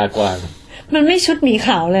ฏิกิริยากวางมันไม่ชุดหมีข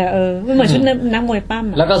าวเลยมันเหมือนชุดนักมวยปั้ม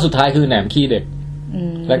แล้วก็สุดท้ายคือแหนมขี้เด็ก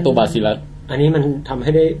แลคโตบาซิลลัสอันนี้มันทำใ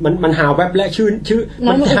ห้ได้มันหาเว็บและชื่อ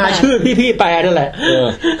มันหาชื่อพี่แปลนั่นแหละ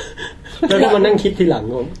แล้วก็มานั่งคิดทีหลัง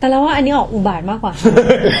แต่เราว่าอันนี้ออกอุบาทมากกว่า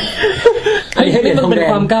อันนี้มันเป็น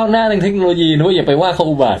ความก้าวหน้าในเทคโนโลยีนะอย่าไปว่าเขา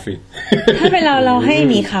อุบาทสิถ้าเป็นเราให้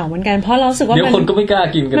หมีขาวเหมือนกันเพราะเราสึกว่าเดี๋ยวคนก็ไม่กล้า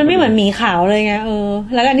กินกันมันไม่เหมือนหมีขาวเลยไง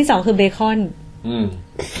แล้วอันที่2คือเบคอน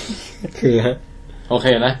คือฮะโอเค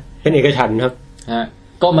นะเป็นเอกฉันท์ครับ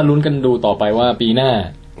ก็มาลุ้นกันดูต่อไปว่าปีหน้า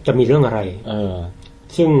จะมีเรื่องอะไร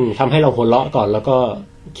ซึ่งทำให้เราหัวเราะก่อนแล้วก็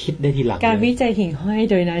คิดได้ทีหลังการวิจัยหิ่งห้อย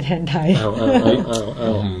โดยนายแทนไทย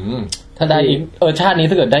ถ้าได้อีกชาตินี้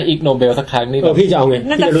ถ้าเกิดได้อีกโนเบลสักครั้งนี่พี่จะเอาไง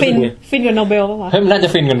น่าจะฟินกับโนเบลป่ะวะน่าจะ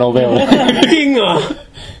ฟินกับโนเบลจริงเหรอ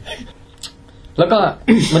แล้วก็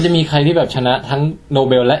มันจะมีใครที่แบบชนะทั้งโน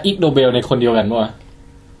เบลและอีกโนเบลในคนเดียวกันป่ะ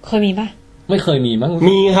เคยมีป่ะไม่เคยมีมั้ง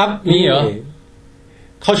มีครับมีเหรอ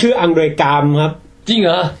เขาชื่ออังเดรกามครับจริงเห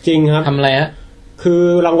รอจริงครับทำอะไรฮะคือ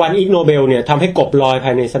รางวัลอีกโนเบลเนี่ยทำให้กบลอยภ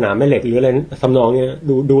ายในสนามแม่เหล็กหรืออะไรทำนองเนี้ย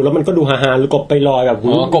ดูแล้วมันก็ดูฮาๆหรือกบไปลอยแบบ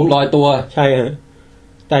กบลอยตัวใช่ฮะ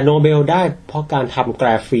แต่โนเบลได้เพราะการทำกร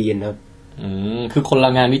าฟีนครับคือคนละ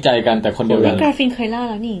งานวิจัยกันแต่คนเดียวกันกราฟีนเคยเล่า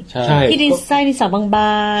แล้วนี่ใช่ที่ดินไส้ดินสอบาง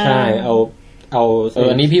ๆใช่เอา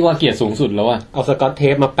อันนี้พี่ว่าเกียรติสูงสุดแล้วอะเอาสกอตเท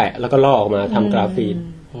ปมาแปะแล้วก็ลอกออกมาทำกราฟีน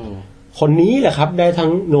คนนี้แหละครับได้ทั้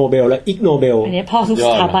งโนเบลและอีกโนเบลอันนี้พ่อทุกส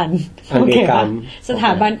ถาบันโอเคครับสถ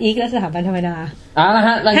าบันอีกและสถาบันธรรมดานะฮ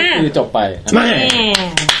ะนั่นคือจบไปไม่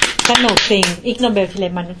สนุกจริงอีกโนเบลทีไร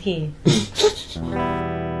มันทุกที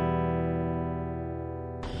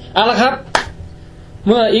ละครับเ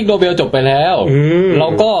มื่ออีกโนเบลจบไปแล้วเรา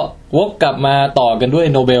ก็วกกลับมาต่อกันด้วย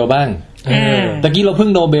โนเบลบ้างตะกี้เราเพิ่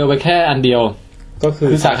งโนเบลไปแค่อันเดียวก็คื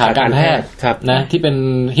อสาขาการแพทย์นะที่เป็น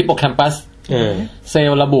ฮิปโปแคมปัสเซล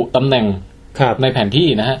ล์ระบุตำแหน่งในแผนที่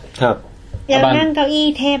นะฮะครับอยากนั่งเก้าอี้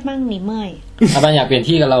เทพมั่งหนีเมื่อยอาบานอยากเปลี่ยน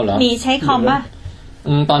ที่กับเราเหรอมีใช้คอมป่ะ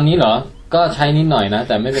ตอนนี้เหรอก็ใช้นิดหน่อยนะแ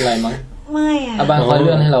ต่ไม่เป็นไรมั้งเมื่อยอาบานคอยเ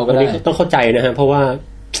ลื่อนให้เราก็ได้ต้องเข้าใจนะฮะเพราะว่า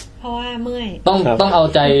เมื่อยต้องเอา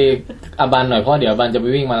ใจอาบานหน่อยเพราะเดี๋ยวอาบานจะไป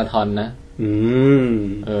วิ่งมาราธอนนะ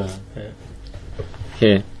โอเค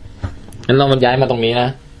งั้นเราย้ายมาตรงนี้นะ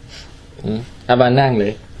อาบานนั่งเล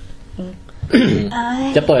ย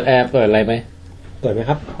จะเปิดแอร์เปิดอะไรไหมเปิดไหม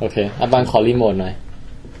ครับโอเคอาบานขอรีโมทหน่อย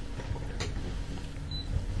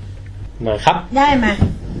มาครับได้มา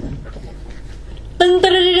ตึง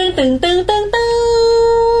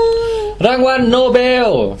รางวัลโนเบล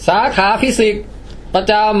สาขาฟิสิกส์ประ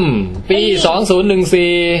จำปี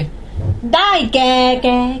2014ได้แก่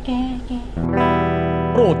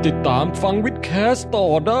โปรดติดตามฟังวิดแคสต์ต่อ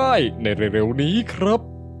ได้ในเร็วๆนี้ครับ